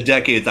over the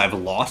decades, I've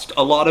lost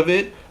a lot of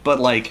it. But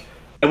like,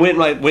 I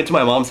went to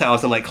my mom's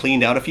house and like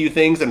cleaned out a few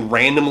things, and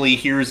randomly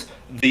here's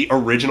the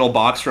original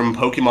box from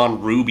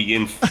Pokemon Ruby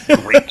in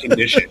great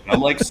condition.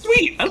 I'm like,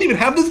 sweet, I don't even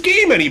have this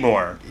game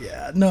anymore.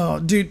 Yeah, no,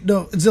 dude,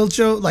 no,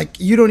 Zilcho, like,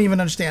 you don't even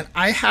understand.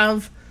 I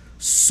have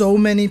so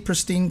many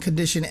pristine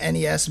condition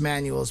NES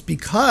manuals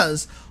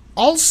because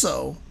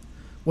also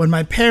when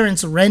my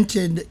parents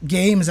rented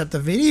games at the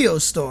video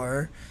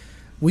store,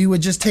 we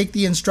would just take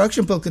the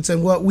instruction booklets,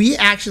 and what we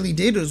actually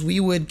did was we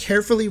would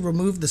carefully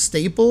remove the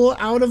staple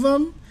out of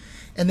them,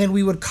 and then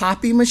we would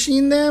copy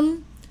machine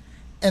them,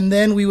 and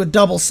then we would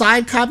double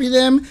side copy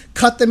them,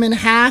 cut them in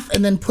half,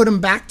 and then put them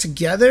back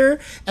together.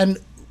 And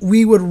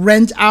we would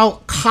rent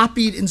out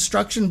copied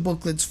instruction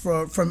booklets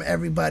from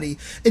everybody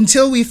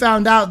until we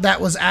found out that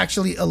was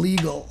actually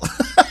illegal.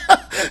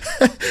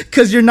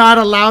 Because you're not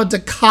allowed to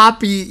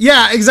copy.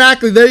 Yeah,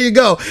 exactly. There you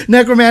go.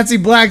 Necromancy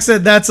Black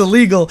said that's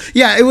illegal.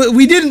 Yeah,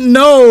 we didn't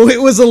know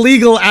it was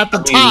illegal at the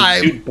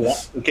time.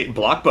 Dude,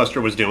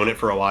 Blockbuster was doing it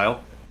for a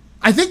while.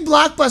 I think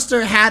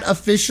Blockbuster had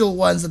official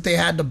ones that they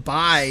had to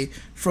buy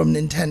from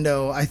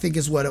Nintendo, I think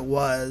is what it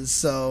was.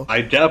 So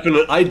I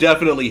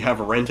definitely have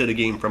rented a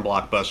game from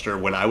Blockbuster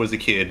when I was a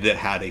kid that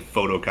had a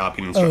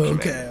photocopying instruction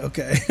manual.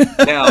 Okay.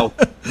 Now,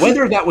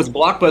 whether that was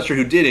Blockbuster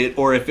who did it,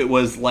 or if it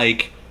was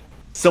like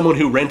someone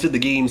who rented the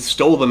game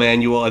stole the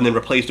manual and then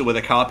replaced it with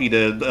a copy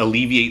to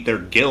alleviate their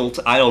guilt,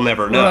 I'll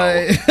never know.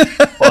 Right.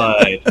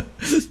 But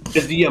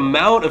the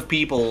amount of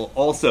people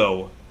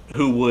also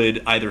who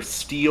would either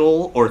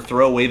steal or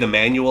throw away the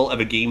manual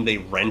of a game they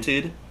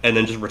rented and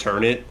then just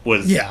return it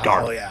was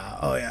garbage.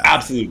 Oh yeah.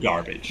 Absolute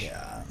garbage.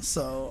 Yeah.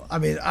 So, I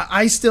mean,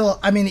 I still,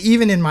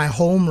 even in my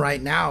home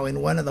right now,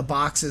 in one of the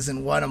boxes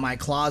in one of my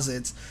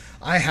closets,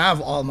 I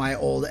have all my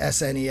old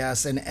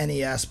SNES and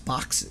NES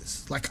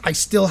boxes. Like, I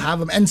still have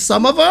them. And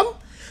some of them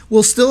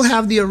will still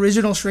have the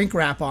original shrink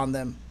wrap on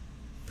them,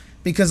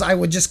 because I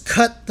would just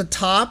cut the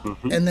top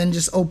and then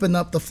just open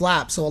up the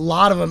flap. So a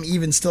lot of them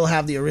even still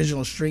have the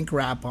original shrink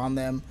wrap on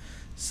them.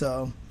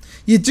 So,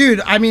 yeah, dude,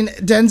 I mean,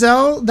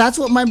 Denzel, that's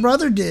what my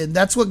brother did.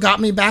 That's what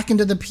got me back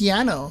into the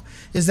piano,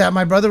 is that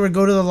my brother would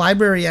go to the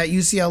library at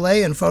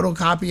UCLA and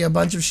photocopy a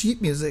bunch of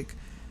sheet music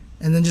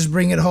and then just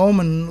bring it home,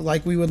 and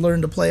like we would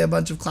learn to play a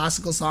bunch of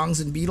classical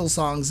songs and Beatles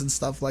songs and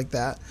stuff like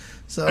that.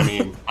 So I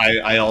mean,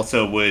 I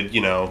also would,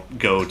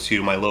 go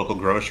to my local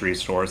grocery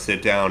store,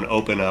 sit down,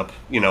 open up,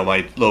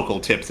 my local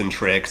tips and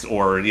tricks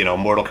or,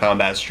 Mortal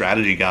Kombat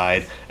strategy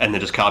guide, and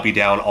then just copy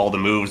down all the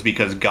moves,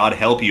 because God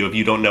help you if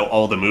you don't know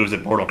all the moves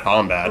in Mortal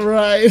Kombat.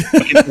 Right.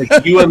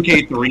 Like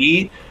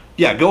UMK3,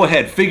 yeah, go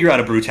ahead, figure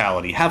out a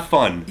brutality, have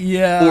fun.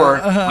 Yeah. Or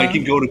I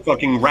can go to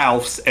fucking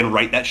Ralph's and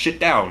write that shit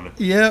down.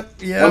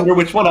 Yep. Wonder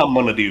which one I'm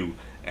gonna do.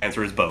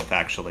 Answer is both,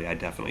 actually. I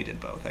definitely did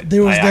both.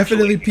 There was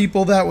definitely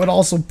people that would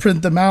also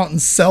print them out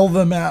and sell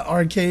them at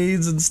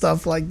arcades and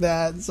stuff like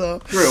that. So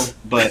true,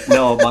 but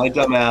no, my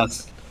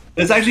dumbass.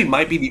 This actually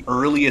might be the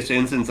earliest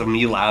instance of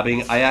me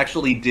labbing. I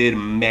actually did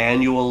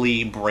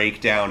manually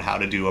break down how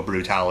to do a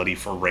brutality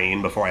for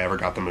Rain before I ever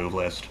got the move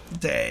list.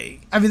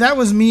 Dang. I mean, that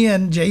was me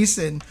and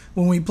Jason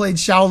when we played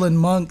Shaolin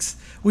Monks.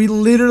 We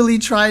literally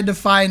tried to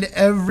find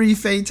every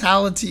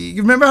fatality.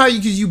 You remember how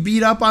you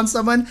beat up on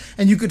someone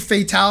and you could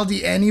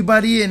fatality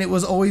anybody, and it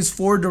was always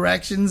 4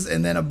 directions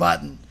and then a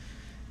button?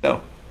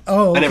 No.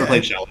 Oh, okay. I never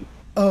played Shaolin.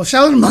 Oh,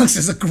 Shaolin Monks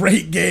is a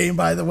great game,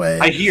 by the way.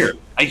 I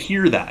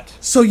hear that.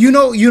 So you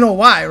know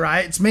why,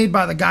 right? It's made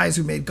by the guys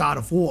who made God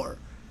of War.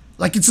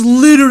 Like, it's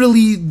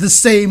literally the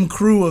same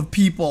crew of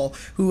people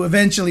who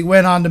eventually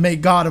went on to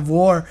make God of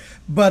War.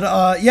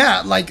 But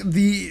yeah, like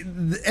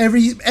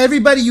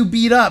everybody you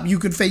beat up, you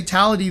could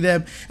fatality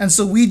them, and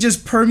so we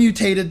just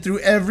permutated through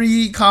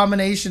every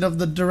combination of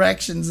the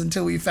directions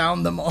until we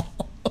found them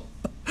all.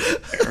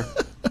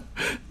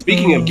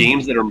 Speaking of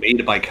games that are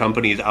made by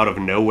companies out of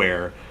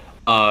nowhere,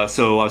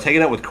 so I was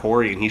hanging out with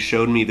Corey, and he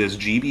showed me this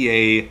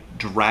GBA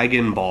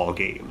Dragon Ball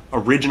game.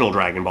 Original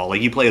Dragon Ball.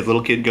 Like, you play as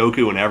little kid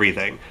Goku and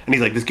everything. And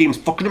he's like, this game's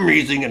fucking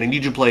amazing, and I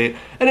need you to play it.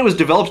 And it was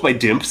developed by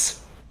Dimps.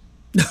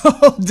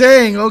 Oh,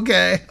 dang.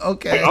 Okay.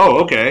 Like,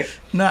 oh, okay.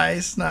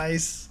 Nice.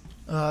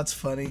 Oh, that's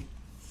funny.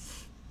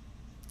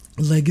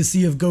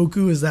 Legacy of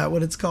Goku, is that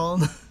what it's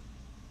called?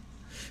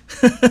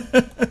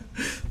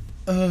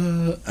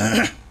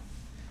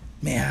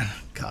 Man,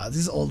 God,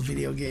 these old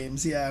video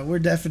games. Yeah, we're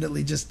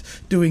definitely just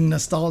doing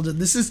nostalgia.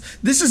 This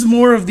is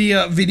more of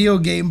the video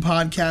game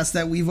podcast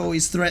that we've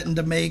always threatened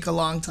to make a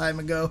long time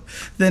ago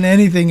than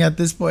anything at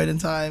this point in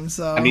time.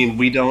 So I mean,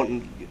 we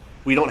don't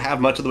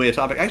have much of the way of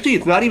topic. Actually,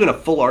 it's not even a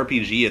full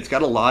RPG. It's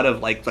got a lot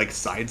of like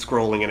side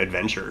scrolling and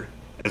adventure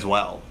as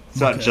well.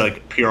 It's not just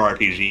like pure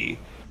RPG.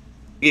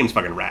 The game's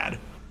fucking rad.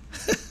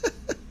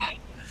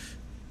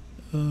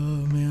 Oh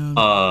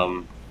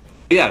man.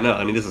 Yeah, no,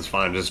 I mean, this is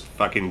fun. Just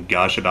fucking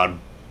gush about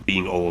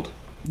being old.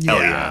 Hell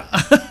yeah.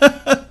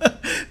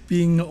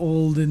 Being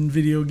old in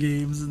video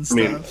games and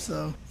stuff,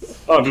 so.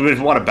 Oh, if we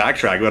want to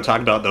backtrack, we want to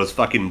talk about those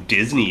fucking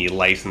Disney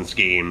licensed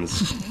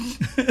games.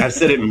 I've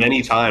said it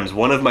many times.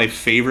 One of my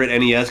favorite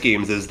NES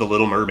games is The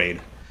Little Mermaid.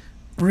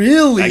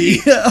 Really?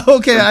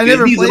 Okay, I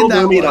never played Little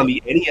that Mermaid one. on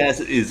the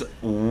NES is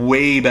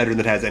way better than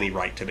it has any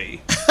right to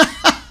be.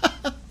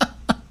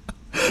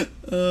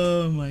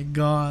 Oh my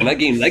god. And that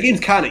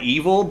game's kind of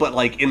evil, but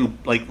like in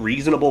like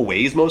reasonable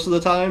ways most of the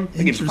time.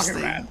 That game's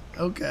fucking rad.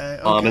 Okay.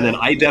 And then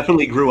I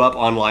definitely grew up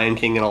on Lion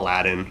King and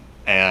Aladdin.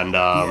 And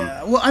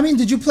yeah. Well, I mean,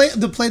 did you play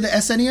the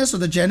SNES or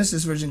the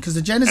Genesis version? Because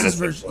the Genesis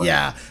version,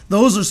 yeah,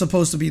 those are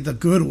supposed to be the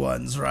good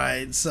ones,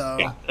 right?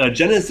 So yeah.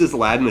 Genesis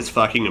Aladdin is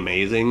fucking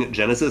amazing.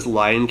 Genesis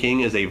Lion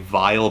King is a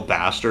vile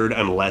bastard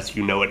unless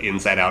you know it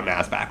inside out and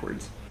ass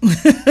backwards.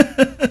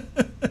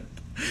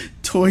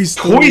 Toy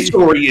Story. Toy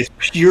Story is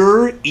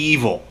pure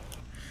evil.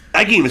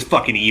 That game is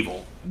fucking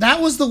evil. That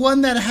was the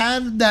one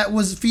that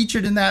was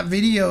featured in that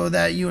video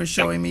that you were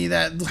showing me,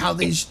 that how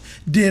they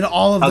did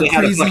all of the crazy...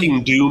 How they had a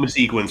fucking Doom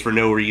sequence for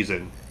no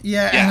reason.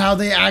 Yeah, and how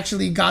they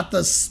actually got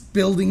the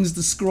buildings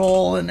to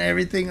scroll and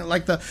everything,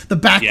 like the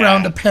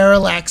background to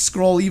parallax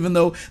scroll, even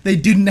though they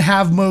didn't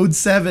have Mode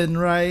 7,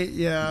 right?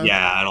 Yeah.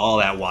 Yeah, and all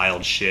that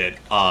wild shit.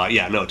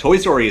 Toy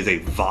Story is a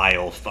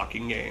vile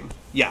fucking game.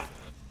 Yeah.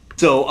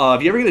 So,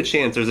 if you ever get a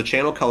chance, there's a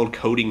channel called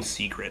Coding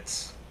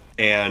Secrets.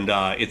 And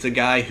it's a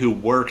guy who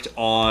worked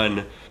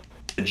on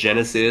the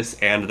Genesis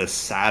and the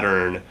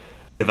Saturn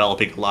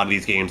developing a lot of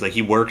these games. Like,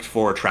 he worked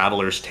for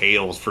Traveler's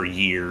Tales for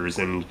years,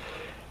 and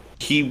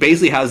he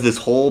basically has this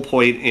whole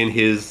point in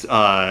his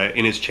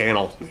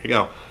channel, there you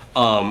go,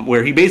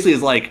 where he basically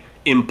is like,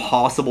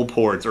 impossible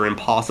ports or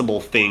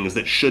impossible things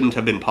that shouldn't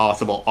have been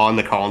possible on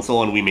the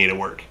console, and we made it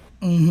work.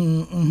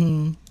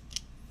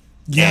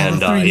 Yeah,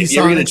 and the 3D if you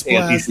ever get a Sonic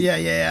chance, Blast.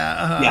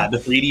 Yeah, the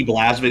 3D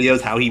Blast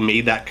videos, how he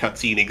made that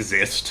cutscene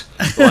exist.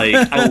 Like,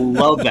 I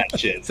love that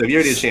shit. So if you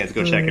ever get a chance,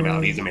 go check him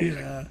out. He's amazing.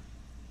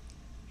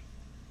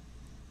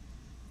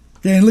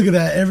 Yeah, and look at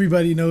that.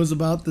 Everybody knows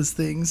about this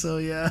thing, so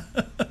yeah.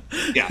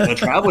 Yeah, the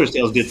Traveler's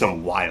Tales did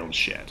some wild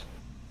shit.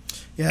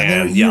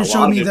 Yeah, you were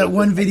showing me that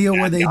one video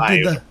where they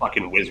did the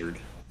fucking wizard.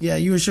 Yeah,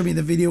 you were showing me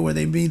the video where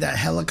they made that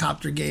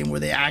helicopter game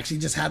where they actually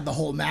just had the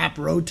whole map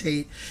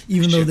rotate,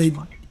 even though they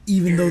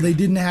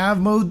didn't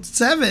have Mode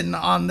 7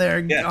 on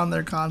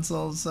their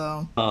consoles.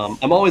 So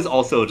I'm always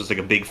also just like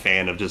a big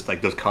fan of just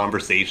like those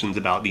conversations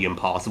about the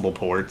impossible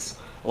ports,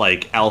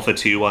 like Alpha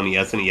 2 on the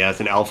SNES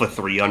and Alpha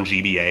 3 on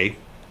GBA,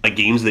 like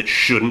games that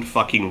shouldn't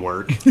fucking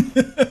work,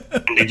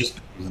 and they just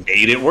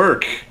made it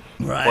work.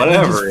 Right,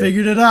 whatever. They just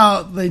figured it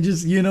out. They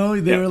just, they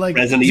were like,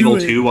 Resident Evil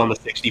 2 on the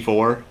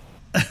 64.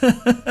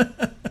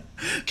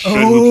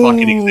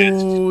 Fucking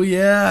exist. Oh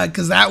yeah,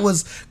 because that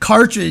was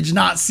cartridge,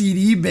 not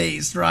CD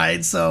based,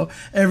 right? So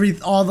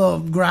all the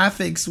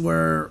graphics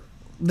were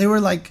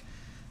like,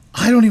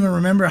 I don't even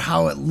remember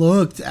how it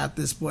looked at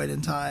this point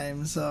in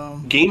time.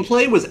 So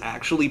gameplay was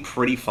actually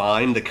pretty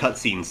fine. The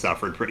cutscenes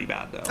suffered pretty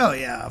bad though. Oh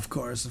yeah, of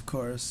course.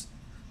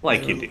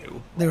 Like you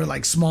do. They were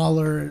like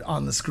smaller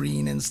on the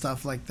screen and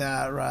stuff like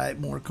that, right?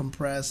 More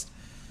compressed.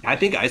 I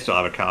think I still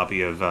have a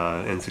copy of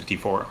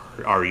N64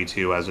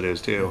 RE2 as it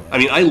is too. I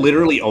mean, I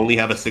literally only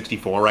have a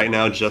 64 right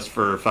now just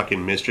for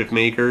fucking Mischief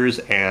Makers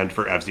and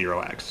for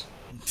F-Zero X.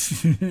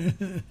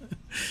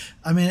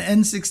 I mean,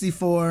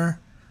 N64.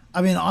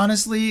 I mean,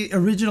 honestly,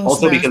 original.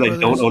 Also, Smash because Brothers,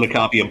 I don't own a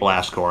copy of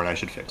Blast Core, and I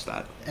should fix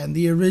that. And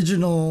the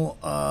original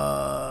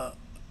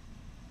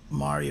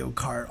Mario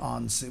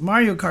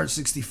Kart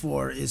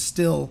 64 is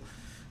still.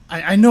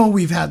 I know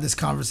we've had this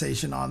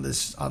conversation on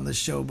this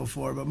show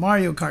before, but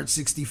Mario Kart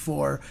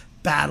 64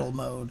 battle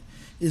mode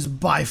is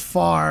by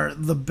far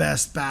the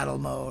best battle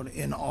mode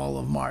in all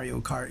of Mario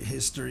Kart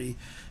history,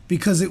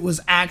 because it was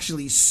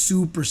actually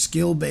super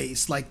skill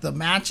based. Like the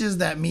matches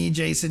that me,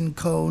 Jason,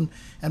 Cone,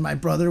 and my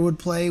brother would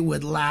play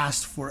would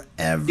last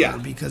forever. Yeah.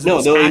 Because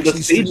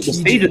the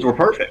stages were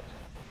perfect.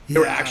 They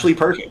were actually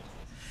perfect.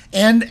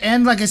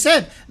 And like I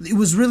said, it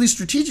was really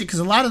strategic, because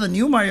a lot of the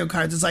new Mario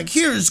Karts, it's like,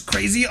 here's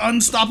crazy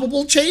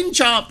unstoppable chain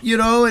chomp,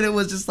 and it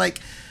was just like,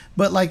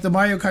 but like the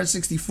Mario Kart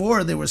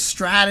 64, there was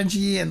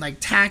strategy and like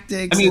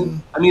tactics. I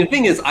mean, the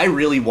thing is, I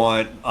really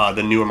want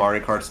the newer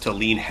Mario Karts to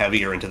lean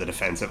heavier into the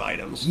defensive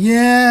items.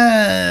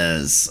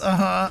 Yes.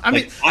 I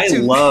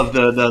love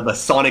the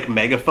Sonic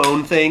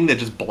megaphone thing that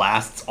just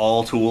blasts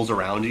all tools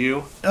around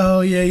you.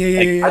 Oh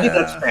yeah. I think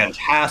that's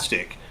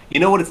fantastic.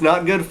 You know what it's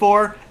not good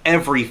for?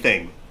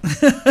 Everything.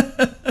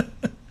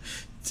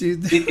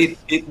 dude.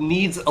 it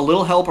needs a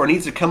little help or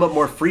needs to come up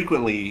more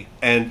frequently.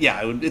 And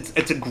yeah,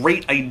 it's a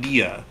great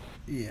idea.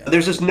 Yeah.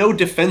 There's just no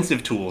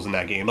defensive tools in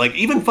that game. Like,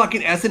 even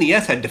fucking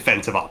SNES had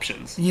defensive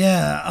options.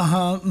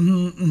 Yeah,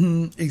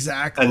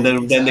 exactly. And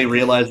then they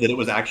realized that it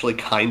was actually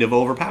kind of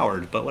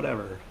overpowered, but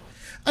whatever.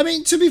 I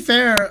mean, to be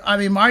fair,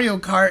 Mario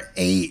Kart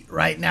 8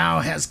 right now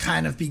has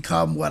kind of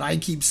become what I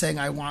keep saying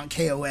I want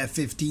KOF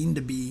 15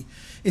 to be.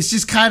 It's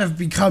just kind of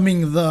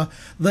becoming the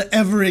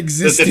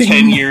ever-existing... The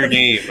 10-year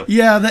game.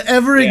 Yeah, the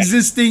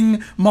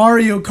ever-existing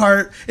Mario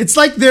Kart. It's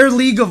like their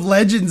League of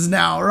Legends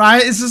now,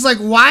 right? It's just like,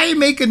 why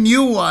make a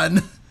new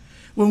one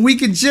when we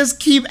could just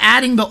keep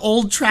adding the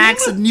old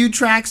tracks and new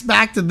tracks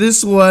back to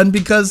this one,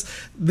 because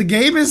the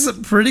game is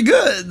pretty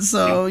good.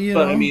 So, you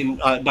know. But I mean,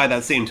 by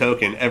that same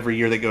token, every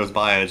year that goes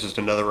by, it's just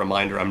another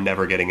reminder I'm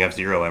never getting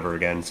F-Zero ever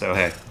again. So,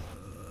 hey.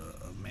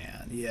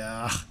 Man,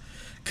 yeah.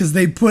 Because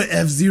they put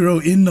F-Zero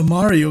in the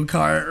Mario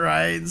Kart,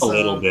 right? So, a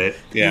little bit,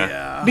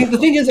 yeah. I mean, the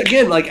thing is,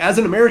 again, like, as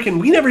an American,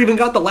 we never even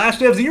got the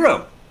last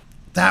F-Zero.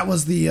 That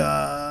was the,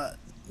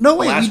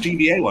 last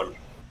GBA one.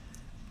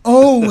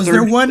 Oh, was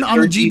there one on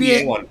the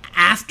GBA one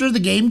after the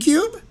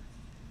GameCube?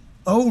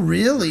 Oh,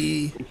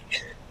 really?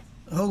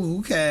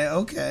 Oh,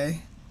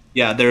 okay.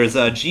 Yeah, there's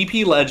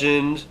GP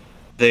Legend,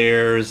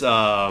 there's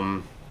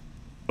one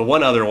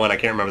other one I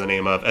can't remember the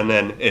name of, and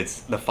then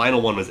the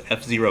final one was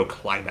F-Zero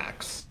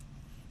Climax.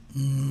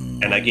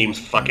 And that game's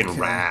fucking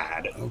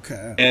rad.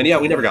 Okay. And yeah,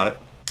 we never got it.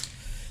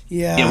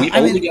 Yeah, we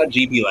only got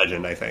GP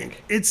Legend, I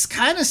think. It's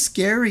kind of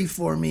scary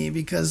for me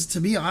because,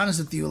 to be honest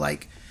with you,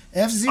 like,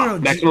 F-Zero...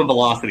 Maximum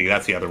Velocity,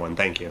 that's the other one,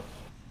 thank you.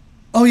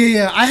 Oh,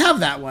 yeah, I have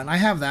that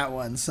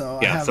one. So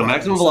yeah, so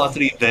Maximum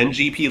Velocity, then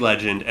GP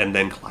Legend, and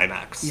then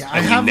Climax. Yeah, I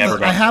have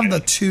the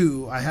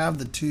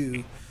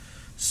two.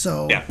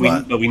 So, yeah,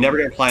 but we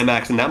never got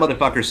Climax, and that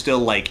motherfucker's still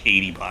like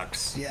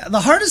 $80. Yeah,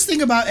 the hardest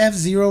thing about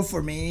F-Zero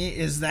for me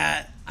is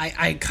that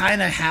I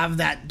kind of have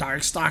that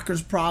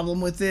Darkstalkers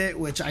problem with it,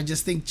 which I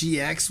just think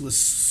GX was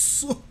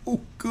so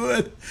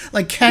good.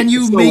 Like, can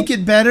you make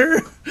it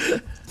better?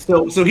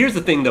 So here's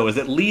the thing, though, is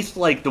at least,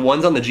 like, the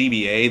ones on the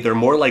GBA, they're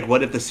more like,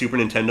 what if the Super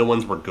Nintendo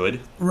ones were good?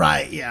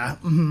 Right, yeah.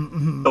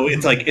 So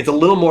it's like, it's a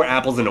little more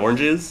apples and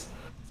oranges.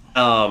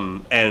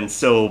 And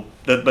so,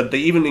 but they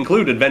even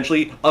include,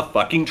 eventually, a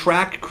fucking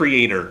track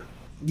creator.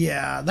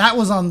 Yeah, that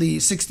was on the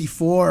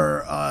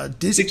 64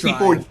 disc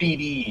 64 drive.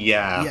 DD,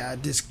 yeah. Yeah,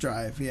 disc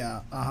drive,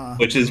 yeah.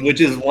 Which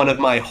is one of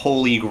my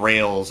holy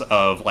grails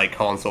of, like,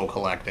 console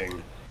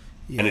collecting.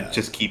 Yeah. And it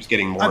just keeps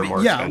getting more and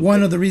more expensive.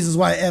 One of the reasons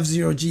why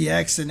F-Zero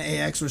GX and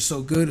AX were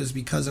so good is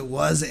because it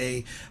was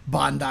a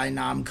Bandai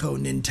Namco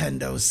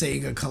Nintendo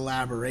Sega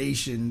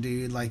collaboration,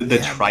 dude. Like the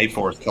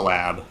Triforce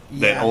collab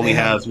that only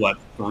has,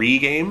 3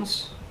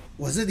 games?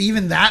 Was it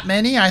even that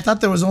many? I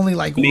thought there was only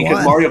like one.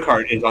 Because Mario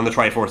Kart is on the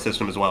Triforce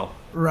system as well.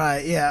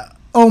 Right, yeah.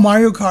 Oh,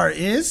 Mario Kart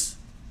is?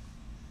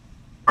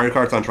 Mario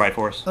Kart's on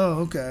Triforce. Oh,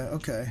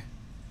 okay.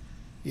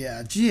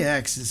 Yeah,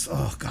 GX is,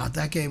 oh god,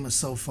 that game was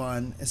so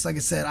fun. It's like I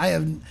said, I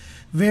have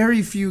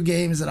very few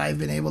games that I've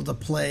been able to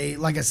play.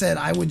 Like I said,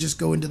 I would just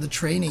go into the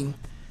training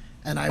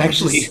and I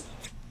Actually,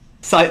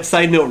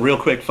 side note, real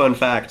quick, fun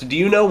fact. Do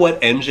you know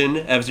what engine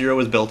F-Zero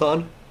was built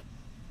on?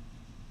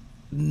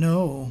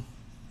 No.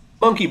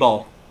 Monkey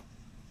Ball.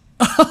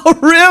 Oh,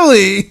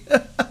 really?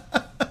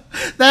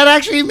 That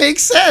actually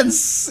makes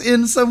sense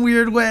in some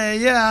weird way.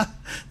 Yeah,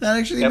 that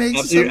actually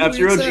makes some weird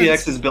F-Zero sense.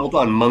 GX is built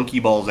on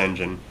Monkey Ball's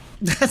engine.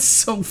 That's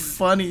so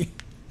funny.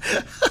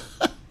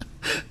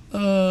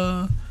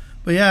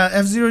 But yeah,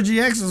 F-Zero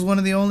GX was one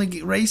of the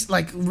only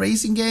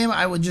racing game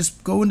I would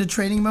just go into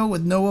training mode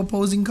with no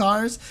opposing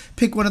cars,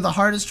 pick one of the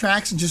hardest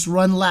tracks, and just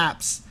run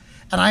laps.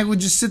 And I would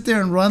just sit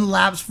there and run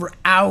laps for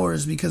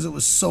hours because it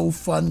was so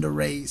fun to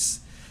race.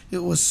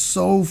 It was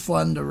so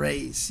fun to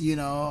race, you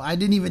know. I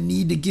didn't even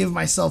need to give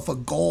myself a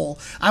goal.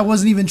 I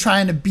wasn't even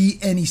trying to beat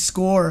any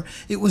score.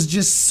 It was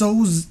just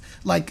so,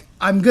 like,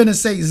 I'm going to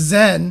say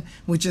zen,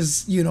 which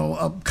is, you know,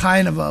 a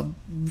kind of a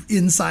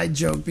inside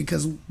joke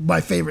because my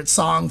favorite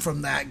song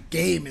from that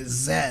game is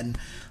Zen.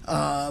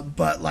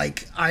 But,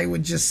 like, I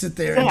would just sit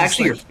there. Is that and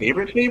actually just, like,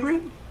 your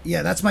favorite?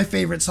 Yeah, that's my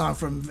favorite song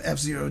from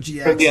F-Zero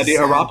GX. Yeah, the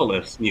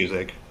Aeropolis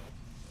music.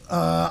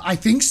 I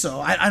think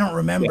so. I don't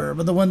remember, yeah.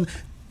 But the one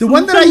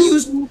that I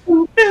used,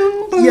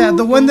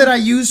 the one that I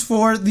used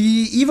for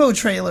the Evo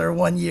trailer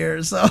one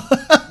year, so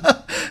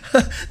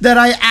that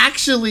I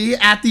actually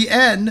at the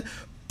end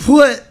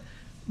put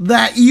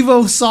that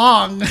Evo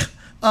song,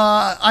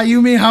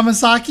 Ayumi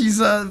Hamasaki's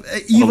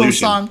Evo Evolution.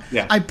 song.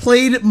 Yeah. I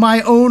played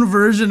my own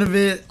version of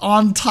it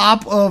on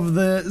top of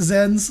the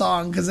Zen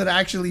song because it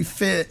actually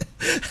fit.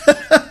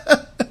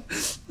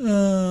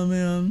 Oh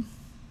man!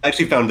 I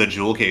actually found the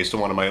jewel case to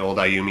one of my old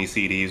Ayumi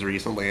CDs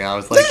recently. I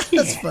was like,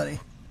 that's funny.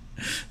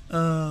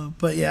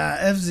 But yeah,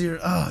 F-Zero.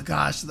 Oh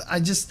gosh,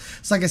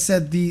 it's like I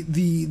said,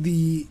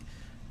 the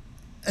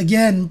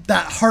again,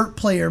 that heart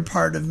player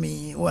part of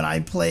me, when I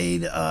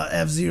played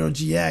F-Zero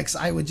GX,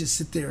 I would just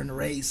sit there and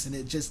race, and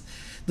it just,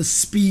 the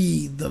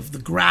speed, the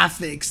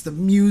graphics, the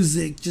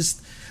music,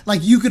 just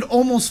like you could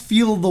almost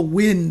feel the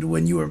wind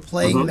when you were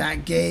playing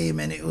that game,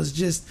 and it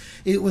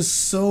was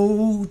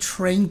so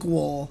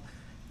tranquil.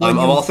 I'm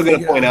also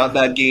going to point out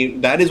that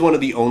game, that is one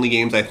of the only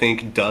games I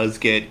think does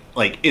get,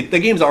 like, the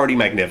game's already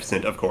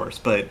magnificent, of course,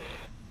 but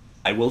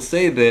I will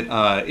say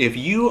that if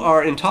you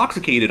are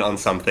intoxicated on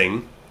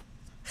something,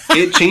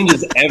 it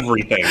changes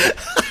everything,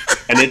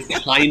 and it's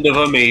kind of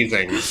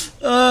amazing.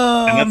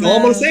 Oh, and that's man. all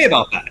I'm going to say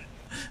about that.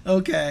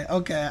 Okay.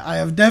 I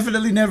have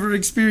definitely never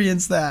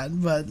experienced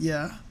that, but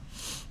yeah.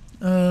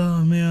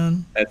 Oh,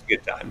 man. That's a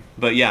good time.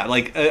 But yeah,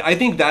 like, I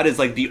think that is,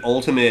 like, the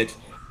ultimate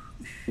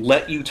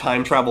let you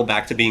time travel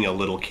back to being a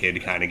little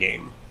kid kind of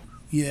game.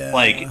 Yeah.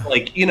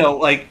 Like, you know,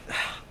 like,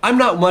 I'm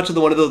not much of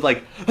the one of those,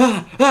 like,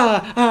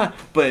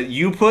 but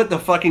you put the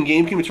fucking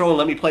GameCube controller and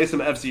let me play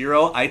some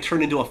F-Zero, I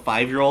turn into a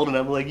 5-year-old and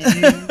I'm like,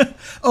 yeah.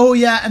 Oh,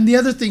 yeah, and the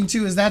other thing,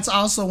 too, is that's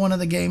also one of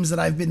the games that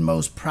I've been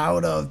most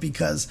proud of,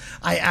 because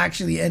I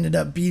actually ended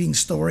up beating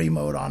story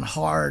mode on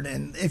hard,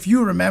 and if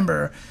you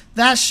remember,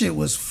 that shit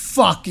was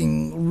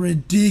fucking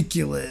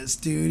ridiculous,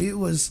 dude. It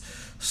was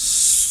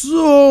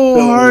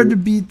so hard to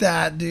beat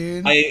that,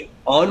 dude.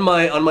 On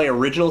my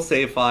original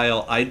save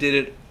file, I did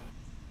it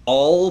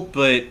all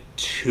but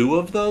 2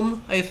 of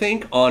them, I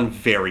think, on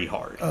very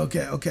hard.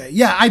 Okay.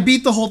 Yeah, I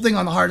beat the whole thing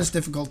on the hardest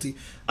difficulty.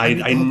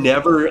 I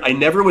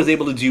never was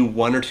able to do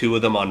 1 or 2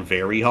 of them on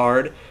very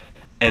hard.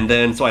 And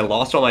then, so I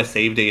lost all my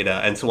save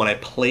data, and so when I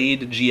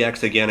played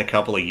GX again a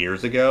couple of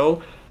years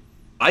ago,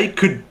 I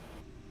could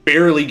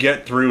barely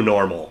get through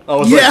normal. I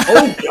was like,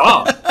 oh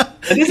god!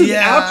 And this is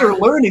after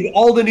learning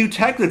all the new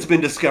tech that's been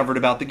discovered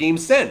about the game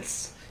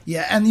since.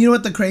 Yeah, and you know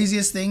what the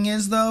craziest thing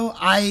is, though?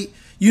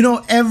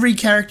 Every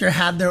character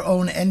had their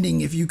own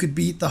ending if you could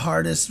beat the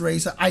hardest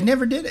race. I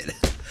never did it.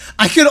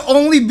 I could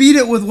only beat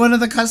it with one of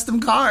the custom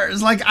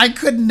cars. Like, I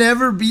could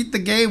never beat the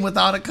game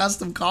without a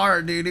custom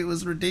car, dude. It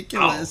was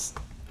ridiculous.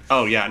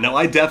 Oh yeah, no,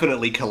 I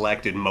definitely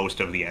collected most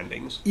of the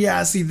endings.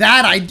 Yeah, see,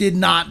 that I did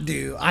not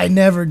do. I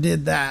never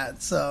did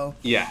that, so...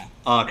 Yeah,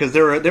 because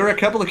there were a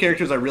couple of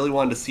characters I really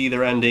wanted to see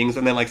their endings,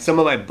 and then, like, some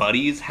of my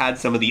buddies had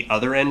some of the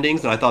other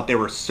endings, and I thought they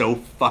were so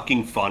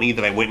fucking funny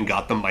that I went and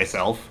got them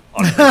myself,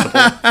 on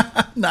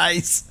principle.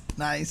 Nice.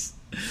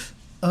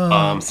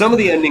 Some of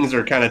the endings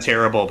are kind of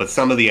terrible, but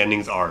some of the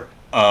endings are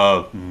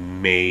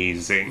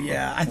amazing.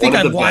 Yeah, I think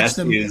I've watched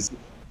them.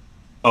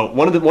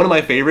 One of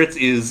my favorites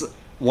is...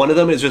 One of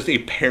them is just a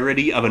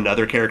parody of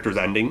another character's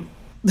ending,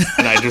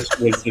 and I just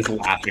was just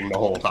laughing the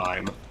whole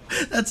time.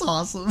 That's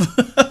awesome.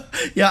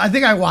 Yeah, I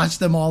think I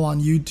watched them all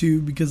on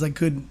YouTube because I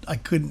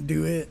couldn't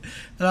do it,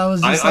 and I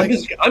was just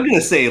I'm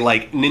gonna say,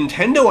 like,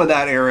 Nintendo in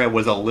that era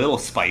was a little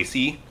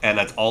spicy, and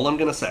that's all I'm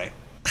gonna say.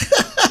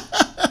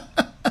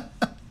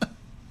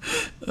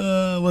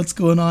 What's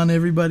going on,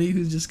 everybody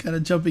who's just kind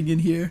of jumping in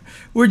here?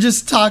 We're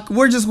just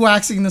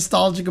waxing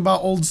nostalgic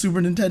about old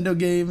Super Nintendo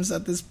games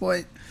at this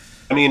point.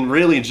 I mean,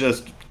 really,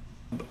 just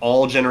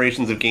all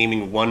generations of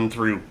gaming 1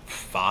 through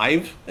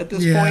 5 at this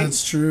point. Yeah,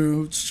 it's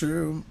true.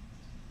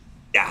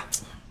 Yeah.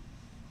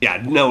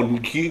 Yeah, no,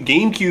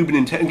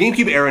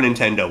 GameCube era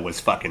Nintendo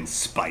was fucking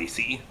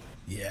spicy.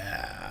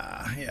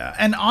 Yeah.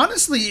 And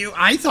honestly,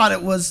 I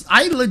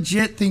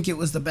legit think it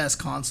was the best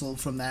console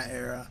from that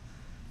era.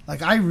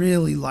 Like, I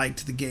really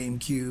liked the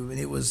GameCube, and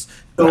it was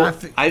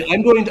graphic.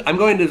 I'm going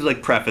to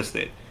like preface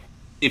it.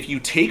 If you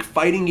take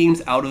fighting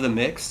games out of the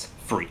mix,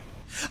 free.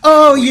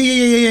 Oh,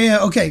 yeah.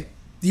 Okay.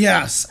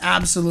 Yes,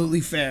 absolutely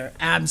fair.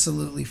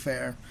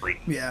 Free.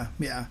 Yeah.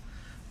 Yeah,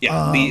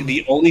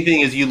 the only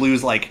thing is you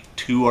lose, like,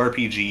 2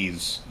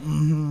 RPGs.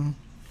 Mm-hmm.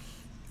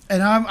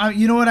 And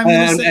you know what I'm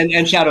going to say?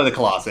 And Shadow of the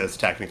Colossus,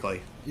 technically.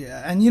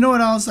 Yeah, and you know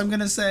what else I'm going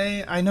to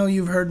say? I know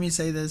you've heard me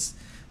say this,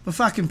 but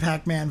fucking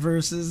Pac-Man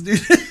versus, dude.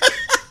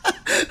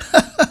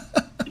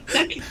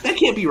 That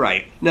can't be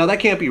right. No, that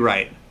can't be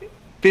right.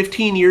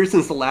 15 years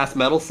since the last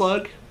Metal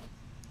Slug?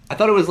 I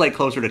thought it was, like,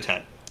 closer to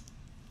 10.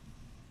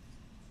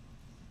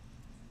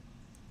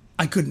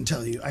 I couldn't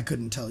tell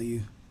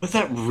you. Was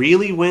that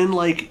really when,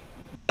 like,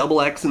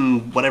 Double X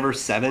and whatever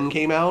 7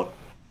 came out?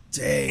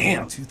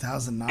 Damn.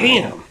 2009.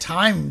 Damn.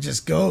 Time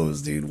just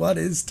goes, dude. What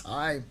is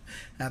time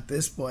at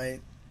this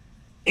point?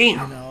 Damn.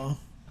 You know?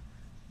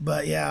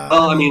 But yeah.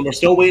 Well, I mean, we're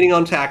still waiting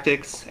on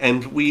Tactics,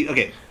 and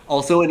okay.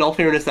 Also, in all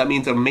fairness, that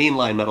means a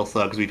mainline Metal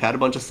Slug, because we've had a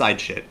bunch of side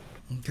shit.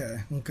 Okay.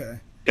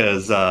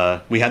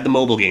 Because we had the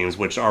mobile games,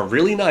 which are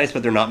really nice,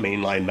 but they're not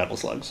mainline Metal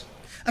Slugs.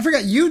 I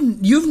forgot,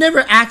 you've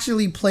never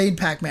actually played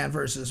Pac-Man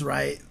versus,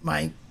 right,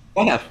 Mike?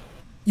 I have.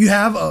 You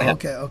have? Oh, I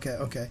have.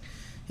 Okay.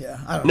 Yeah,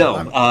 I don't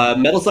know. No,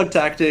 Metal Slug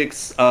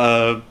Tactics,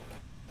 we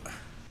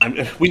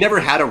never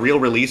had a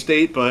real release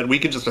date, but we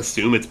could just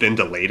assume it's been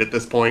delayed at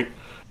this point,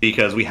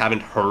 because we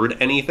haven't heard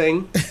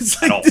anything. It's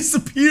like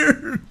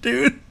disappeared,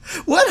 dude.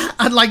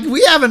 What? Like,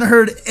 we haven't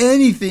heard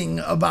anything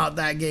about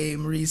that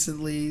game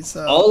recently,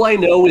 so... All I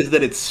know is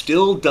that it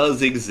still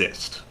does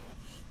exist.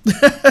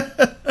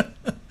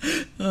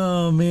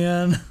 Oh,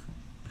 man.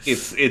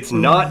 It's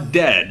not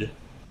dead.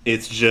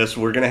 It's just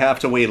we're gonna have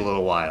to wait a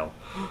little while.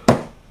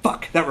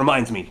 Fuck, that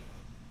reminds me.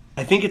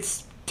 I think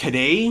it's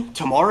today,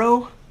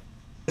 tomorrow,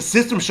 the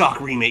System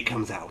Shock remake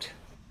comes out.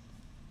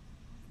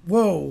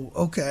 Whoa,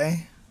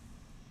 okay.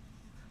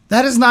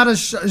 That is not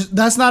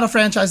that's not a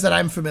franchise that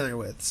I'm familiar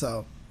with,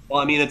 so.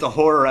 Well, I mean, it's a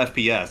horror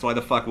FPS. Why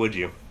the fuck would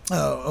you?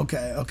 Oh,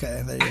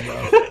 okay. There you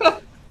go.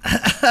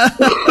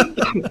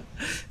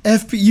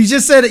 You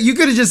just said it. You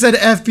could have just said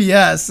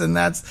FPS, and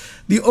that's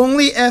the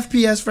only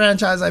FPS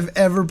franchise I've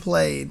ever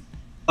played.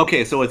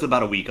 Okay, so it's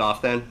about a week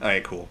off then? All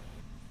right, cool.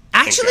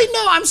 Actually,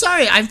 no, I'm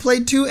sorry. I've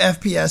played 2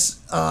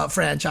 FPS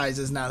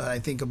franchises now that I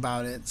think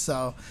about it.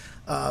 So,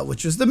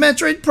 which was the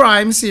Metroid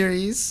Prime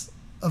series,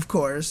 of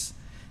course.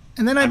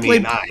 And then I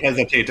played. I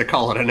hesitate to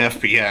call it an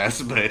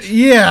FPS, but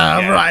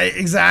yeah, right,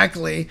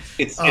 exactly.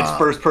 It's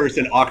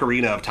first-person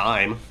Ocarina of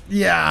Time.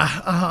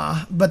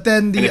 Yeah, But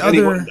then the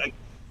other.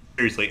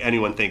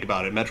 Anyone think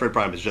about it? Metroid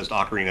Prime is just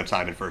Ocarina of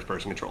Time in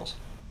first-person controls.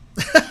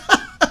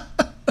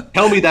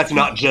 Tell me that's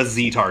not just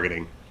Z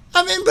targeting.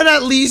 I mean, but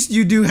at least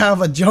you do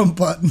have a jump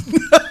button.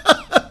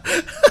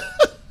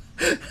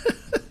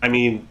 I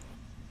mean,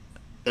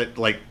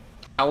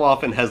 how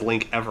often has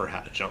Link ever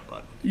had a jump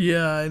button?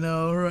 Yeah, I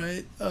know,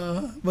 right?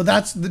 Well,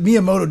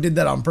 Miyamoto did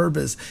that on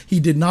purpose.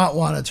 He did not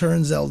want to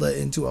turn Zelda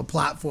into a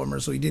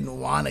platformer, so he didn't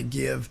want to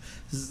give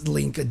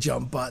Link a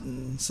jump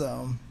button.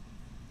 So,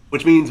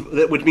 which means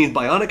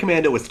Bionic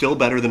Commando is still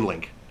better than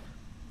Link.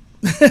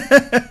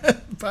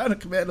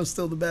 Bionic Commando is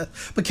still the best.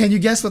 But can you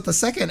guess what the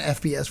second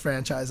FPS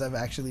franchise I've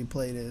actually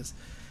played is?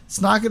 It's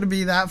not going to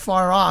be that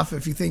far off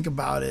if you think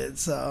about it.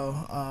 So.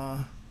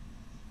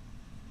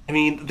 I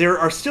mean, there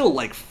are still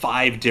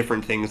 5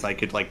 different things I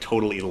could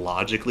totally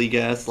logically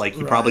guess.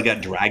 You probably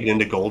got dragged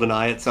into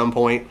GoldenEye at some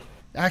point.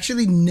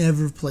 Actually,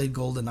 never played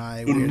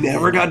GoldenEye. You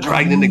never got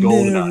dragged into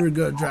GoldenEye. Never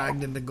got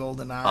dragged into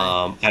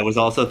GoldenEye. I was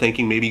also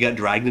thinking maybe you got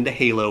dragged into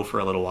Halo for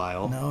a little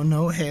while.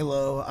 No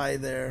Halo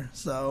either.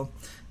 So,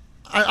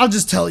 I'll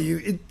just tell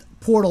you,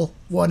 Portal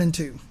 1 and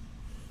 2.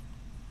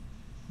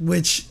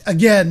 Which,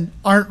 again,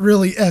 aren't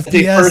really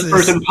FPSs. A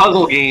first-person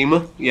puzzle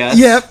game, yes.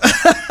 Yep.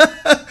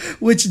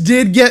 Which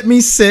did get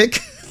me sick.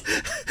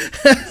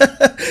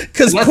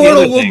 Because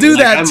Portal will do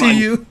that to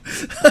you.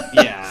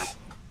 Yeah.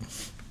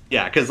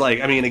 Yeah, because,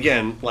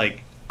 again,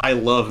 I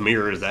love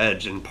Mirror's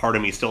Edge, and part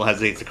of me still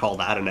hesitates to call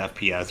that an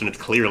FPS, and it's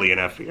clearly an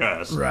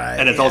FPS. Right,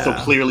 and it's also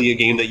clearly a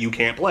game that you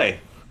can't play.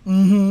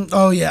 Mm-hmm.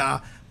 Oh, yeah.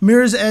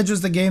 Mirror's Edge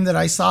was the game that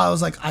I saw. I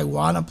was like, I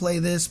want to play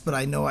this, but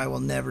I know I will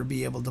never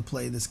be able to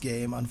play this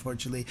game,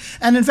 unfortunately.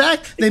 And in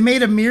fact, they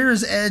made a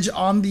Mirror's Edge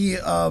on the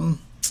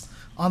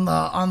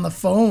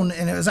phone,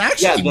 and it was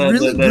actually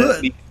really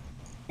good.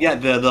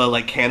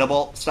 The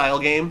cannibal style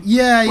game.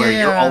 Yeah, where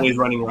you're always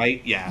running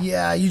right. Yeah.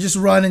 Yeah, you just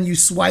run and you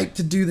swipe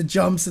to do the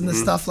jumps and the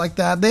stuff like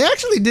that. They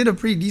actually did a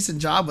pretty decent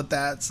job with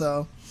that.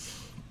 So.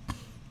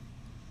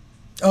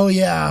 Oh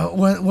yeah,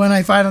 when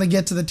I finally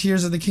get to the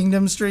Tears of the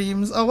Kingdom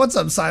streams. Oh, what's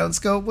up, Silent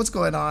Scope? What's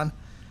going on?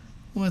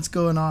 What's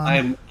going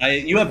on?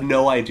 You have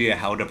no idea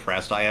how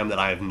depressed I am that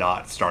I have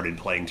not started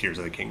playing Tears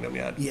of the Kingdom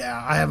yet.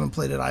 Yeah, I haven't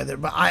played it either,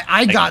 but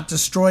I got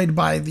destroyed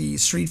by the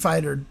Street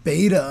Fighter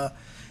beta,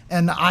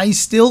 and I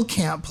still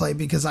can't play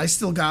because I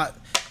still got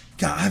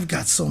I've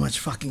got so much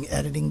fucking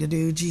editing to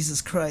do.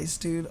 Jesus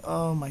Christ, dude.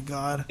 Oh my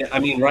God. I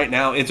mean, right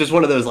now it's just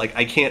one of those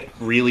I can't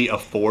really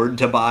afford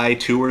to buy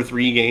 2 or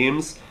 3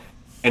 games.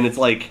 And it's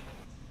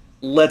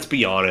let's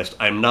be honest,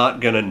 I'm not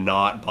gonna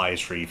not buy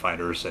Street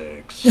Fighter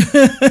 6.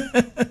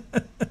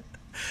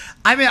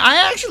 I mean,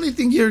 I actually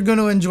think you're going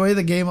to enjoy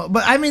the game,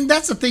 but I mean,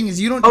 that's the thing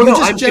is you don't. Oh no,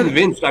 I'm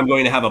convinced I'm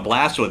going to have a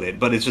blast with it,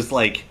 but it's just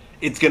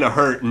it's gonna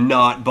hurt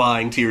not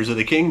buying Tears of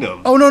the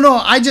Kingdom. Oh no,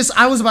 I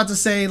was about to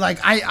say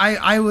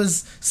I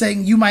was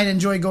saying you might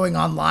enjoy going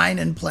online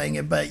and playing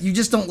it, but you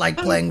just don't like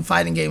playing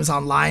fighting games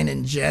online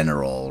in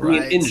general,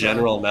 right? I mean, in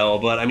general, no,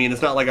 but I mean,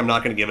 it's not like I'm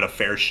not gonna give it a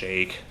fair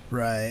shake.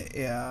 Right.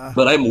 Yeah.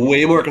 But I'm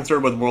way more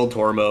concerned with World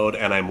Tour mode,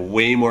 and I'm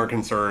way more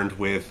concerned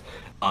with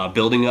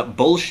building up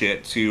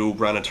bullshit to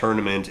run a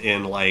tournament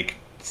in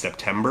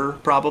September,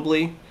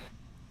 probably.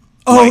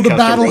 Oh, the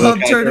Battle Hub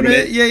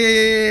tournament.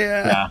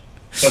 Yeah.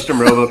 Custom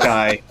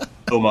Robokai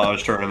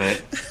homage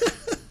tournament.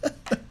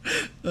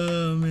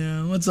 Oh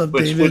man, what's up,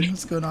 David?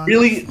 What's going on?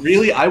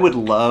 Really, I would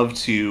love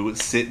to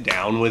sit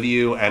down with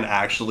you and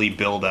actually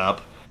build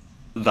up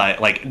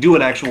that, do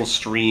an actual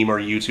stream or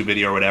YouTube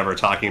video or whatever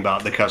talking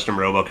about the custom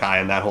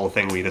Robokai and that whole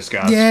thing we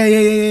discussed.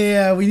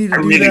 Yeah. We need to do that.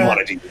 I really want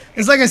to do that.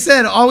 It's like I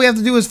said, all we have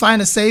to do is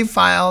find a save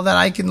file that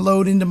I can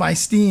load into my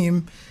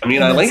Steam. I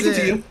mean, I linked it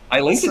to you.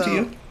 It to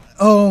you.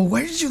 Oh,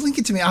 where did you link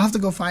it to me? I'll have to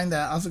go find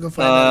that. That again.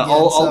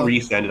 I'll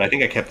resend it. I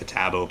think I kept the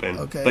tab open.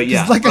 Okay. But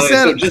yeah, like I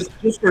said,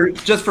 so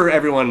just for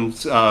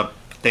everyone's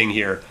thing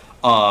here.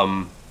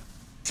 So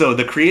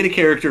the create a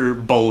character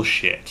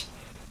bullshit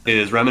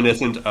is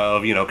reminiscent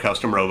of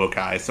custom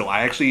Robokai. So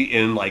I actually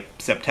in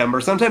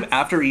September, sometime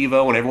after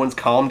Evo, when everyone's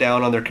calmed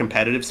down on their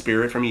competitive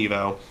spirit from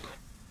Evo,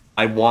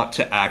 I want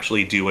to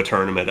actually do a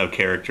tournament of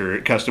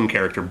custom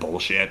character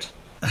bullshit.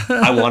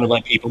 I want to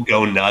let people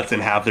go nuts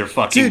and have their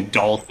fucking Dude.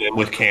 Dalton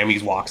with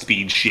Cammy's walk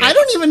speed shit. I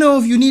don't even know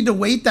if you need to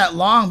wait that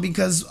long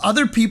because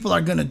other people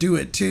are gonna do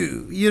it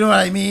too. You know what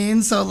I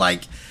mean? So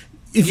like,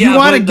 if you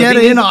want to get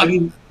in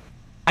on,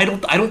 I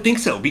don't think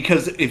so,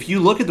 because if you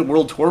look at the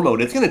World Tour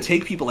mode, it's going to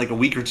take people like a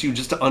week or two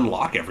just to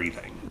unlock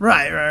everything.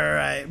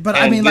 Right. But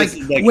And I mean, like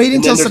this, wait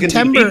until there's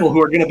September. Gonna be people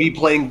who are going to be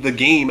playing the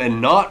game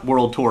and not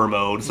World Tour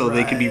mode, so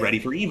they can be Right. ready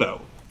for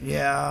Evo.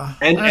 Yeah.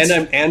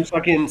 And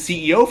fucking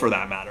CEO for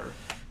that matter.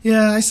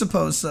 Yeah, I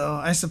suppose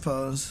so.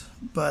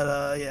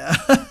 But yeah.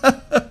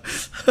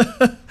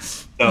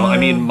 So I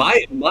mean,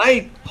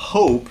 my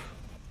hope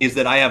is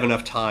that I have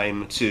enough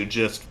time to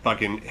just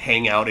fucking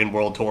hang out in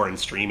World Tour and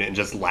stream it and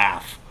just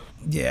laugh.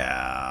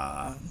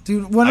 Yeah,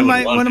 dude. One of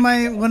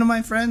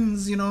my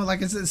friends, you know,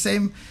 like I said,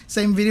 same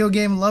video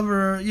game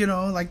lover, you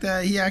know, like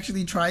that. He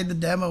actually tried the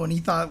demo and he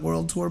thought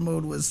World Tour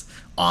mode was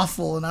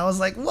awful, and I was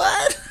like,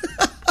 what?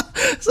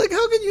 It's like,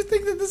 how can you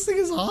think that this thing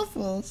is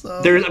awful?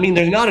 So there's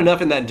not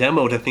enough in that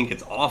demo to think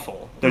it's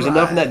awful. There's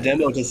enough in that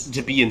demo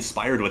to be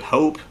inspired with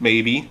hope,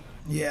 maybe.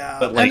 Yeah,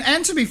 but like,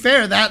 and to be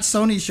fair, that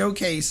Sony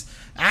showcase,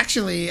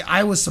 actually,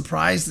 I was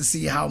surprised to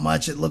see how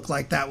much it looked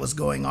like that was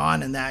going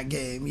on in that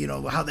game. You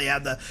know, how they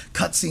had the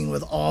cutscene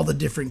with all the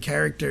different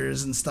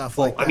characters and stuff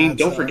like that. I mean,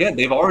 don't forget,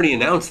 they've already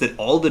announced that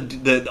all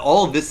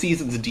of this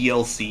season's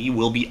DLC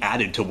will be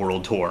added to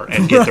World Tour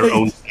and get their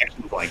own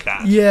sections like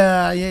that.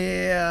 Yeah.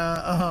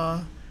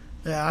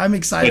 Yeah, I'm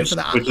excited for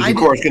that. Which is, of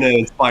course, going to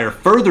inspire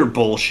further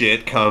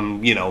bullshit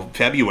come,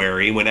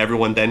 February, when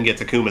everyone then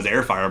gets Akuma's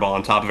air fireball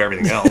on top of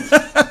everything else.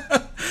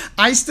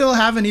 I still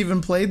haven't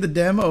even played the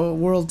demo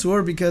World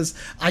Tour because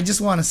I just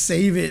want to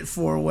save it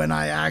for when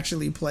I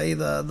actually play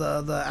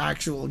the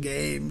actual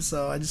game.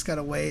 So I just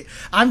gotta wait.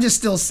 I'm just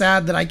still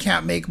sad that I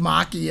can't make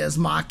Maki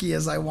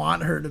as I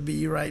want her to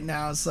be right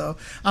now. So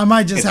I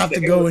might just have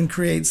to go and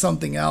create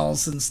something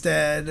else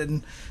instead,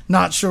 and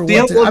not sure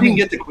what to. I mean,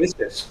 get to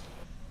Quistis.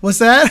 What's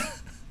that?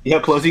 See how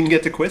close you can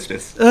get to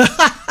Quistis.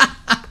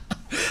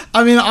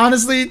 I mean,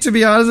 honestly, to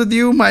be honest with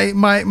you,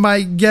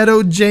 my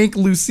ghetto jank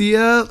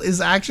Lucia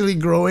is actually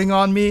growing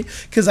on me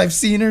because I've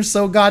seen her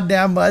so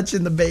goddamn much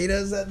in the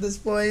betas at this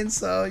point.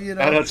 So, you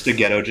know. That's the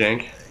ghetto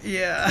jank.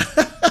 Yeah.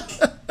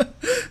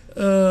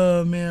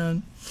 Oh,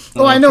 man.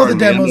 Oh, I know the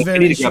demo's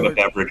very short. I need to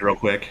grab a beverage real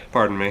quick.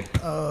 Pardon me.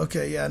 Oh,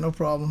 okay. Yeah, no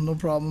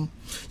problem.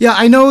 Yeah,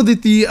 I know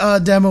that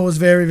the demo was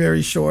very,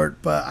 very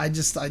short, but I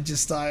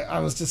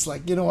was just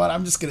like, you know what?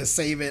 I'm just going to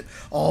save it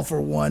all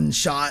for one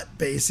shot,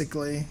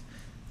 basically.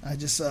 I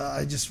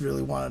just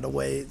really wanted to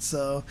wait.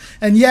 So,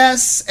 and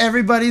yes,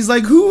 everybody's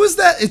like, who was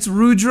that? It's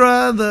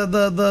Rudra,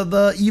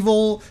 the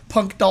evil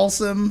punk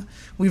Dalsum.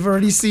 We've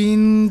already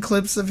seen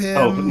clips of him.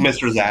 Oh,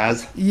 Mr.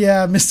 Zaz.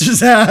 Yeah, Mr.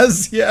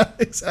 Zaz. Yeah,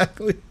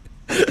 exactly.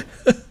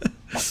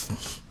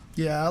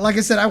 Yeah, like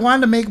I said, I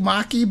wanted to make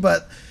Maki,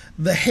 but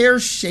the hair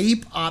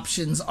shape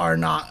options are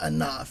not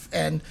enough,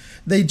 and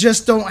they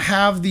just don't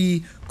have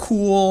the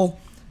cool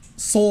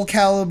Soul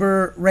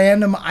Calibur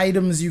random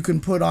items you can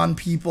put on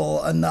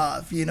people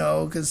enough, you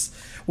know, because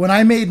when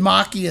I made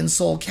Maki in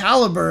Soul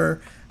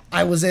Calibur,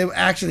 I was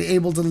actually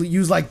able to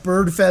use like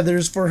bird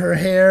feathers for her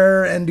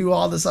hair and do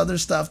all this other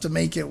stuff to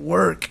make it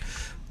work.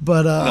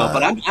 But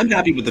I'm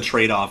happy with the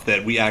trade-off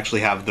that we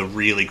actually have the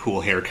really cool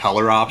hair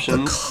color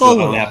options. The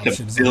color so I don't have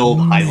to build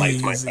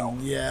highlights myself.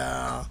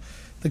 Yeah,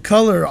 the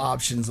color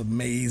option's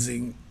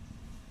amazing.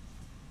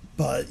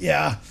 But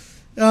yeah.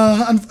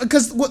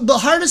 Because the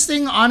hardest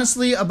thing,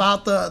 honestly,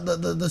 about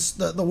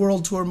the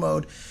World Tour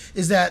mode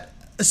is that,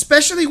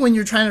 especially when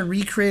you're trying to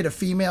recreate a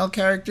female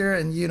character,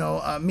 and you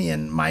know, me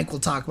and Mike will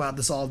talk about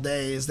this all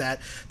day, is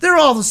that they're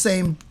all the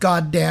same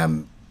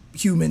goddamn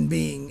human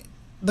being.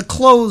 The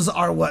clothes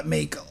are what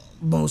make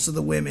most of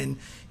the women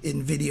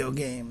in video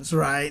games,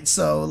 right?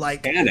 So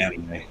like, and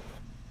anime.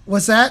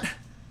 What's that?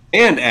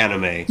 And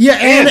anime. Yeah,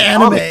 and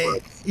anime.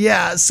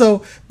 Yeah,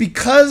 so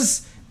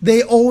because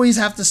they always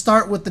have to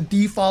start with the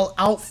default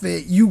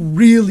outfit, you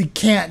really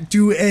can't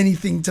do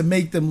anything to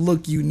make them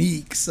look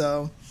unique.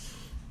 So,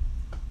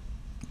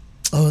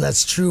 oh,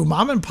 that's true.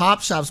 Mom and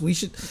pop shops, we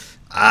should.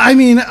 I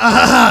mean,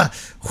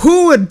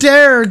 who would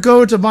dare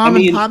go to mom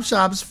and pop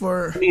shops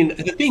for? I mean,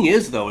 the thing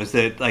is, though, is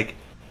that like,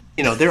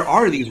 you know, there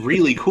are these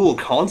really cool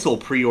console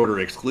pre-order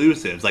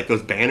exclusives, like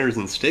those banners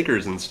and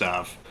stickers and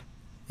stuff.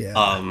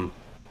 Yeah.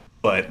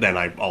 But then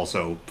I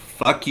also,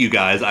 fuck you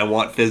guys, I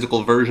want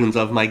physical versions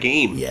of my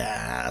game.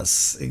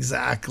 Yes,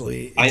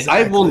 exactly.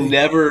 I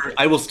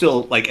will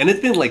still, like, and it's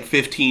been like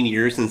 15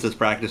 years since this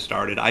practice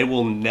started, I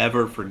will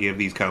never forgive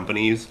these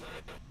companies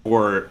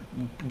for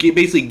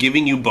basically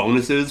giving you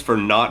bonuses for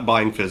not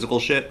buying physical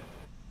shit.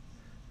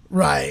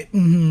 Right.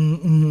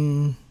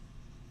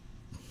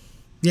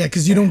 Yeah,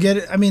 because you don't get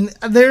it. I mean,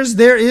 there is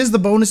the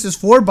bonuses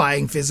for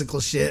buying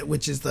physical shit,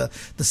 which is the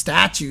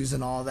statues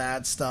and all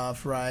that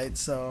stuff, right?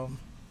 So...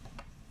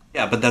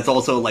 Yeah, but that's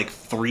also like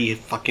 3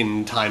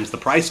 fucking times the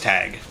price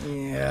tag.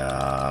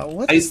 Yeah,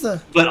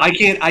 But I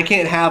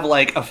can't have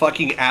like a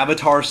fucking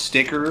avatar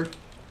sticker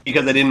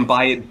because I didn't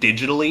buy it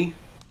digitally.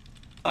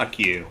 Fuck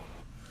you.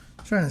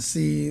 Trying to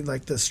see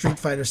like the Street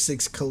Fighter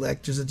 6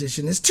 Collector's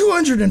Edition is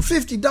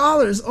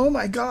 $250. Oh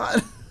my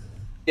god.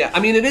 Yeah, I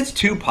mean it is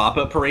 2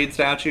 pop-up parade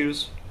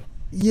statues.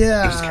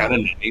 Yeah. Which is kind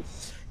of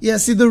nice. Yeah,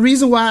 see the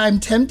reason why I'm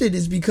tempted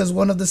is because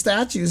one of the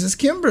statues is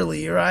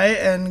Kimberly, right?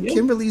 And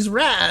Kimberly's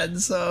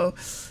rad, so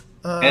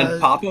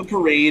and Pop-Up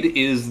Parade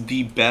is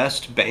the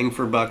best bang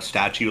for buck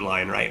statue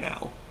line right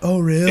now. Oh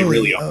really? They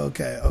really are.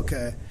 Okay.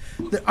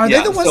 Are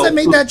they the ones that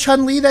made that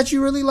Chun-Li that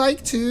you really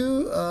like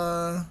too?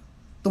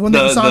 The one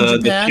that you saw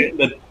in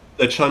Japan?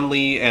 The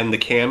Chun-Li and the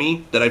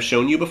Cammy that I've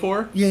shown you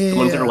before? Yeah. The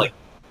ones that are like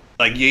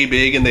yay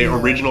big and the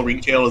original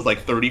retail is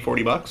like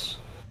 $30-$40.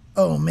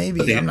 Oh,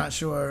 maybe. I'm not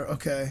sure.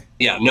 Okay.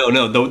 Yeah,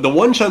 no. The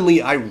one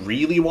Chun-Li I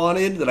really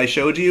wanted that I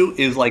showed you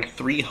is like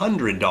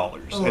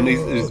 $300. And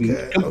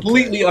it's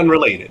completely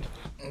unrelated.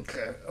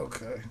 Okay.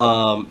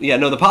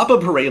 The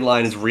Pop-Up Parade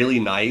line is really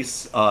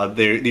nice.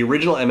 The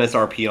original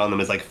MSRP on them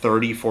is like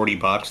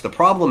 $30-$40. The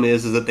problem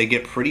is that they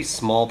get pretty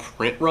small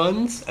print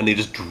runs and they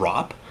just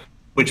drop,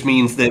 which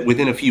means that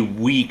within a few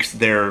weeks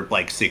they're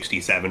like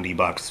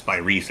 $60-$70 by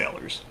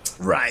resellers.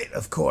 Right,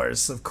 of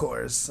course.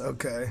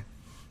 Okay.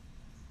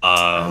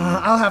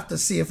 I'll have to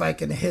see if I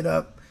can hit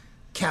up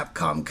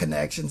Capcom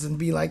Connections and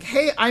be like,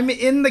 hey, I'm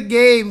in the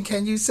game.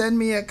 Can you send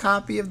me a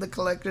copy of the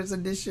collector's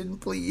edition,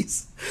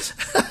 please?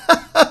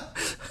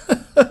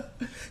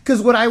 Because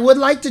what I would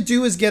like to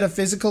do is get a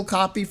physical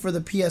copy for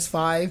the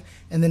PS5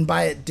 and then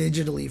buy it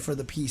digitally for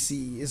the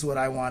PC is what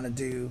I want to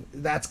do.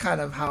 That's kind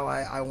of how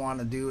I want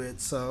to do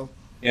it. So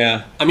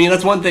yeah, I mean,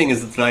 that's one thing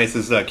is it's nice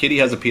is Kitty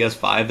has a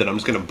PS5 that I'm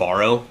just going to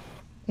borrow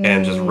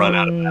and just run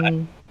out of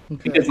that.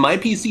 Okay. Because my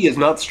PC is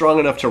not strong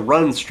enough to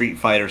run Street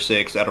Fighter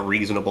 6 at a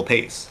reasonable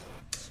pace.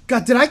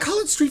 God, did I call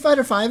it Street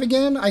Fighter 5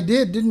 again? I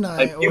did, didn't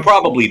I? You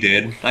probably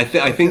did. I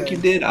think you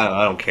did.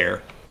 I don't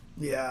care.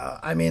 Yeah,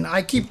 I mean,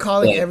 I keep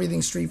calling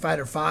everything Street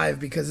Fighter 5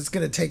 because it's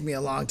going to take me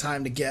a long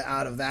time to get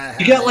out of that.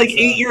 You got like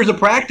 8 years of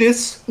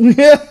practice.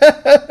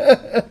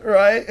 Yeah,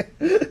 right?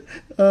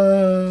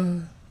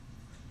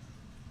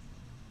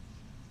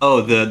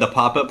 Oh, the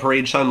Pop-Up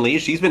Parade Chun-Li,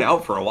 she's been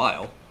out for a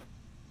while.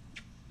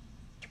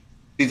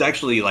 She's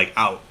actually like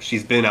out.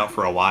 She's been out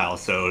for a while,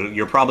 so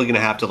you're probably going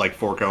to have to like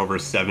fork over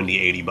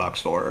 $70-$80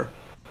 for her.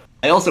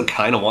 I also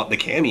kind of want the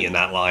Cammy in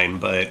that line,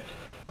 but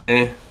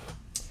and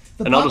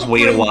I'll just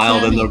wait a while,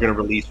 then they're going to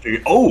release her.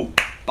 Oh,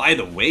 by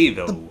the way,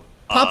 though.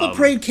 Pop-Up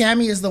Parade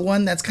Cammy is the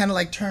one that's kind of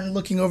like turned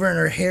looking over and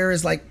her hair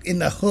is like in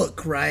the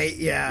hook, right?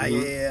 Yeah.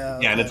 Yeah,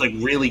 and it's like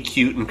really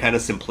cute and kind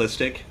of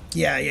simplistic.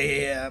 Yeah.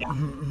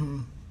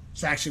 Mm-hmm.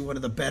 It's actually one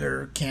of the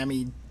better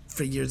Cammy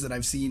figures that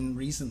I've seen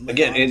recently.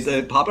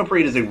 Again, Pop-Up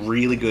Parade is a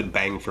really good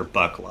bang for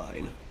buck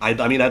line. I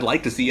mean, I'd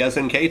like to see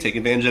SNK take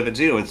advantage of it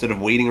too, instead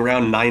of waiting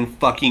around 9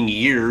 fucking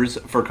years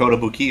for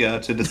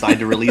Kotobukiya to decide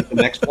to release the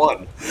next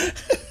one.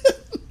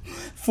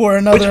 For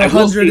another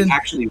 100.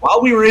 Actually,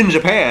 while we were in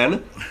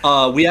Japan,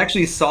 we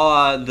actually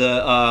saw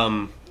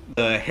the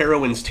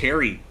Heroine's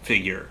Terry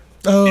figure.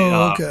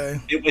 Oh, okay.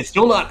 It's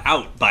still not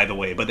out, by the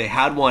way, but they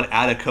had one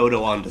at a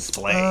Koto on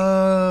display.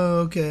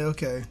 Oh,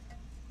 okay.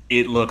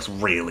 It looks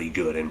really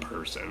good in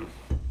person.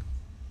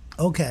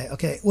 Okay.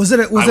 Was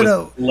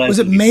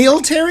it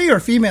male Terry or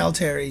female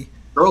Terry?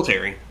 Girl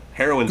Terry.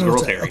 Heroine's girl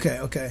Terry.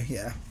 Okay,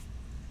 yeah.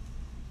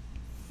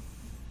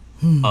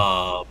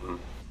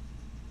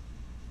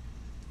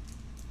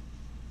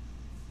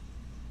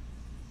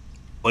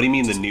 What do you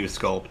mean the new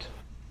sculpt?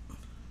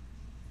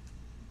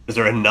 Is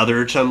there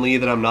another Chun-Li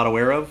that I'm not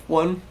aware of?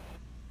 One?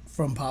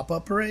 From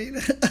Pop-Up Parade?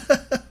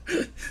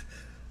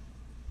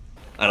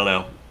 I don't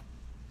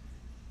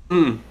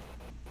know.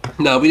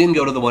 No, we didn't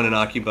go to the one in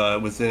Akiba.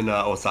 It was in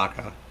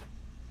Osaka.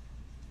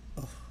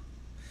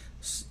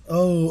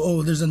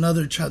 Oh, there's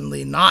another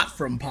Chun-Li not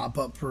from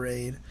Pop-Up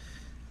Parade.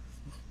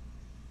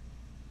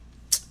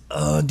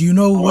 Do you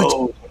know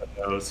what?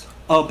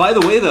 Oh, by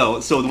the way, though,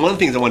 so one of the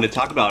things I wanted to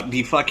talk about,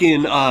 the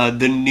fucking,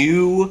 the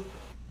new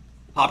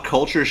Pop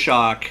Culture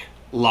Shock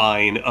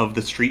line of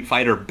the Street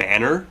Fighter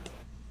banner.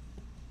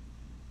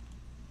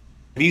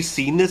 Have you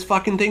seen this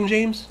fucking thing,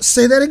 James?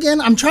 Say that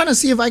again? I'm trying to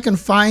see if I can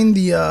find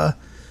the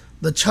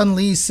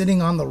Chun-Li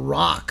sitting on the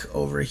rock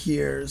over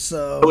here.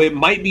 So it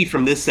might be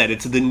from this set.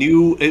 It's the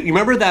new. You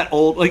remember that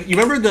old? You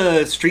remember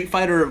the Street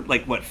Fighter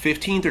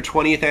 15th or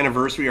 20th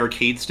anniversary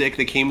arcade stick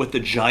that came with the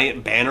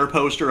giant banner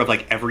poster of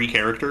every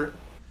character?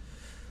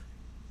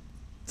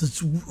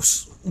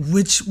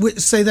 Which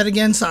say that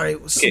again? Sorry,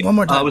 one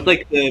more time. It was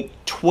the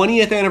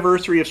 20th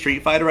anniversary of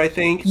Street Fighter, I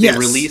think. Yes. They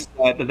released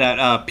that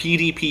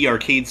PDP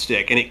arcade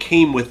stick, and it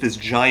came with this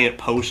giant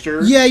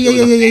poster. Yeah.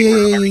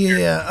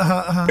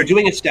 They're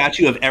doing a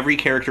statue of every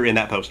character in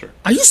that poster.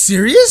 Are you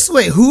serious?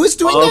 Wait, who is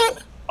doing that?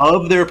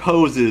 Of their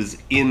poses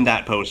in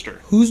that poster.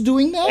 Who's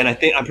doing that? And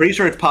I'm pretty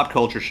sure it's Pop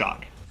Culture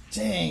Shock.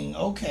 Dang,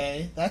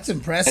 okay, that's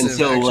impressive. And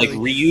so actually.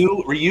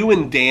 Ryu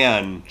and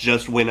Dan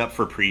just went up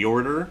for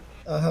pre-order.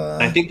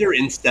 I think they're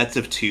in sets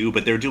of 2,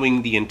 but they're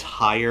doing the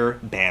entire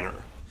banner.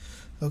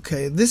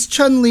 Okay, this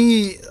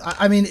Chun-Li,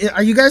 I mean,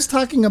 are you guys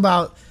talking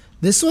about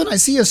this one? I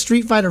see a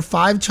Street Fighter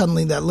 5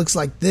 Chun-Li that looks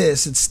like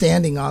this. It's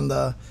standing on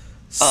the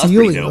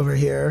ceiling over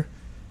here.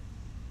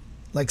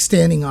 like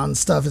standing on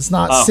stuff. It's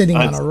not sitting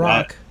on a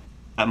rock.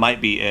 That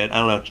might be it.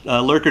 I don't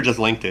know. Lurker just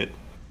linked it.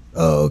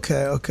 Oh,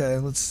 okay.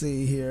 Let's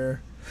see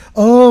here.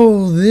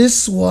 Oh,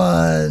 this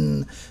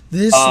one.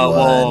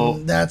 Well,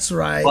 that's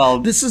right. Well,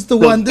 this is the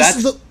one.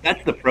 That's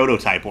the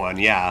prototype one.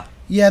 Yeah.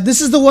 Yeah,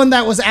 this is the one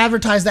that was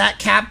advertised at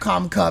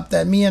Capcom Cup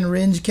that me and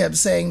Ringe kept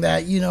saying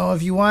that,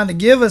 if you wanted to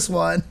give us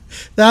one,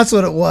 that's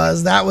what it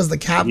was. That was the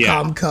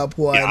Capcom Cup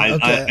one. Yeah,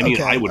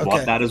 I would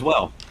want that as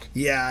well.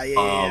 Yeah.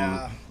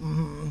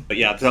 Mm-hmm. But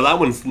yeah, so that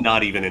one's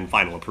not even in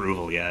final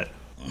approval yet.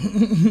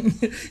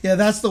 Yeah,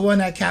 that's the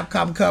one at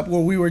Capcom Cup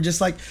where we were just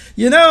like,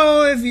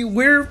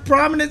 we're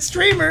prominent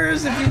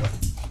streamers.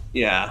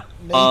 Yeah.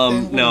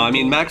 No, I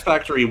mean, Max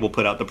Factory will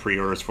put out the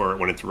pre-orders for it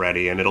when it's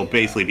ready, and it'll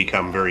basically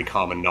become very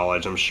common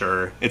knowledge, I'm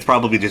sure. It's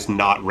probably just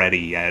not ready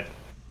yet.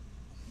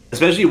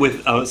 Especially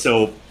with,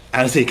 so,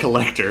 as a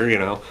collector,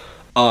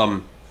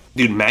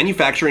 dude,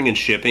 manufacturing and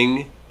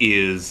shipping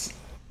is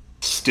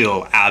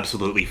still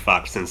absolutely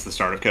fucked since the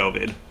start of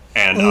COVID.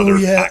 And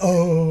okay.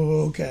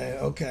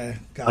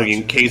 Gotcha, I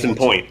mean, case in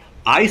point,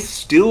 I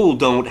still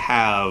don't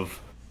have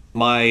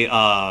my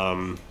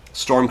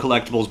Storm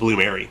Collectibles Blue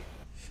Mary.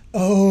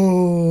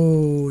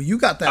 Oh, you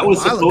got that. That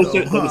was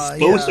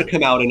supposed to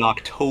come out in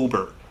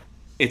October.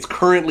 It's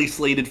currently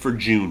slated for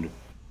June.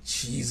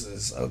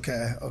 Jesus.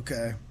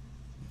 Okay.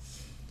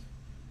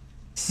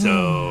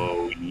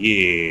 So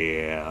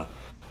yeah.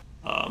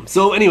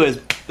 So,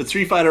 anyways, the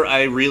Street Fighter,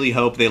 I really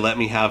hope they let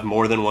me have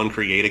more than one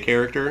create a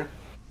character.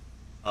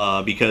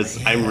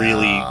 Because I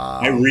really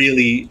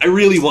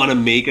want to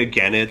make a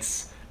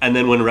Genitz, and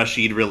then when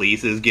Rashid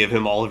releases, give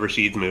him all of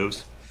Rashid's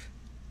moves.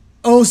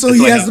 Oh, so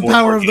he has the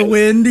power of the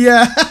wind,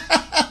 yeah.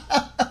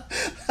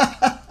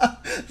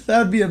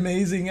 That'd be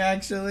amazing,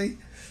 actually.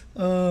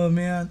 Oh,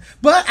 man.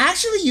 But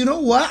actually, you know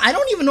what? I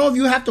don't even know if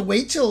you have to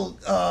wait till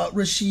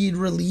Rashid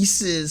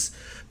releases,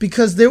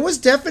 because there was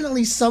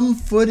definitely some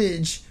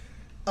footage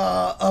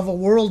of a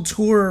world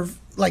tour.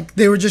 Like,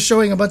 they were just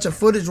showing a bunch of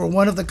footage where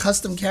one of the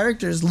custom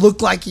characters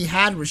looked like he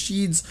had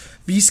Rashid's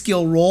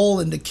V-skill roll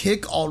into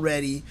kick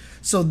already.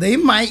 So they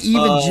might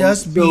even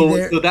just be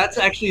there. So that's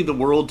actually the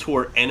World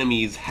Tour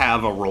enemies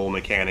have a roll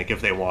mechanic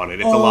if they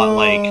wanted. It's a lot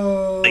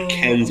like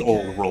Ken's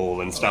old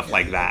roll and stuff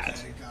like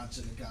that.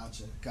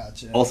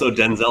 Gotcha. Also,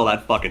 Denzel,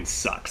 that fucking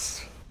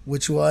sucks.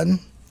 Which one?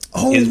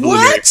 Oh, his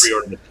what?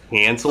 Pre-order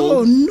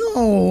canceled. Oh,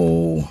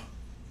 no.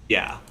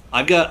 Yeah.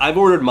 I've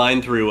ordered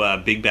mine through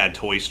Big Bad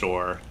Toy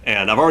Store,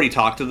 and I've already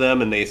talked to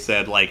them, and they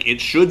said, like,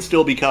 it should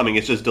still be coming,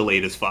 it's just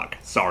delayed as fuck.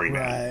 Sorry,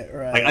 man.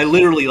 Right. Like, I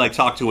literally, like,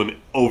 talked to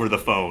him over the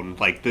phone,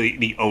 like,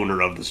 the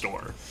owner of the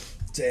store.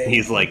 Dang.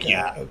 He's like,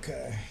 yeah.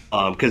 Okay.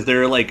 Because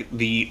they're, like,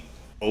 the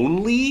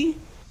only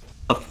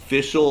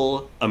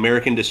official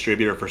American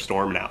distributor for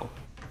Storm now.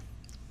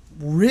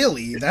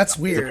 Really? That's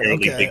weird.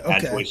 Apparently Big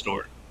Bad Toy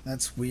Store.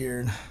 That's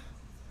weird.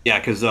 Yeah,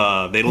 because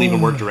they don't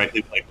even work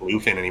directly with, like,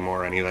 Bluefin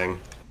anymore or anything.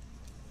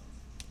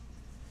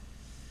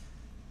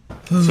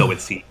 So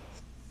it seems.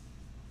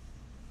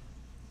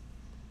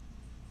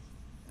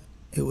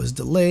 It was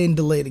delayed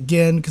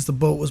again because the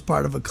boat was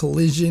part of a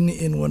collision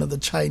in one of the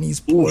Chinese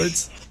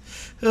ports.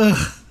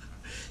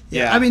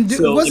 Yeah, I mean,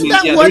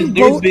 one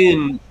boat?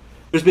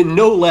 There's been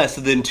no less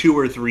than 2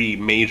 or 3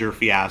 major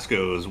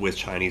fiascos with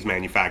Chinese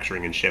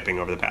manufacturing and shipping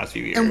over the past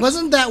few years. And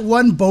wasn't that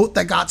one boat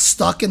that got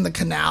stuck in the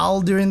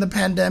canal during the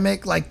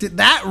pandemic? Like,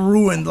 that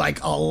ruined,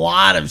 like, a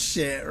lot of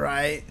shit,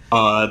 right?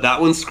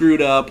 That one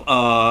screwed up,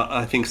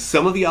 I think,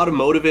 some of the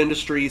automotive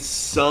industry,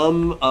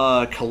 some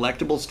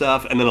collectible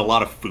stuff, and then a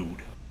lot of food.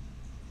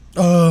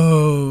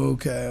 Oh,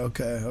 okay.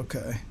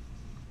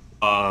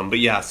 But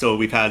yeah, so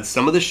we've had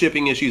some of the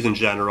shipping issues in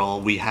general.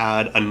 We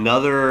had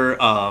another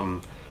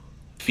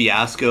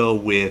fiasco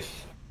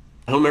with,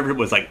 I don't remember if it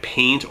was like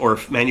paint or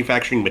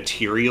manufacturing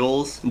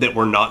materials that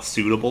were not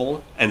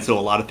suitable, and so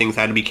a lot of things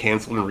had to be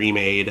canceled and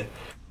remade.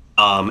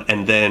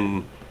 And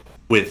then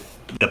with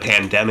the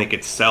pandemic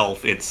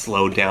itself, it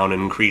slowed down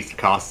and increased the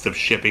costs of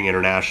shipping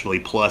internationally,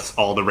 plus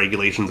all the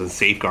regulations and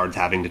safeguards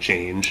having to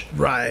change.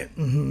 Right.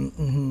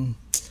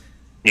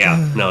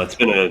 Yeah, no, it's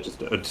been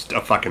just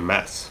a fucking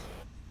mess.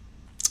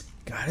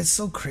 God, it's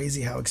so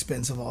crazy how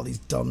expensive all these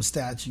dumb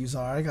statues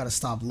are. I gotta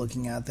stop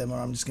looking at them or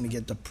I'm just gonna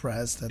get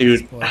depressed at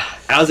this point.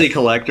 As a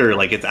collector,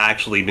 like, it's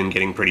actually been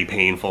getting pretty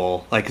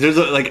painful. Like,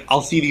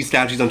 I'll see these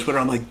statues on Twitter,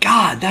 I'm like,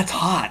 God, that's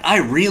hot. I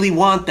really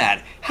want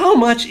that. How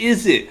much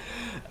is it?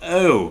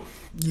 Oh.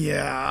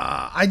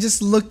 Yeah, I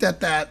just looked at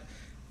that,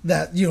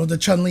 the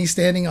Chun-Li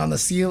standing on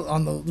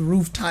the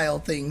roof tile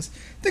things.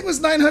 I think it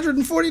was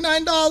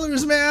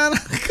 $949, man.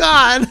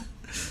 God.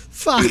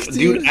 Fuck,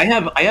 dude. I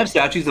have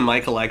statues in my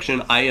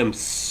collection. I am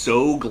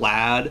so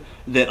glad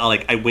that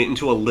I went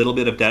into a little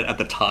bit of debt at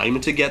the time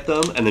to get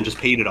them and then just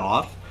paid it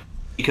off,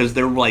 because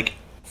they're like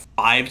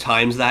 5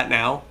 times that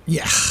now.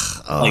 Yeah.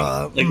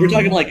 We're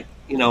talking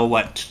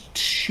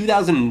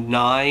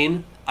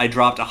 2009, I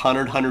dropped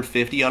 100,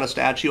 150 on a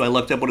statue. I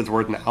looked up what it's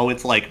worth now.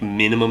 It's like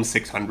minimum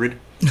 600.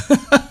 That's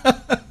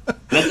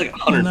like a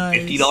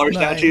 $150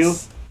 statue.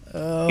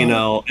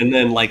 And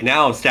then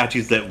now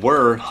statues that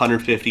were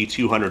 150,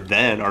 200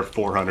 then are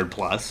 400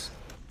 plus.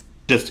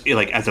 just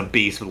like as a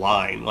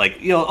baseline. Like,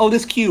 oh,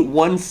 this cute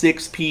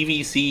 1/6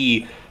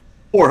 PVC,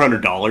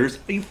 $400.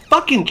 Are you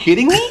fucking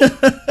kidding me?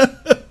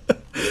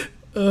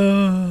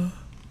 God.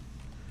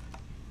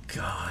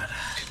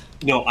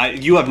 No,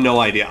 you have no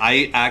idea.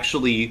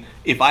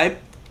 If I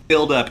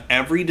filled up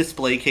every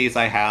display case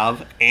I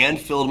have and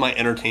filled my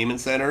entertainment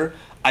center,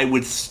 I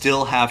would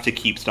still have to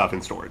keep stuff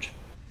in storage.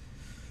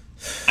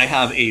 I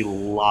have a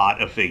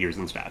lot of figures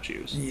and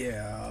statues.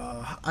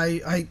 Yeah,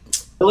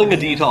 Filling a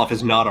DTOF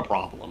is not a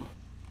problem.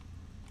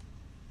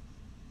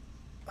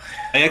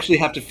 I actually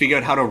have to figure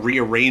out how to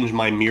rearrange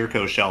my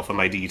Mirko shelf on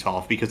my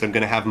DTOF because I'm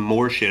going to have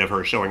more shit of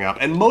her showing up.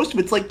 And most of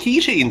it's like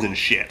keychains and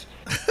shit.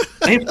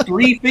 I have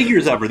 3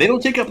 figures of her. They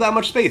don't take up that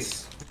much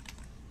space.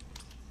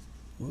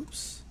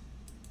 Whoops.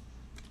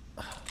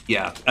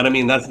 Yeah, and I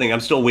mean, that's the thing. I'm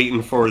still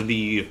waiting for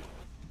the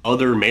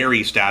other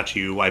Mary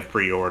statue I've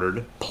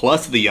pre-ordered,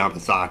 plus the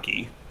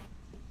Yamazaki.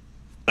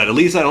 But at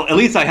least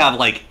I have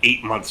like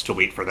 8 months to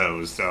wait for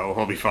those, so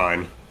I'll be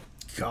fine.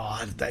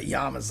 God, that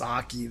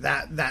Yamazaki,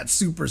 that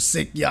super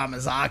sick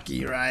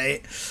Yamazaki,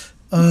 right?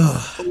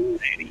 Ugh.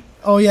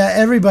 Oh yeah,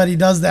 everybody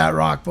does that,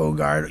 Rock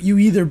Bogart. You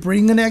either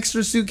bring an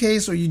extra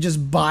suitcase or you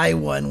just buy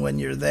one when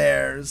you're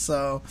there.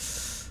 So,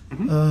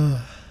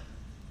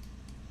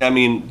 I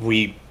mean,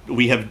 we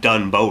have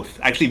done both.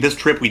 Actually, this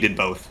trip we did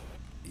both.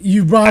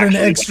 You brought an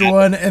extra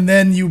one, and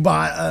then you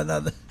bought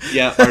another.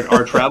 Yeah,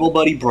 our travel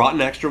buddy brought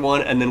an extra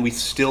one, and then we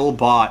still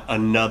bought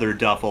another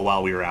duffel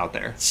while we were out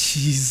there.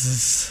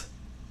 Jesus.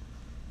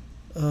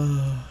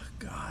 Oh,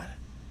 God.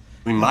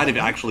 We might have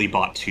actually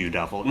bought 2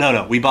 duffel.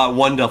 No, we bought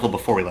 1 duffel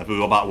before we left. We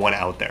bought 1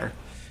 out there.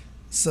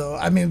 So,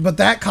 I mean, but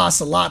that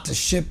costs a lot to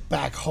ship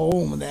back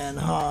home then,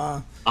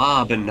 huh?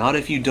 But not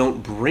if you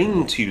don't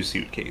bring 2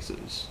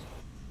 suitcases.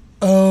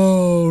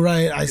 Oh,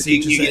 right. I see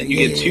what you're saying.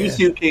 You get 2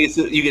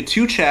 suitcases. You get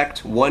 2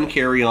 checked, 1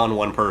 carry-on,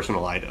 1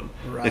 personal item.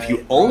 Right, if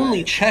you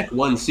only check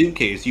 1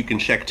 suitcase, you can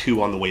check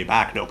 2 on the way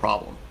back, no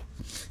problem.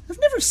 I've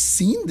never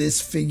seen this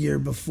figure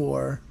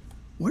before.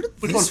 Where did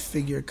Which this one?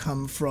 figure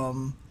come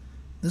from?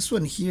 This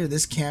one here,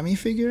 this Cammy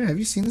figure. Have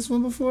you seen this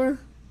one before?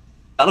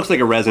 That looks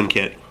like a resin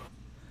kit.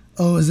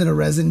 Oh, is it a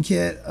resin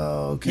kit?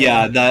 Oh, okay.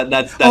 Yeah,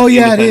 that's oh,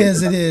 yeah, it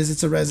is. It is.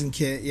 It's a resin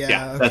kit. Yeah,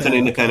 Yeah, okay, that's an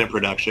independent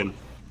production.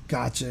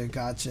 Gotcha.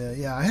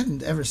 Yeah, I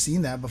hadn't ever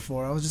seen that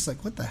before. I was just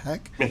like, what the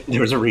heck?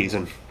 There's a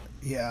reason.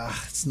 Yeah,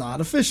 it's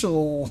not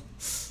official.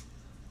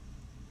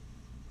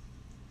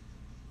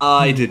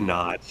 I did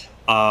not.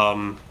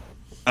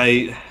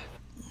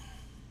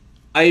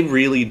 I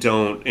really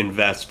don't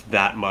invest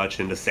that much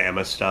into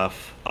Samus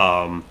stuff,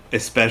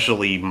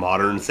 especially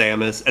modern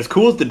Samus. As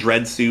cool as the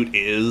Dread suit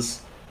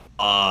is,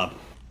 nah.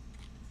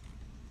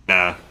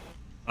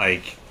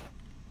 Like,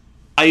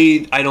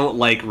 I don't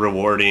like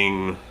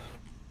rewarding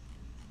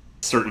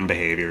certain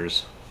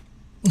behaviors.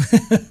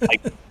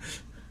 Like,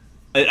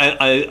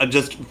 I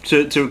just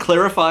to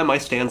clarify my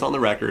stance on the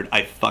record,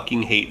 I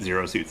fucking hate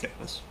Zero Suit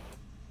Samus.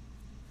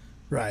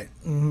 Right.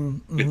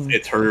 Mm-hmm.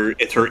 It's her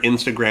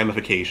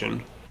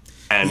Instagramification.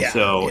 And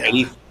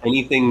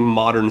anything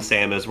modern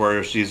Samus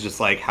where she's just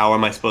like, how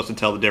am I supposed to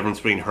tell the difference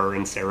between her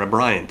and Sarah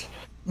Bryant?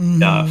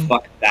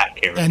 Fuck that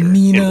character. And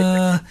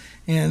Nina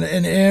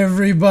and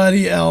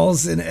everybody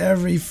else in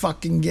every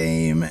fucking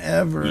game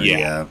ever.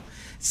 Yeah.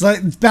 It's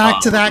like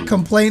back to that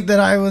complaint that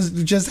I was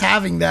just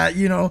having, that,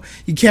 you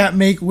can't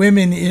make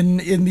women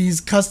in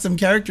these custom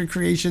character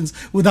creations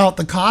without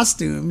the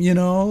costume,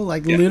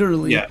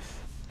 literally. Yeah.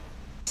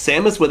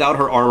 Samus without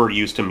her armor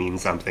used to mean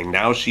something.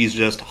 Now she's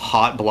just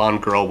hot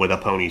blonde girl with a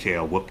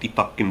ponytail.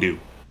 Whoop-de-fucking-do.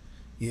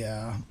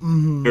 Yeah.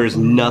 There's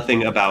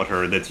nothing about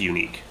her that's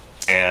unique.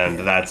 And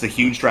that's a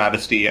huge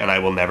travesty, and I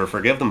will never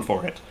forgive them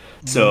for it.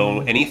 So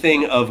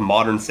anything of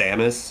modern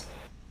Samus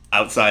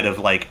outside of,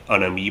 like,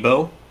 an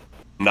amiibo,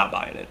 I'm not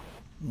buying it.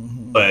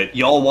 But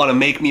y'all want to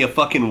make me a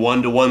fucking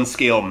 1-to-1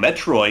 scale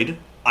Metroid,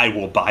 I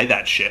will buy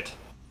that shit.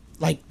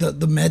 Like the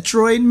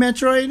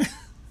Metroid?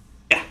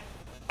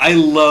 I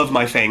love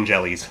my Fang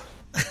jellies.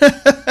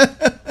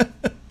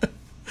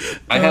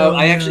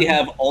 I actually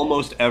have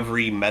almost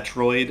every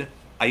Metroid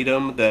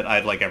item that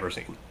I've ever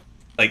seen.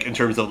 Like in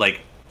terms of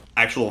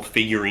actual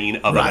figurine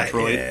of a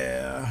Metroid.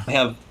 Yeah. I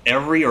have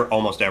every or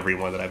almost every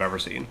one that I've ever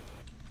seen.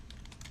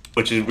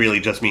 Which really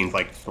just means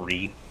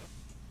 3.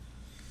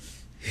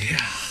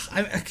 Yeah.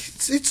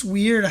 It's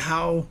weird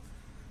how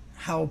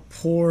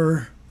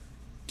poor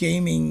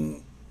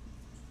gaming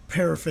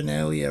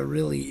paraphernalia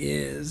really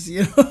is,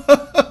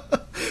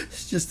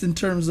 just in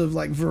terms of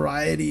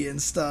variety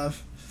and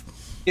stuff.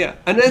 Yeah,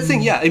 and that's the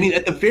thing. Yeah, I mean,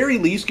 at the very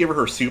least, give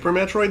her Super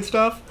Metroid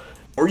stuff,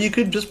 or you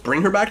could just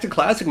bring her back to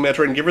Classic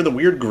Metroid and give her the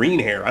weird green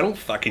hair. I don't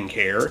fucking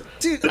care,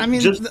 dude. I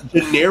mean, just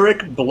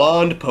generic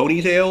blonde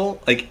ponytail,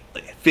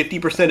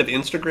 50% of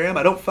Instagram.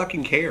 I don't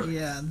fucking care.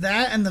 Yeah,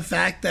 that and the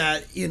fact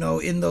that in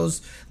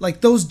those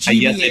those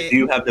GBA. Yes, I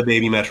do have the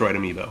baby Metroid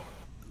amiibo.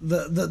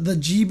 The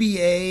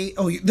GBA.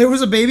 Oh, there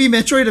was a baby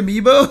Metroid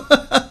amiibo.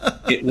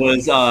 It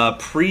was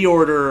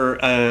pre-order,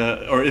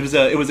 or it was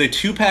a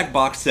 2-pack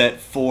box set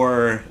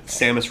for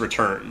Samus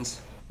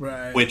Returns.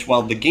 Right. Which,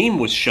 while the game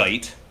was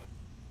shite,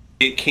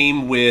 it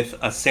came with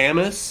a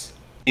Samus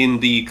in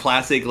the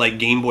classic like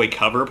Game Boy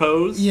cover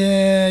pose.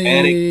 Yeah,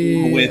 and it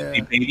came with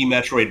the baby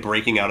Metroid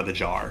breaking out of the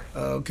jar.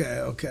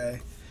 Okay.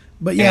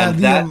 But yeah, and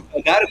that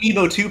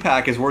Amiibo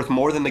 2-pack is worth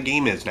more than the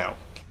game is now.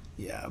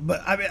 Yeah,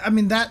 but I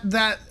mean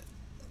that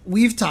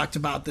we've talked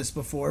about this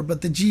before,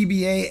 but the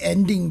GBA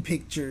ending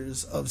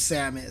pictures of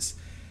Samus,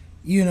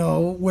 you know,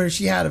 where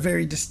she had a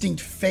very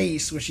distinct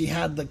face, where she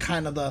had the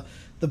kind of the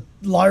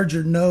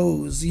larger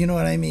nose, you know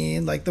what I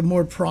mean? Like the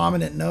more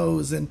prominent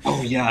nose. And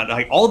oh yeah,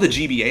 like all the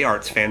GBA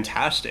art's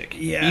fantastic.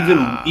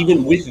 Yeah.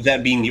 Even with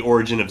that being the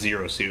origin of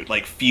Zero Suit,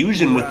 like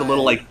fusion with the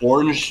little like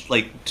orange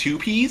like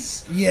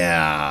 2-piece.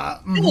 Yeah.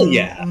 Mm-hmm,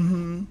 yeah.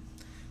 Mm-hmm.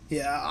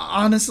 Yeah,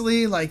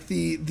 honestly, like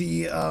the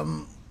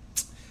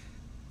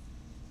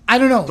I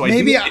don't know. So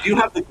maybe I do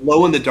have the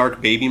glow in the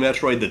dark baby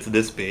Metroid that's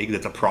this big,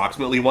 that's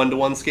approximately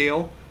 1-to-1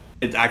 scale.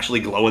 It's actually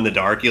glow in the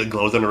dark. It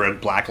glows under a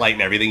black light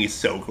and everything. He's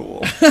so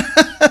cool.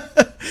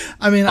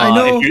 I mean, I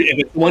know. If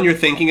it's the one you're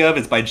thinking of,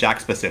 it's by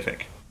Jack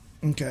Specific.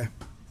 Okay.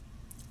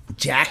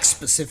 Jack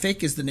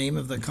Specific is the name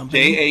of the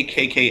company?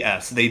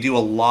 JAKKS. They do a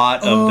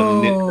lot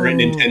of the current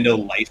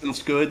Nintendo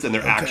licensed goods, and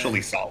they're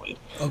actually solid.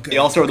 Okay. They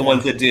also are the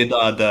ones that did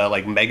the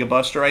like Mega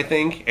Buster, I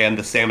think, and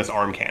the Samus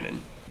arm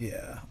cannon.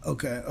 Yeah.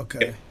 Okay.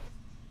 Yeah.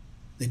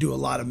 They do a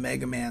lot of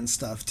Mega Man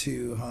stuff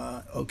too,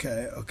 huh?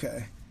 Okay.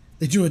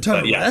 They do a ton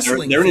of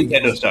wrestling. Their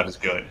Nintendo stuff is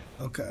good.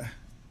 Okay.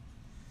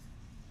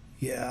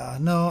 Yeah,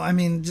 no, I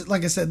mean,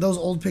 like I said, those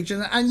old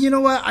pictures, and you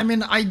know what? I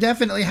mean, I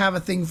definitely have a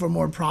thing for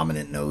more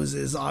prominent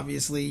noses.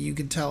 Obviously, you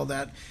could tell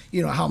that,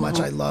 you know, how much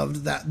I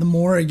loved the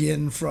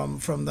Morrigan from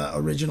the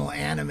original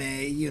anime,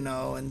 you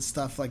know, and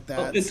stuff like that.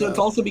 Well, it's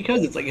also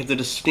because it's a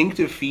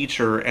distinctive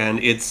feature, and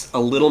it's a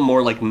little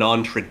more like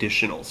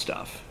non-traditional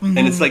stuff. And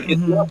it's like,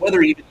 it's not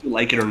whether even you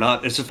like it or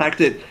not. It's the fact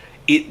that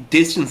it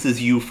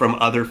distances you from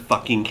other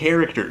fucking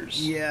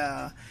characters.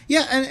 Yeah,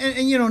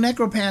 and you know,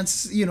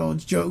 Necropants, you know,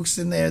 jokes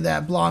in there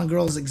that blonde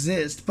girls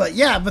exist, but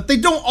they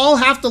don't all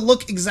have to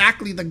look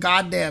exactly the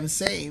goddamn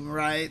same,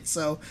 right?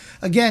 So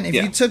again, if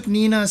you took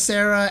Nina,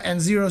 Sarah,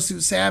 and Zero Suit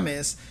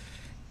Samus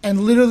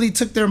and literally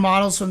took their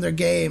models from their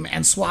game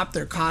and swapped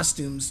their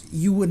costumes,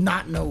 you would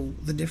not know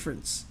the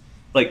difference.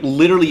 Like,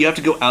 literally, you have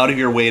to go out of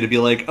your way to be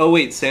like, oh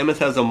wait, Samus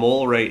has a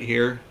mole right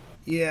here.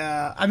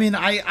 Yeah, I mean,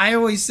 I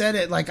always said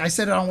it, like I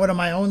said it on one of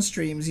my own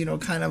streams, you know,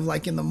 kind of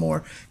like in the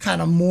more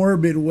kind of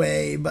morbid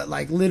way, but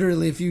like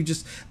literally if you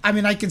just, I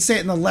mean, I could say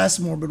it in the less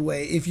morbid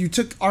way. If you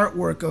took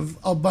artwork of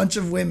a bunch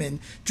of women,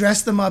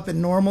 dressed them up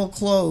in normal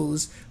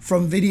clothes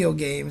from video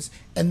games,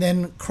 and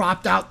then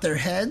cropped out their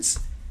heads,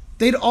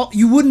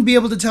 you wouldn't be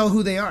able to tell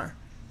who they are.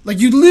 Like,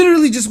 you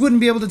literally just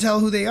wouldn't be able to tell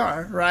who they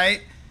are,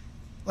 right?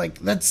 Like,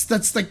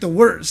 that's like the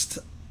worst.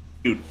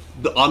 Dude,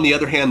 on the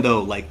other hand,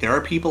 though, like, there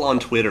are people on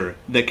Twitter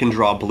that can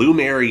draw Blue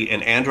Mary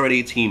and Android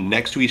 18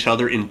 next to each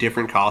other in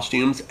different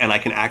costumes, and I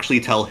can actually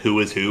tell who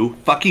is who.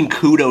 Fucking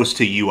kudos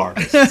to you,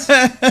 artists.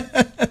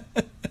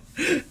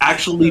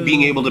 Actually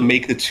being able to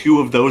make the two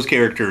of those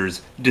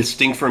characters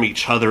distinct from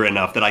each other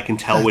enough that I can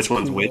tell which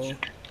one's which.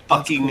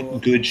 Fucking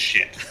good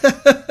shit.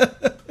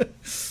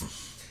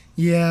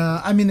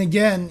 Yeah, I mean,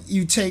 again,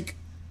 you take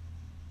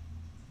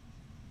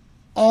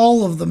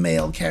all of the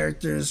male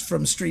characters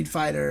from Street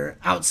Fighter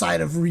outside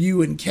of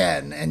Ryu and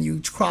Ken, and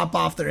you crop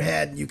off their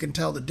head, and you can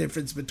tell the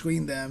difference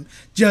between them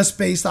just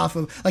based off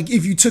of, like,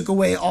 if you took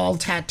away all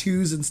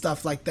tattoos and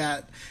stuff like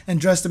that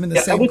and dressed them in the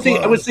same clothes.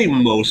 I would say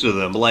most of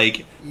them.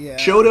 Like,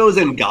 Shoto's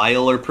and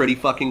Guile are pretty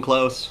fucking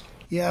close.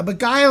 Yeah, but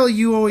Guile,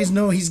 you always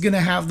know he's going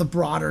to have the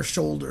broader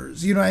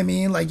shoulders. You know what I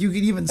mean? Like, you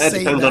could even say that.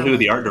 Depends on who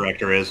the art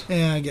director is.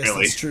 Yeah, I guess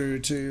that's true,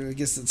 too. I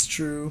guess that's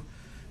true.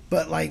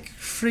 But, like,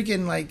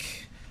 freaking,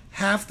 like,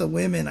 half the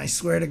women, I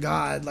swear to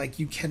God, like,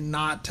 you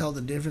cannot tell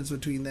the difference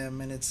between them,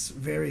 and it's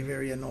very,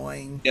 very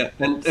annoying. Yeah,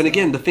 and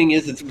again, the thing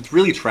is, it's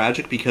really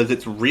tragic because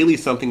it's really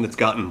something that's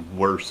gotten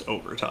worse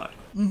over time.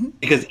 Mm-hmm.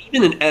 Because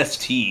even in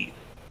ST,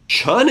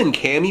 Chun and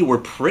Cammy were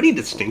pretty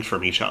distinct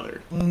from each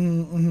other.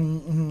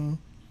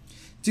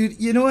 Dude,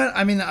 you know what?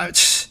 I mean, I'm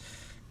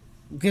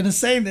gonna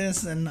say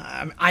this, and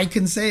I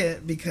can say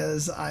it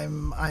because I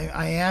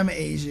am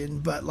Asian,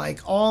 but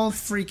like all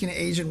freaking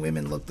Asian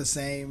women look the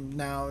same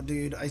now,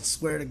 dude. I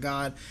swear to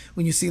God,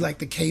 when you see like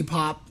the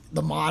K-pop,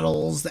 the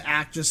models, the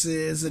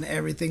actresses, and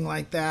everything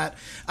like that.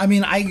 I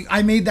mean,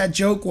 I made that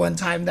joke one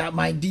time that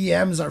my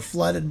DMs are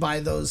flooded by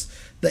the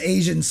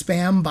Asian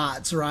spam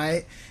bots,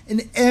 right?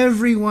 And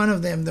every one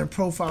of them, their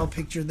profile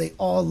picture, they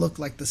all look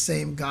like the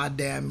same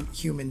goddamn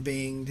human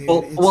being, dude.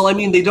 Well, I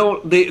mean,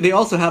 they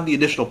also have the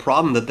additional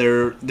problem that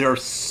there are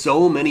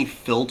so many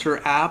filter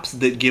apps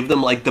that give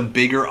them like the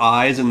bigger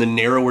eyes and the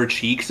narrower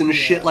cheeks and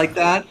shit like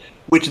that,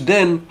 which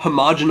then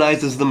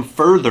homogenizes them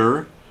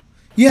further.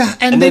 Yeah,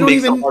 and they then don't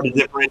makes even it hard to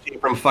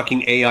differentiate from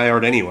fucking AI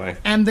art anyway.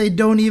 And they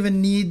don't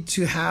even need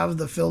to have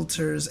the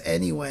filters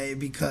anyway,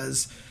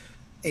 because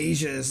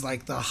Asia is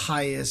like the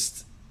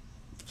highest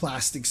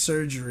plastic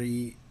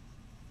surgery,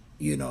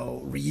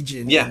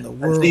 region Yeah, in the so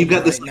world you've got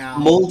right this now.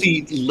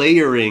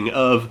 multi-layering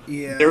of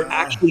Yeah. they're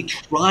actually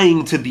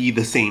trying to be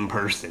the same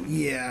person.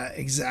 Yeah,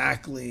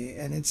 exactly.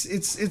 And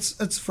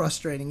it's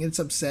frustrating. It's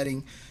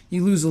upsetting.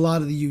 You lose a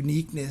lot of the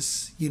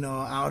uniqueness,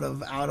 out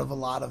of a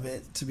lot of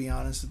it, to be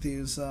honest with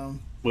you. So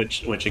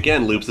Which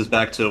again loops us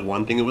back to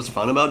one thing that was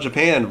fun about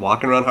Japan,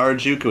 walking around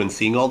Harajuku and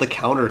seeing all the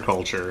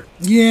counterculture.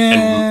 And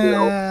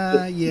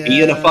yeah, yeah.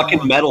 being a fucking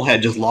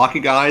metalhead, just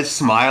locking eyes,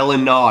 smile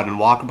and nod and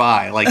walk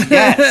by. Like,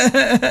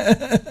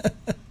 yes.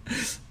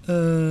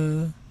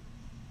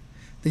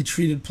 They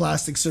treated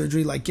plastic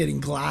surgery like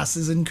getting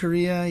glasses in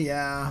Korea.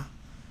 Yeah.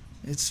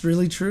 It's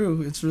really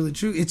true. It's really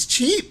true. It's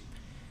cheap.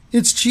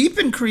 It's cheap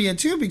in Korea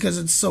too because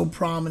it's so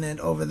prominent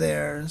over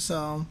there.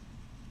 So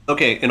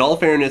Okay, in all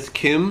fairness,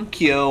 Kim,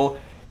 Kyo,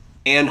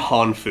 and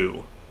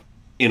Hanfu,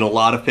 in a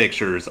lot of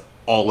pictures,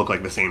 all look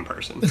like the same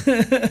person.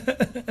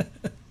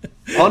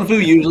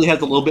 Hanfu usually has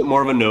a little bit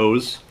more of a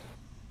nose,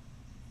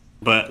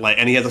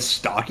 and he has a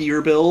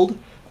stockier build,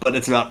 but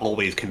it's not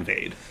always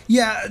conveyed.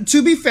 yeah,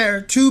 to be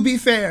fair,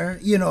 the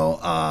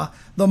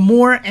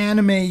more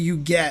anime you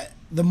get,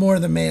 the more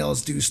the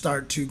males do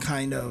start to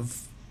kind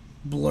of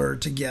blur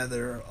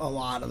together a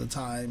lot of the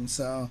time.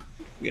 So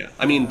Yeah,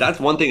 I mean, that's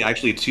one thing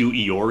actually to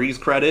Iori's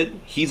credit.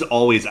 He's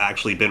always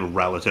actually been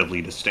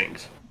relatively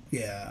distinct.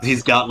 yeah,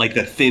 He's got like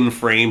the thin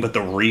frame, but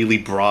the really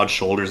broad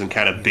shoulders and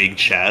kind of big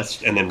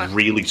chest, and then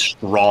really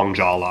strong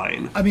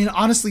jawline. I mean,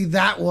 honestly,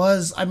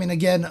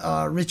 again,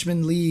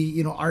 Richmond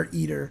Lee, Art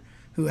Eater,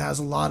 who has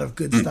a lot of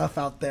good stuff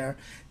out there.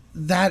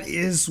 That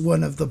is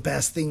one of the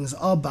best things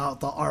about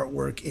the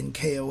artwork in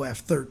KOF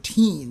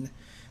 13.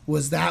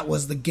 Was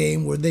the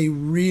game where they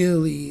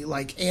really,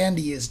 like,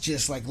 Andy is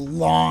just like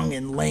long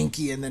and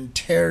lanky, and then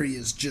Terry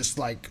is just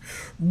like,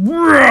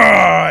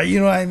 "Rah!" You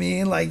know what I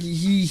mean? Like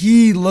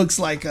he looks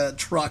like a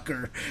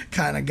trucker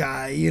kind of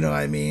guy, you know what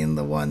I mean?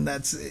 The one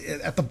that's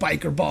at the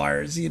biker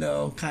bars,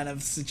 kind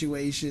of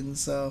situation.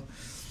 So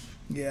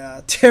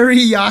yeah,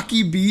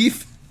 teriyaki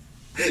beef,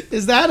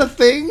 is that a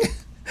thing?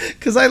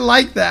 Because I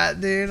like that,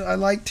 dude. I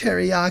like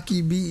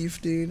teriyaki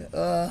beef, dude.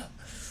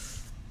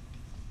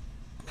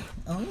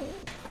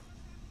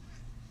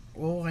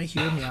 Oh, I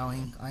hear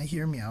meowing.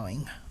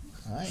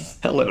 Hi.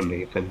 Hello,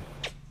 Nathan.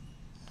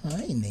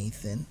 Hi,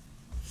 Nathan.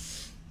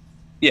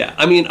 Yeah,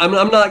 I mean, I'm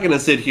not going to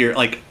sit here,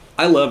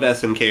 I love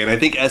SNK, and I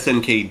think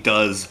SNK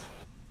does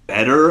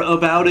better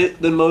about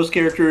it than most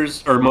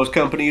characters, or most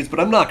companies,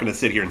 but I'm not going to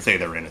sit here and say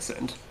they're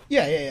innocent.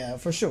 Yeah,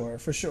 for sure.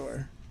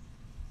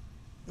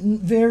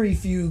 Very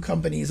few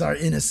companies are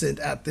innocent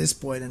at this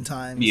point in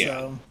time, Yeah.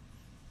 so...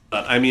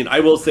 I mean,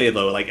 I will say,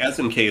 though,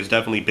 SNK has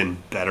definitely been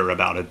better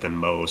about it than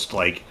most.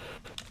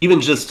 Even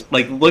just,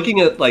 looking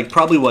at,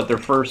 probably, their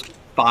first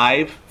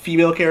 5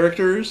 female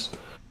characters,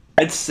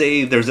 I'd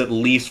say there's at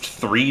least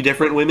 3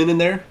 different women in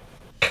there.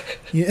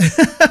 Yeah.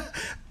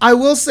 I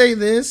will say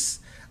this.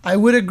 I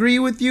would agree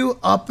with you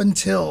up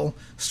until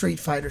Street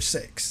Fighter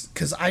 6,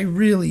 because I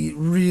really,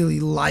 really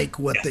like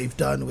what they've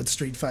done with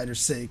Street Fighter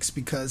 6,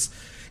 because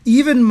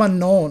even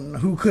Manon,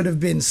 who could have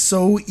been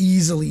so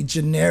easily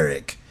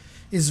generic,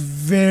 is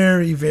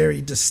very,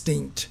 very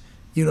distinct,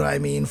 you know what I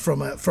mean,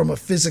 from a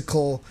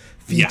physical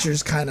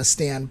features kind of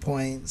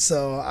standpoint.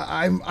 So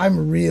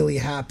I'm really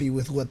happy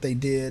with what they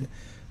did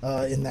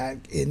in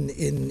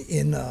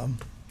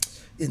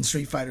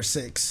Street Fighter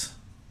 6.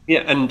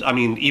 Yeah, and I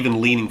mean,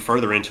 even leaning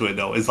further into it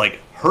though, is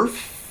her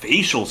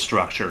facial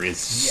structure is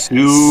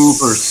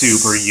super,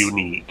 super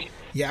unique.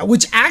 Yeah,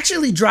 which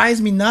actually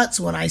drives me nuts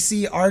when I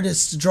see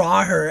artists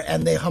draw her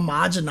and they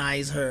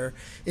homogenize her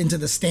into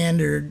the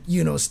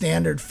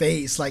standard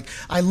face.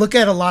 I look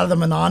at a lot of the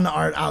Manon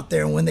art out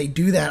there, and when they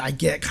do that, I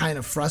get kind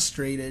of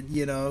frustrated,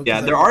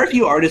 Yeah, there are a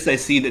few artists I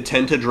see that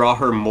tend to draw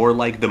her more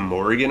like the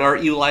Morrigan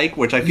art you like,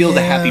 which I feel is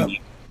a happy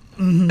medium.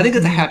 I think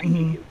it's a happy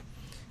medium.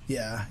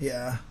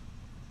 Yeah.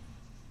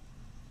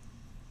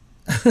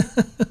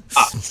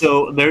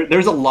 So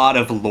there's a lot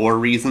of lore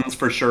reasons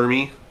for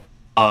Shermie.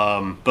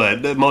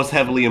 But the most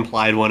heavily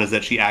implied one is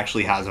that she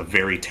actually has a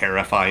very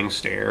terrifying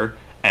stare,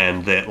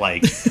 and that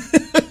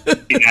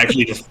it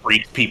actually just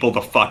freaks people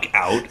the fuck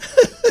out.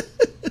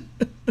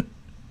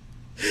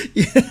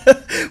 Yeah.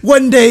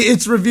 One day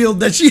it's revealed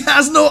that she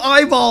has no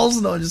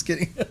eyeballs. No, I'm just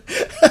kidding.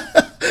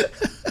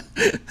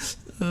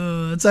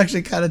 It's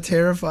actually kind of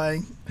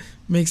terrifying.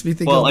 Makes me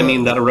think. Well, I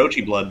mean, that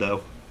Orochi blood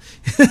though.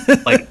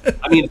 I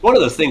mean, it's one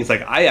of those things,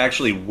 I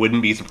actually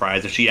wouldn't be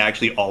surprised if she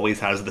actually always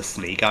has the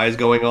snake eyes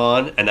going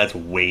on, and that's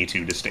way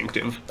too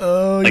distinctive.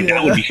 Oh, yeah.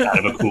 That would be kind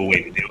of a cool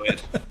way to do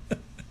it.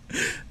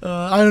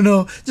 I don't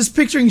know. Just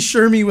picturing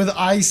Shermie with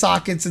eye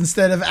sockets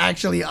instead of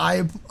actually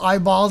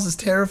eyeballs is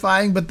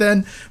terrifying, but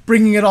then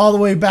bringing it all the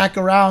way back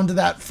around to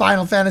that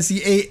Final Fantasy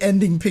VIII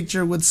ending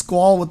picture with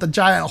Squall with the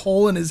giant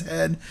hole in his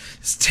head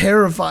is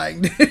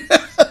terrifying.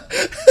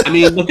 I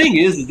mean, the thing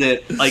is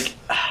that,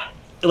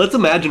 let's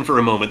imagine for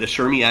a moment that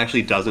Shermie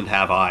actually doesn't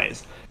have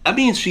eyes. That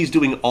means she's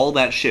doing all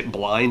that shit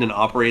blind and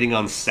operating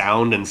on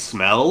sound and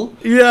smell.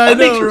 Yeah, I know,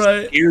 makes her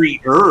right?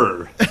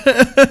 scarier.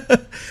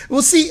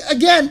 Well, see,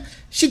 again,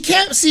 she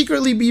can't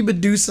secretly be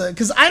Medusa,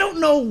 because I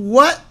don't know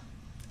what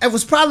it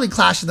was probably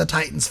Clash of the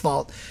Titans'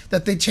 fault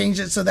that they changed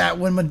it so that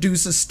when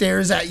Medusa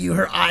stares at you,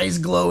 her eyes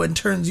glow and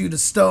turns you to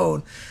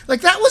stone.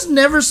 Like, that was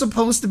never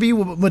supposed to be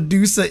what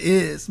Medusa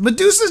is.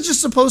 Medusa's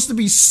just supposed to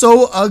be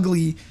so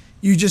ugly,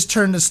 you just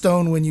turn to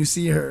stone when you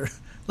see her.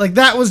 Like,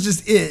 that was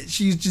just it.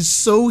 She's just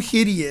so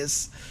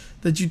hideous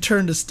that you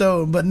turn to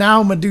stone. But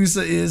now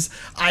Medusa is,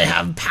 I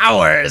have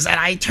powers and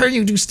I turn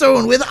you to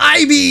stone with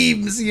eye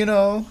beams, you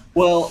know?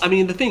 Well, I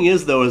mean, the thing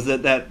is, though, is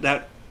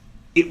that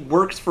it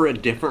works for a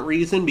different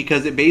reason,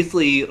 because it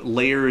basically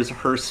layers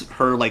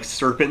her like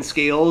serpent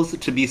scales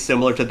to be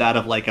similar to that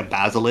of like a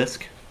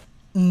basilisk.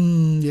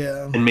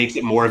 Yeah. And makes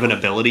it more of an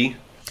ability.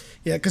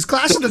 Yeah, because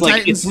Clash of the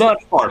Titans... It's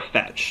not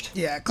far-fetched.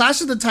 Yeah,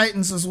 Clash of the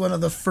Titans was one of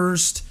the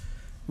first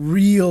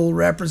real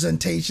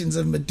representations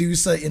of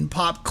Medusa in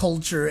pop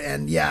culture,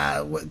 and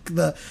yeah,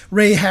 the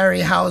Ray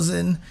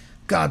Harryhausen,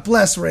 God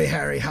bless Ray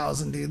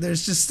Harryhausen, dude.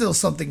 There's just still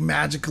something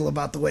magical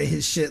about the way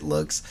his shit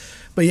looks.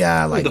 But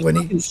yeah, like the when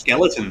fucking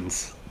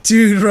skeletons,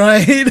 dude,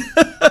 right?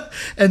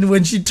 And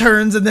when she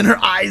turns and then her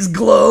eyes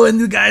glow and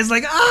the guy's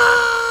like,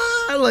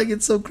 like,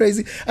 it's so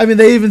crazy. I mean,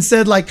 they even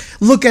said, like,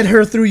 look at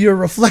her through your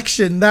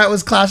reflection. That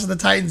was Clash of the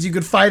Titans. You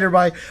could fight her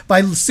by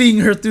seeing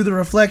her through the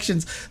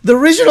reflections. The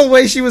original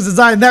way she was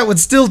designed, that would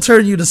still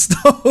turn you to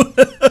stone.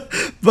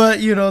 But,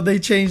 you know, they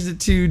changed it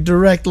to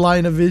direct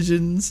line of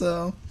vision,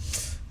 so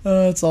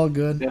it's all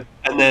good. Yeah.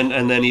 And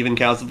then even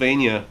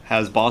Castlevania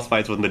has boss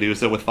fights with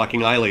Medusa with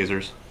fucking eye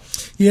lasers.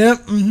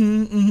 Yep,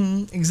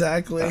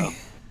 exactly. Oh.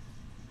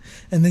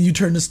 And then you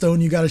turn to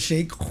stone, you gotta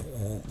shake.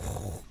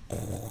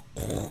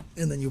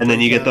 And then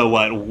you get the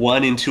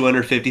 1 in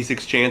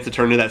 256 chance to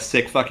turn to that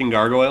sick fucking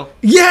gargoyle.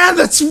 Yeah,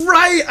 that's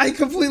right. I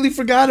completely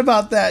forgot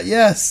about that.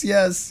 Yes.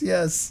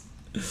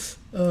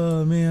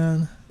 Oh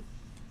man.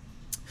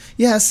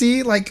 Yeah,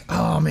 see, like,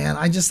 oh man,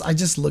 I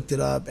just looked it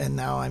up and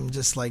now I'm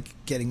just like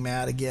getting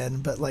mad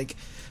again. But like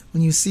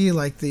when you see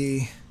like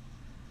the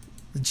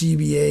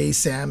GBA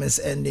Samus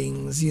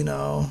endings, you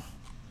know.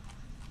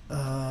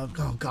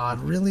 Oh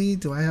god, really?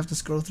 Do I have to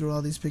scroll through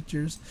all these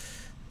pictures?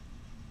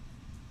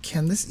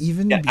 Can this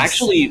even be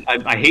actually,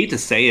 I hate to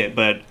say it,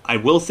 but I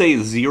will say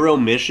Zero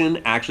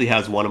Mission actually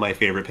has one of my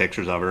favorite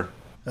pictures of her.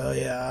 Oh,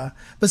 yeah.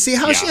 But see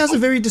how she has a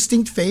very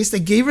distinct face? They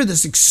gave her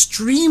this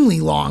extremely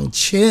long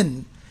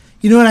chin.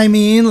 You know what I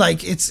mean?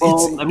 Like, it's...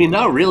 I mean,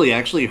 not really.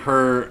 Actually,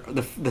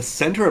 the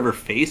center of her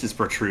face is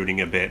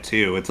protruding a bit,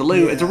 too. It's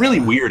a really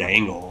weird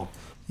angle.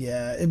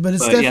 Yeah, but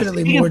it's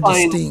definitely more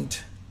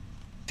distinct.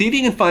 See if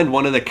you can find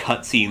one of the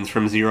cutscenes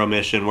from Zero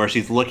Mission where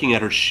she's looking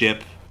at her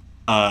ship,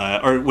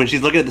 or when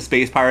she's looking at the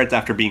space pirates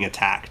after being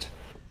attacked.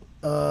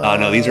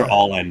 No, these are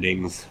all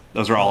endings.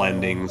 Those are all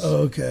endings.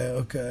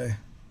 Okay.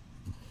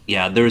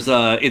 Yeah,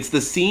 it's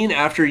the scene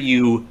after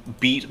you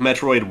beat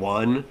Metroid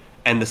 1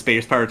 and the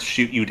space pirates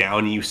shoot you down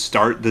and you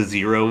start the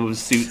Zero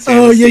suit.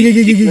 Oh,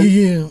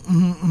 yeah.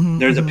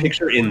 There's a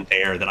picture in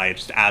there that I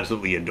just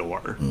absolutely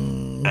adore.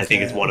 I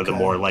think it's one of the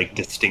more like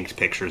distinct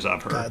pictures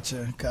of her.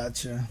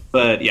 Gotcha.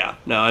 But yeah,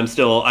 no, I'm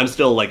still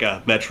like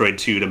a Metroid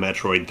 2 to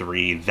Metroid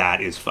 3. That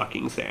is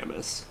fucking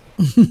Samus.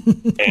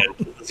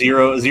 And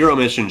Zero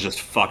Mission just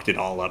fucked it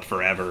all up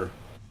forever.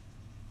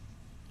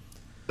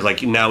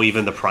 Like now,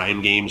 even the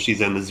Prime game,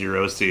 she's in the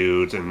Zero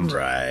suit, and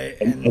right.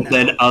 And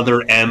then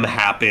Other M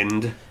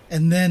happened.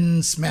 And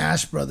then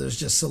Smash Brothers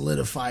just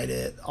solidified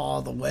it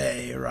all the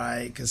way,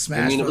 right? Because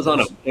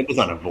it was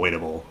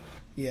unavoidable.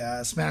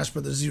 Yeah, Smash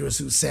Brothers Zero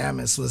Suit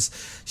Samus was...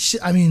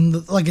 I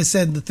mean, like I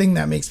said, the thing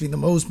that makes me the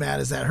most mad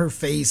is that her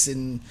face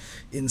in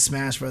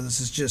Smash Brothers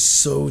is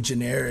just so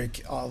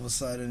generic all of a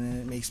sudden,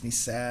 and it makes me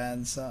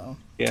sad, so...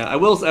 Yeah, I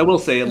will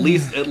say, at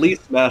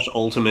least Smash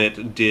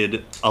Ultimate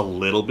did a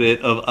little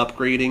bit of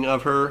upgrading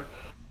of her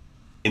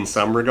in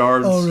some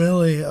regards. Oh,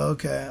 really?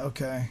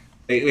 Okay.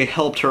 They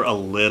helped her a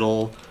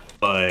little,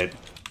 but...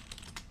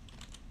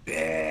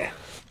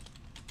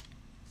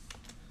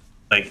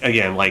 Like,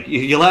 again, like,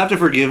 you'll have to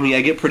forgive me,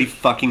 I get pretty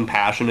fucking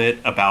passionate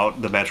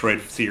about the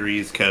Metroid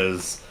series,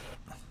 because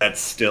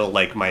that's still,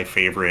 like, my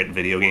favorite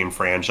video game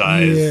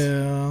franchise.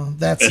 Yeah,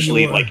 that's...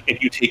 Especially, like,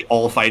 if you take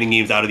all fighting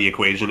games out of the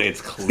equation, it's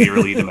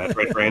clearly the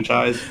Metroid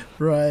franchise.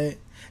 Right.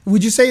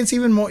 Would you say it's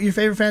even more your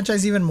favorite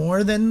franchise even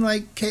more than,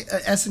 like,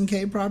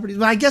 SNK properties?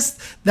 Well, I guess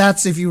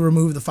that's if you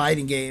remove the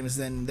fighting games,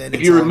 then if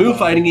you remove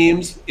fighting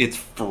games, it's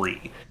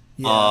free.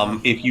 Yeah.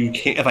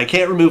 If I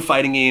can't remove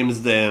fighting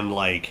games, then,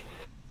 like...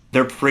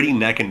 They're pretty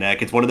neck and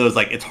neck. It's one of those,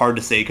 like, it's hard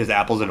to say because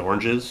apples and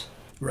oranges.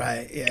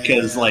 Right, yeah.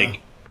 Because,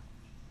 like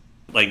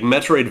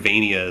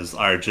Metroidvanias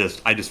are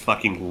just, I just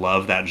fucking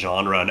love that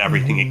genre and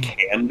everything it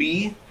can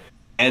be.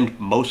 And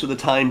most of the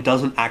time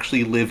doesn't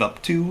actually live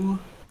up to.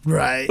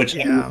 Right, Which,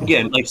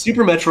 again, like,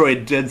 Super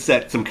Metroid did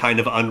set some kind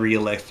of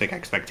unrealistic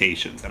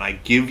expectations. And I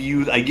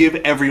give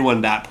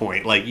everyone that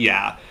point. Like,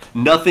 yeah,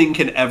 nothing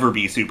can ever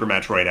be Super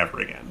Metroid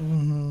ever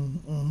again.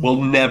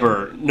 We'll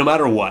never, no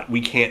matter what, we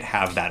can't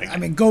have that again. I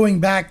mean, going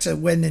back to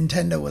when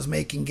Nintendo was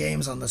making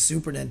games on the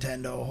Super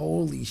Nintendo,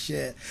 holy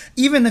shit.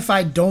 Even if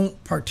I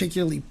don't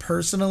particularly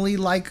personally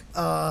like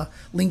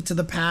Link to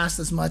the Past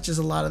as much as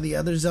a lot of the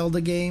other Zelda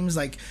games,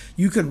 like,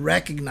 you could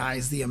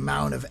recognize the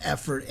amount of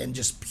effort and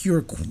just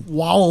pure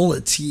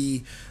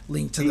quality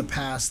Link to the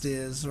Past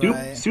is,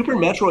 right? Super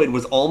Metroid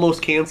was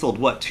almost canceled,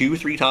 what,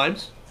 2-3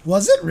 times?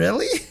 Was it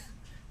really?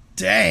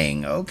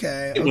 Dang,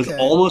 okay. It was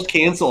almost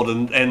canceled,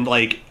 and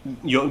like,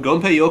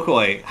 Gunpei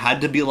Yokoi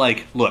had to be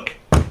like, look,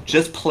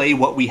 just play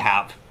what we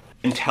have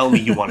and tell me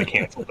you want to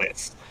cancel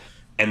this.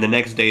 And the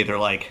next day they're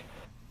like,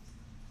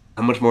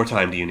 how much more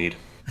time do you need?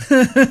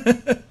 And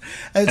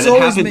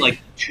it happened like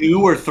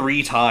 2 or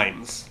 3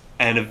 times,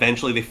 and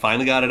eventually they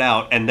finally got it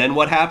out. And then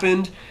what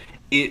happened?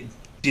 It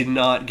did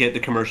not get the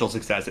commercial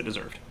success it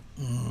deserved.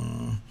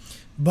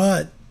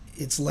 But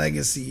its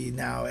legacy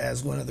now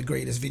as one of the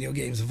greatest video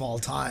games of all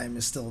time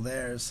is still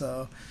there.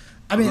 So,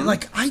 I mean,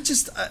 like, I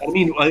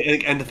mean,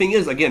 and the thing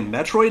is, again,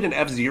 Metroid and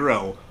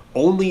F-Zero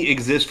only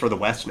exist for the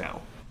West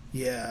now.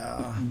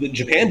 Yeah.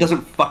 Japan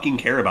doesn't fucking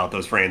care about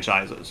those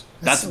franchises.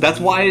 That's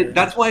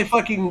why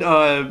fucking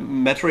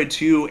Metroid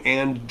 2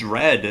 and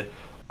Dread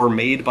are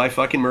made by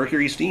fucking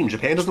Mercury Steam.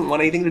 Japan doesn't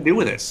want anything to do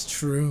with it. It's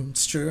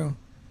true.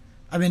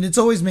 I mean, it's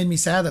always made me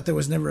sad that there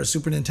was never a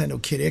Super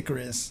Nintendo Kid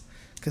Icarus,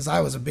 because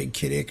I was a big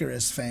Kid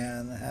Icarus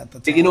fan at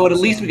the time. You know what? At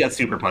least we got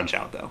Super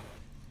Punch-Out, though.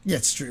 Yeah,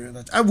 it's true.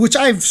 Which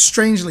I've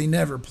strangely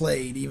never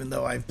played, even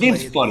though I've played.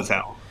 Game's fun as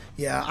hell.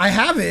 Yeah, I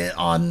have it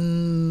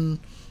on.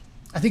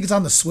 I think it's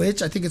on the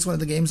Switch. I think it's one of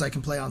the games I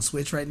can play on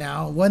Switch right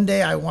now. One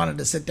day I wanted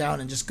to sit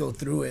down and just go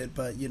through it,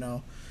 but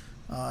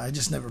I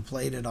just never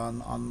played it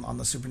on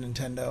the Super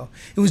Nintendo.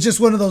 It was just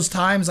one of those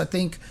times. I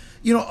think,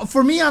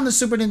 for me on the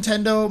Super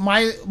Nintendo,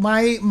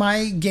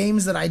 my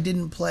games that I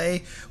didn't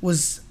play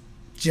was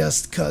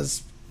just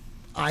because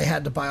I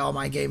had to buy all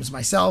my games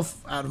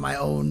myself out of my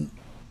own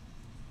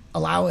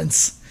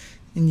allowance,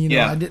 and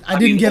I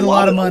didn't get a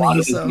lot of money.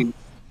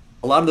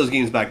 A lot of those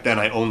games back then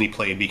I only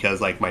played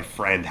because like my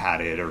friend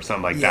had it or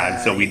something like that.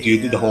 And so we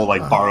do the whole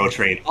like borrow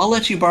trade. I'll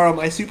let you borrow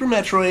my Super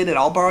Metroid and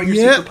I'll borrow your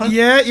Super Punch.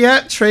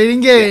 Yeah,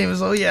 trading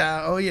games.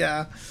 Yeah. Oh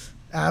yeah,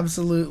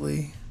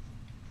 absolutely.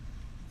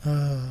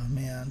 Oh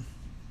man.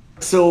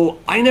 So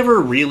I never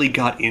really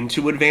got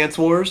into Advance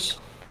Wars,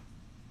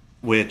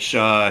 which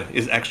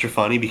is extra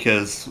funny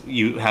because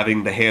you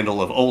having the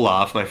handle of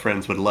Olaf, my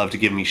friends would love to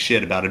give me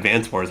shit about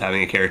Advance Wars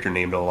having a character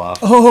named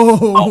Olaf.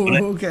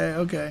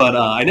 Okay. But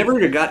I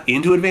never got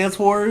into Advance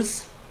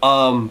Wars.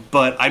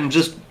 But I'm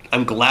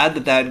glad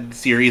that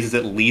series is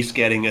at least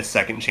getting a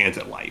second chance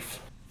at life.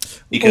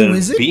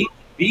 Because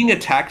being a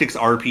tactics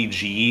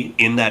RPG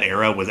in that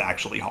era was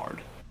actually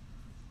hard.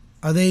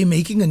 Are they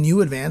making a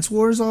new Advance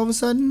Wars all of a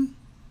sudden?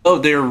 Oh,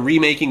 they're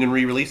remaking and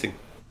re-releasing.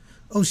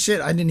 Oh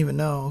shit, I didn't even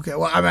know. Okay,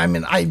 well, I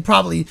mean, I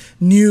probably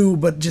knew,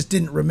 but just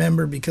didn't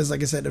remember because,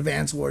 like I said,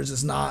 Advance Wars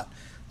is not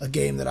a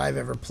game that I've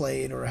ever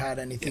played or had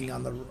anything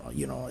on the,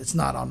 it's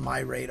not on my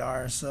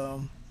radar,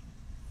 so.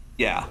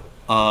 Yeah.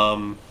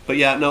 But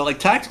yeah, no, like,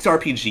 tactics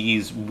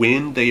RPGs,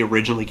 when they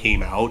originally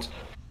came out,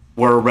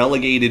 were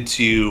relegated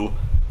to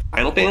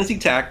Final Fantasy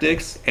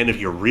Tactics, and if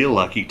you're real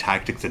lucky,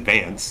 Tactics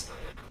Advance,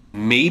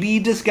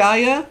 maybe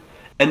Disgaea,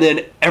 and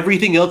then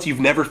everything else you've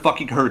never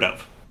fucking heard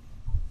of.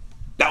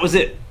 That was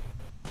it.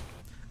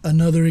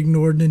 Another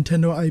ignored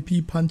Nintendo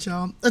IP,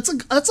 Punch-Out. That's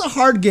a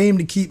hard game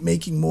to keep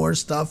making more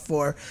stuff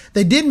for.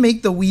 They did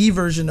make the Wii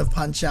version of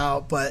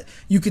Punch-Out, but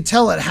you could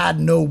tell it had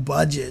no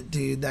budget,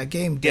 dude. That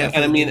game definitely.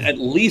 Yeah, and I mean, at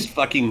least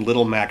fucking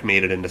Little Mac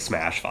made it into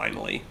Smash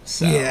finally.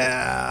 So.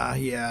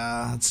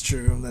 Yeah, that's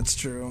true.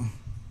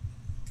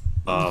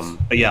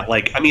 But yeah,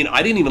 like, I mean,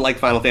 I didn't even like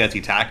Final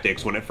Fantasy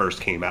Tactics when it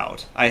first came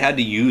out. I had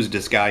to use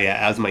Disgaea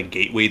as my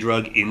gateway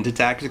drug into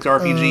Tactics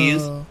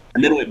RPGs,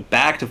 and then went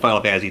back to Final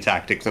Fantasy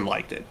Tactics and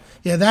liked it.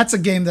 Yeah, that's a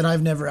game that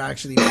I've never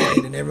actually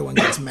played, and everyone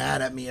gets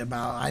mad at me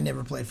about. I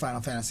never played Final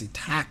Fantasy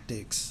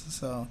Tactics,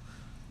 so.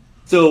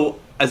 So,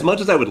 as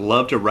much as I would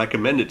love to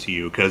recommend it to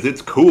you, because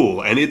it's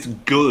cool, and it's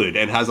good,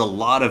 and has a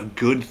lot of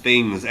good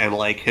things, and,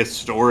 like,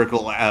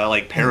 historical,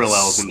 like,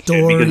 parallels and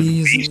shit, because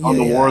it's based on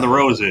the War of the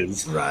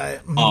Roses. Right.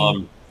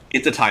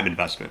 It's a time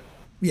investment.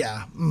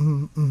 Yeah.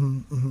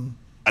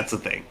 That's the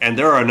thing. And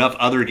there are enough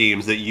other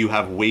games that you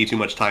have way too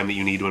much time that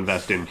you need to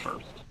invest in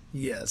first.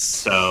 Yes.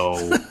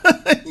 So.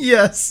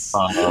 Yes.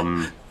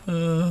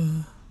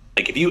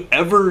 Like, if you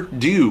ever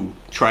do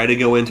try to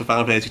go into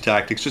Final Fantasy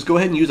Tactics, just go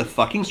ahead and use a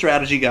fucking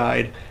strategy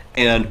guide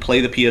and play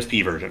the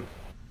PSP version.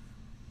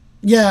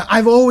 Yeah,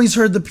 I've always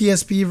heard the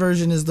PSP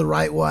version is the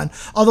right one.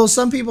 Although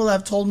some people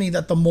have told me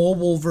that the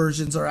mobile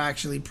versions are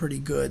actually pretty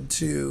good,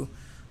 too.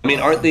 I mean,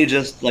 aren't they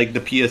just, like,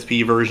 the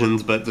PSP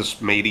versions, but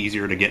just made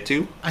easier to get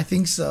to? I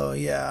think so,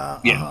 yeah.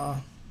 Yeah.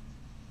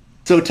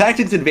 So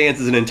Tactics Advance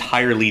is an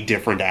entirely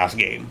different-ass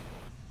game.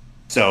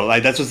 So,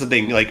 like, that's just the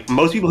thing. Like,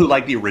 most people who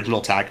like the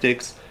original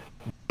Tactics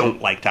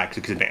don't like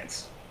Tactics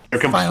Advance. They're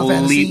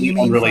completely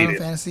unrelated.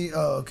 Final Fantasy?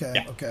 Oh, okay,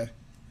 yeah. Okay.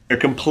 They're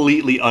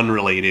completely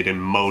unrelated in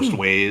most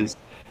ways.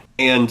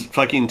 And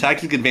fucking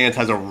Tactics Advance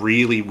has a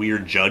really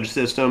weird judge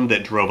system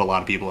that drove a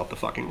lot of people up the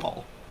fucking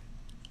wall.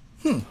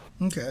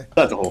 Okay.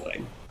 That's the whole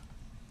thing.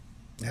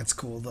 That's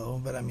cool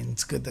though, but I mean,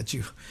 it's good that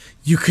you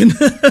can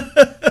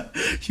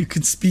you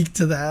can speak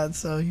to that,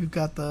 so you've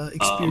got the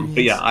experience.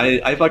 But yeah,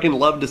 I fucking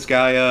love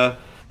Disgaea.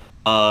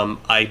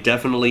 I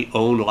definitely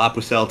own La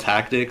Pucelle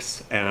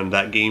Tactics, and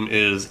that game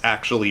is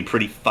actually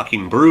pretty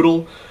fucking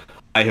brutal.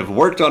 I have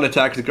worked on a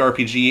tactic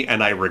RPG,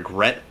 and I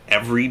regret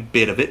every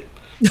bit of it.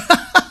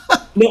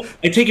 No,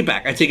 I take it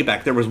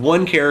back. There was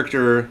one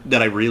character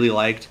that I really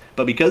liked,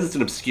 but because it's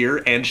an obscure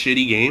and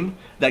shitty game,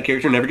 that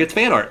character never gets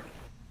fan art.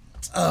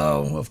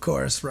 Oh, of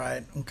course,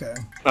 right. Okay.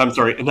 I'm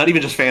sorry, not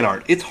even just fan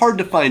art. It's hard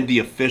to find the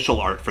official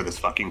art for this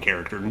fucking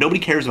character. Nobody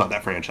cares about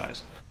that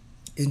franchise.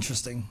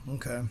 Interesting.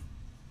 Okay.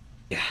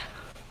 Yeah.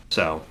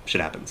 So, shit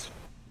happens.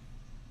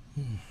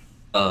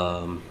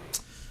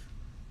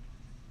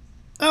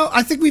 Oh,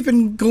 I think we've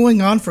been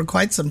going on for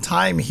quite some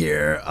time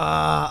here. It's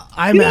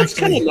kind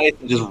of nice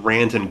to just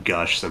rant and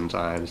gush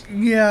sometimes.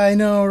 Yeah, I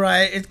know,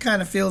 right? It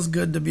kind of feels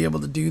good to be able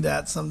to do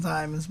that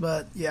sometimes,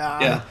 but yeah.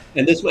 Yeah,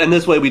 and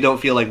this way we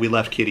don't feel like we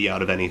left Kitty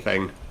out of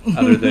anything,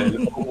 other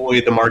than oh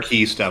boy, the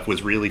marquee stuff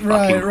was really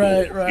fucking cool.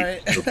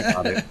 Right.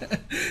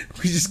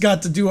 We just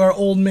got to do our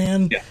old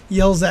man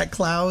yells at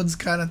clouds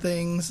kind of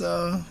thing,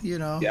 so you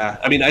know. Yeah,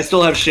 I mean, I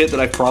still have shit that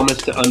I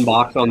promised to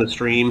unbox on the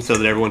stream so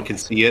that everyone can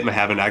see it, and I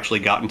haven't actually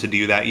gotten to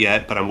do that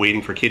yet. But I'm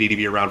waiting for Kitty to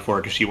be around for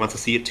it because she wants to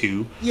see it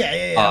too.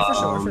 Yeah,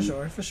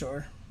 for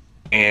sure.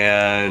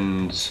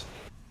 And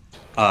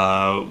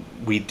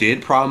we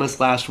did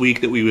promise last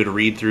week that we would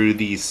read through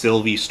the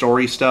Sylvie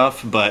story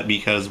stuff, but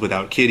because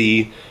without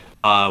Kitty,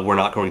 we're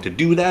not going to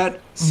do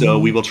that. So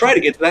we will try to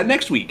get to that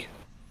next week.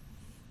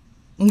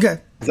 Okay.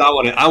 Because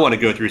I want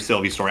to go through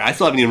Sylvie's story. I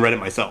still haven't even read it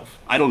myself.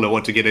 I don't know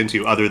what to get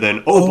into other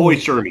than boy,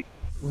 Shermie.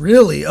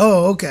 Really?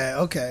 Oh, okay.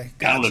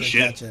 I don't know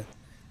shit. Gotcha.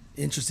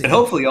 Interesting. And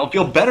hopefully I'll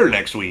feel better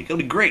next week. It'll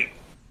be great.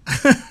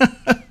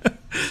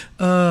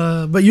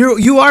 But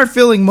you are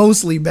feeling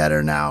mostly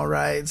better now,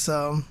 right?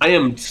 So I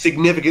am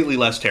significantly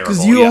less terrible.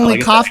 Because you only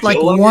coughed like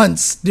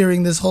once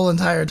during this whole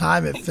entire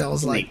time. It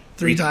feels like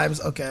three times.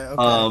 Okay.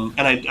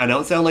 And I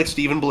don't sound like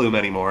Stephen Bloom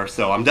anymore,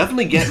 so I'm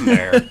definitely getting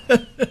there.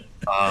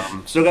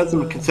 Still got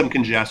some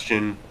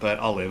congestion, but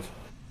I'll live.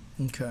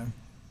 Okay.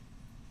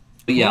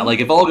 But yeah, like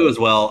if all goes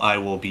well, I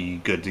will be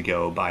good to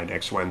go by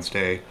next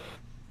Wednesday.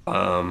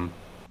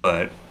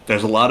 But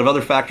there's a lot of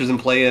other factors in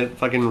play in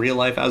fucking real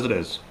life as it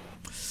is.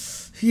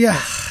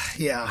 Yeah.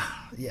 Yeah,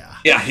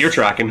 you're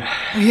tracking.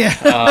 Yeah.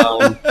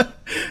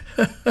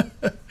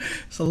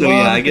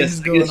 I guess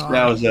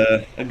now is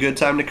a good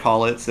time to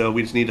call it. So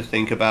we just need to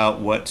think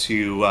about what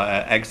to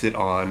exit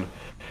on.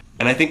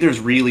 And I think there's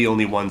really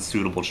only one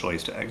suitable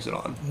choice to exit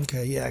on.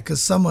 Okay, yeah,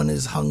 because someone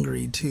is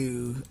hungry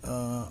too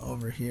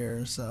over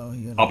here. So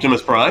you know.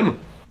 Optimus Prime?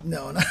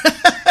 No.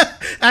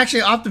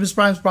 Actually, Optimus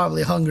Prime's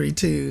probably hungry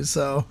too.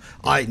 So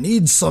I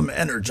need some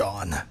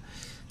Energon.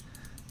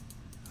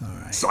 All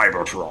right.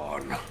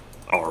 Cybertron,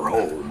 our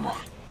home.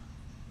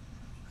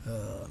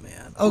 Oh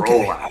man.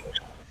 Okay. Roll out.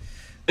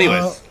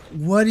 Anyways,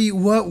 what are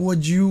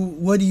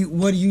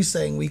you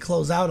saying we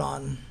close out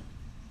on?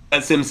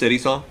 That SimCity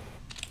song.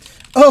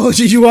 Oh,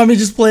 did you want me to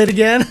just play it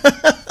again?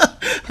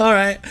 All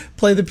right,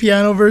 play the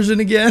piano version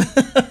again.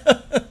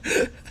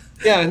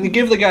 Yeah, and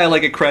give the guy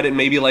like a credit,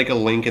 maybe like a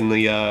link in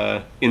the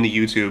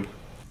YouTube.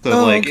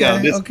 So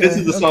this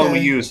is the song we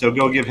use. So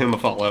go give him a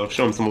follow,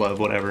 show him some love,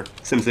 whatever.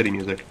 SimCity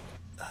music.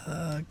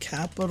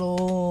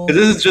 Capital.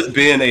 This has just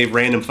been a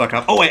random fuck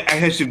up. Oh wait, I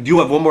actually do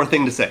have one more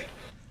thing to say.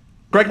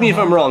 Correct me if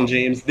I'm wrong,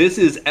 James. This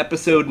is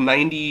episode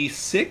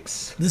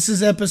 96? This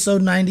is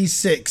episode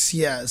 96,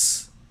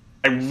 yes.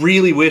 I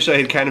really wish I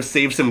had kind of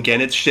saved some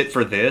Genet's shit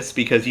for this,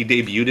 because he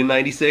debuted in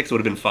 96. It would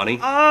have been funny.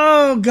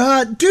 Oh,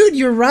 God. Dude,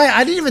 you're right.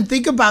 I didn't even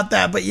think about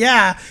that. But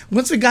yeah,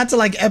 once we got to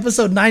like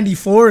episode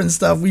 94 and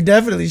stuff, we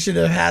definitely should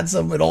have had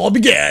some It All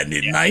Began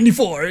in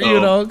 94,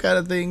 kind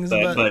of things.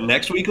 But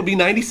next week will be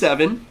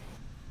 97,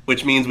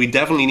 which means we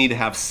definitely need to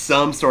have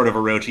some sort of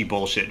Orochi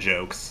bullshit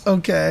jokes.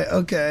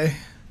 Okay.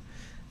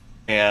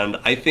 And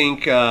I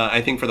think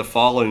for the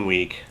following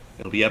week,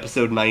 it'll be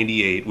episode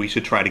 98. We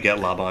should try to get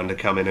Laban to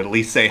come in and at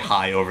least say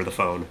hi over the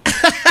phone.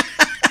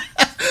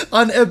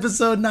 On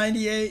episode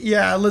 98?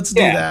 Yeah, let's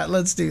do that.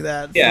 Let's do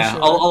that. Yeah,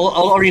 sure.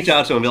 I'll reach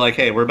out to him and be like,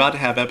 hey, we're about to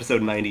have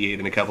episode 98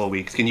 in a couple of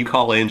weeks. Can you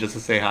call in just to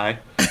say hi?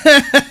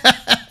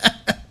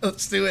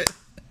 Let's do it.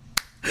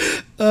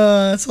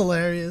 That's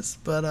hilarious.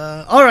 But,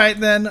 all right,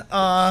 then.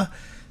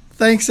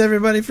 Thanks,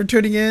 everybody, for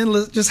tuning in.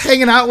 Just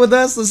hanging out with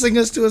us, listening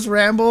to us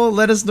ramble.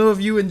 Let us know if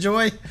you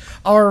enjoy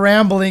our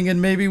rambling,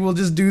 and maybe we'll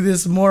just do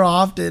this more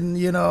often,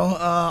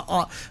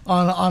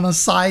 on a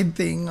side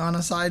thing, on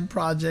a side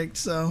project.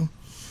 So,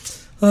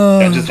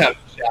 just have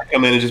Jack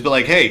come in and just be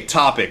like, hey,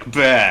 topic,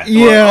 back.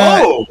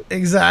 Yeah,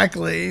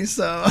 exactly.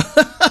 So,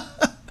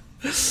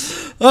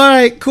 all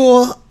right,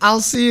 cool. I'll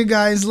see you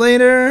guys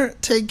later.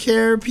 Take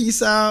care.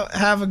 Peace out.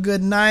 Have a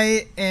good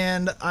night.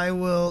 And I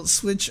will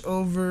switch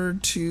over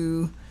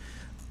to...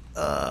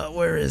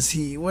 where is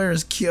he? Where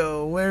is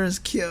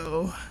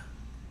Kyo?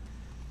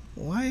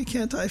 Why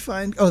can't I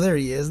find... Oh, there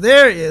he is.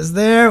 There he is.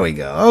 There we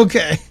go.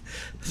 Okay.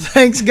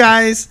 Thanks,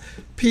 guys.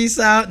 Peace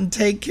out and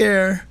take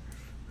care.